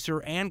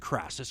Caesar and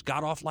Crassus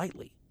got off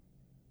lightly.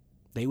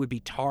 They would be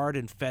tarred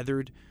and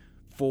feathered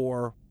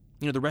for,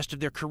 the rest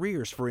of their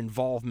careers for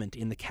involvement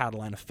in the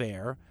Catiline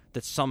affair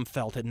that some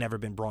felt had never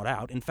been brought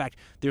out. In fact,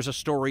 there's a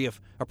story of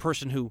a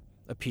person who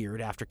appeared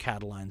after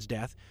Catiline's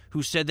death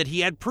who said that he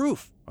had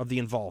proof of the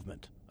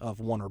involvement of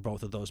one or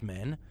both of those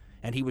men,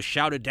 and he was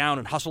shouted down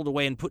and hustled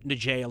away and put into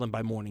jail, and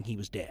by morning he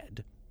was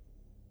dead.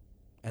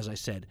 As I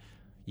said,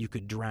 you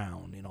could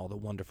drown in all the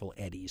wonderful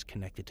eddies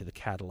connected to the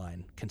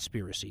Catiline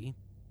conspiracy.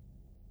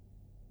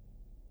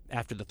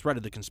 After the threat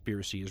of the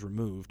conspiracy is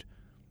removed,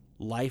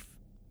 life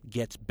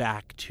gets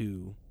back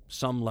to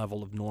some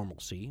level of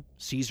normalcy.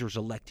 Caesar's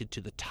elected to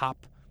the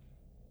top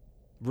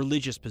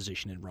religious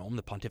position in Rome,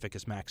 the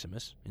Pontificus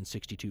Maximus, in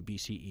 62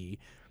 BCE,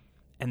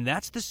 and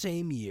that's the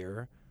same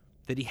year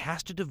that he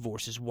has to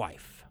divorce his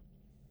wife.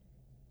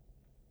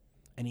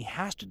 And he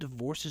has to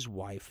divorce his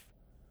wife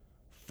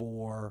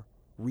for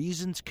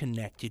reasons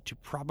connected to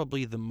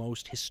probably the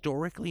most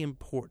historically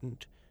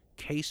important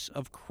case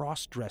of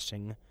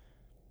cross-dressing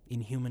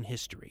in human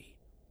history.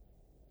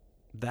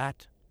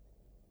 That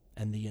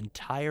and the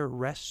entire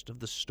rest of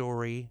the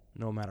story,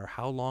 no matter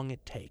how long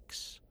it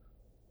takes,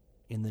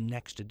 in the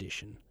next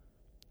edition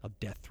of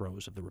Death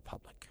Throes of the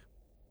Republic.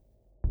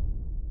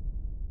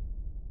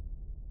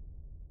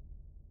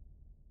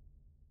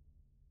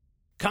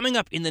 Coming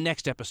up in the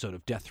next episode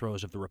of Death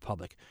Throes of the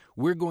Republic,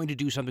 we're going to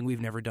do something we've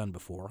never done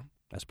before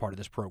as part of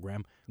this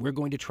program. We're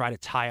going to try to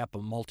tie up a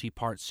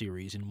multi-part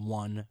series in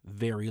one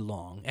very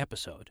long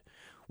episode.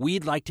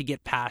 We'd like to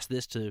get past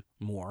this to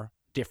more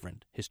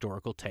different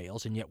historical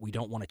tales, and yet we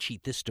don't want to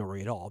cheat this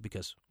story at all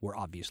because we're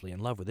obviously in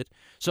love with it.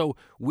 So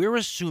we're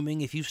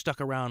assuming if you've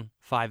stuck around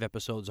 5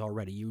 episodes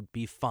already, you'd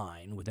be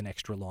fine with an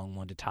extra long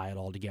one to tie it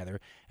all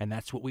together, and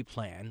that's what we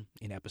plan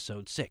in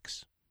episode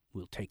 6.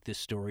 We'll take this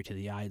story to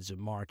the Ides of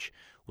March.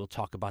 We'll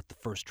talk about the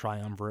first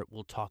triumvirate.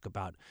 We'll talk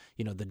about,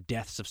 the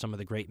deaths of some of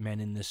the great men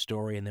in this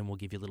story, and then we'll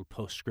give you a little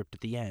postscript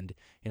at the end.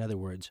 In other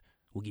words,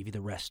 we'll give you the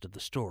rest of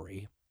the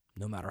story,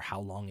 no matter how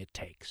long it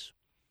takes.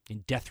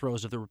 In Death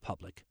Throes of the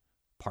Republic,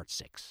 Part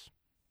 6.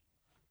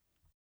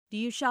 Do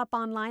you shop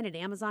online at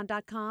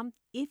Amazon.com?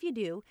 If you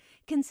do,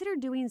 consider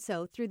doing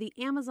so through the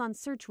Amazon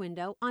search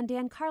window on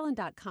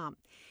DanCarlin.com.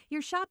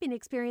 Your shopping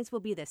experience will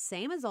be the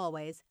same as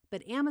always,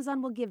 but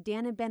Amazon will give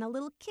Dan and Ben a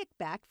little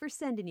kickback for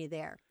sending you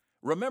there.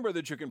 Remember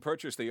that you can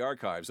purchase the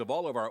archives of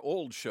all of our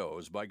old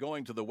shows by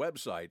going to the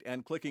website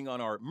and clicking on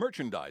our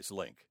merchandise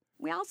link.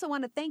 We also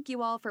want to thank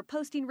you all for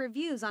posting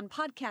reviews on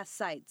podcast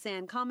sites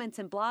and comments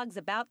and blogs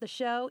about the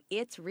show.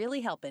 It's really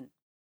helping.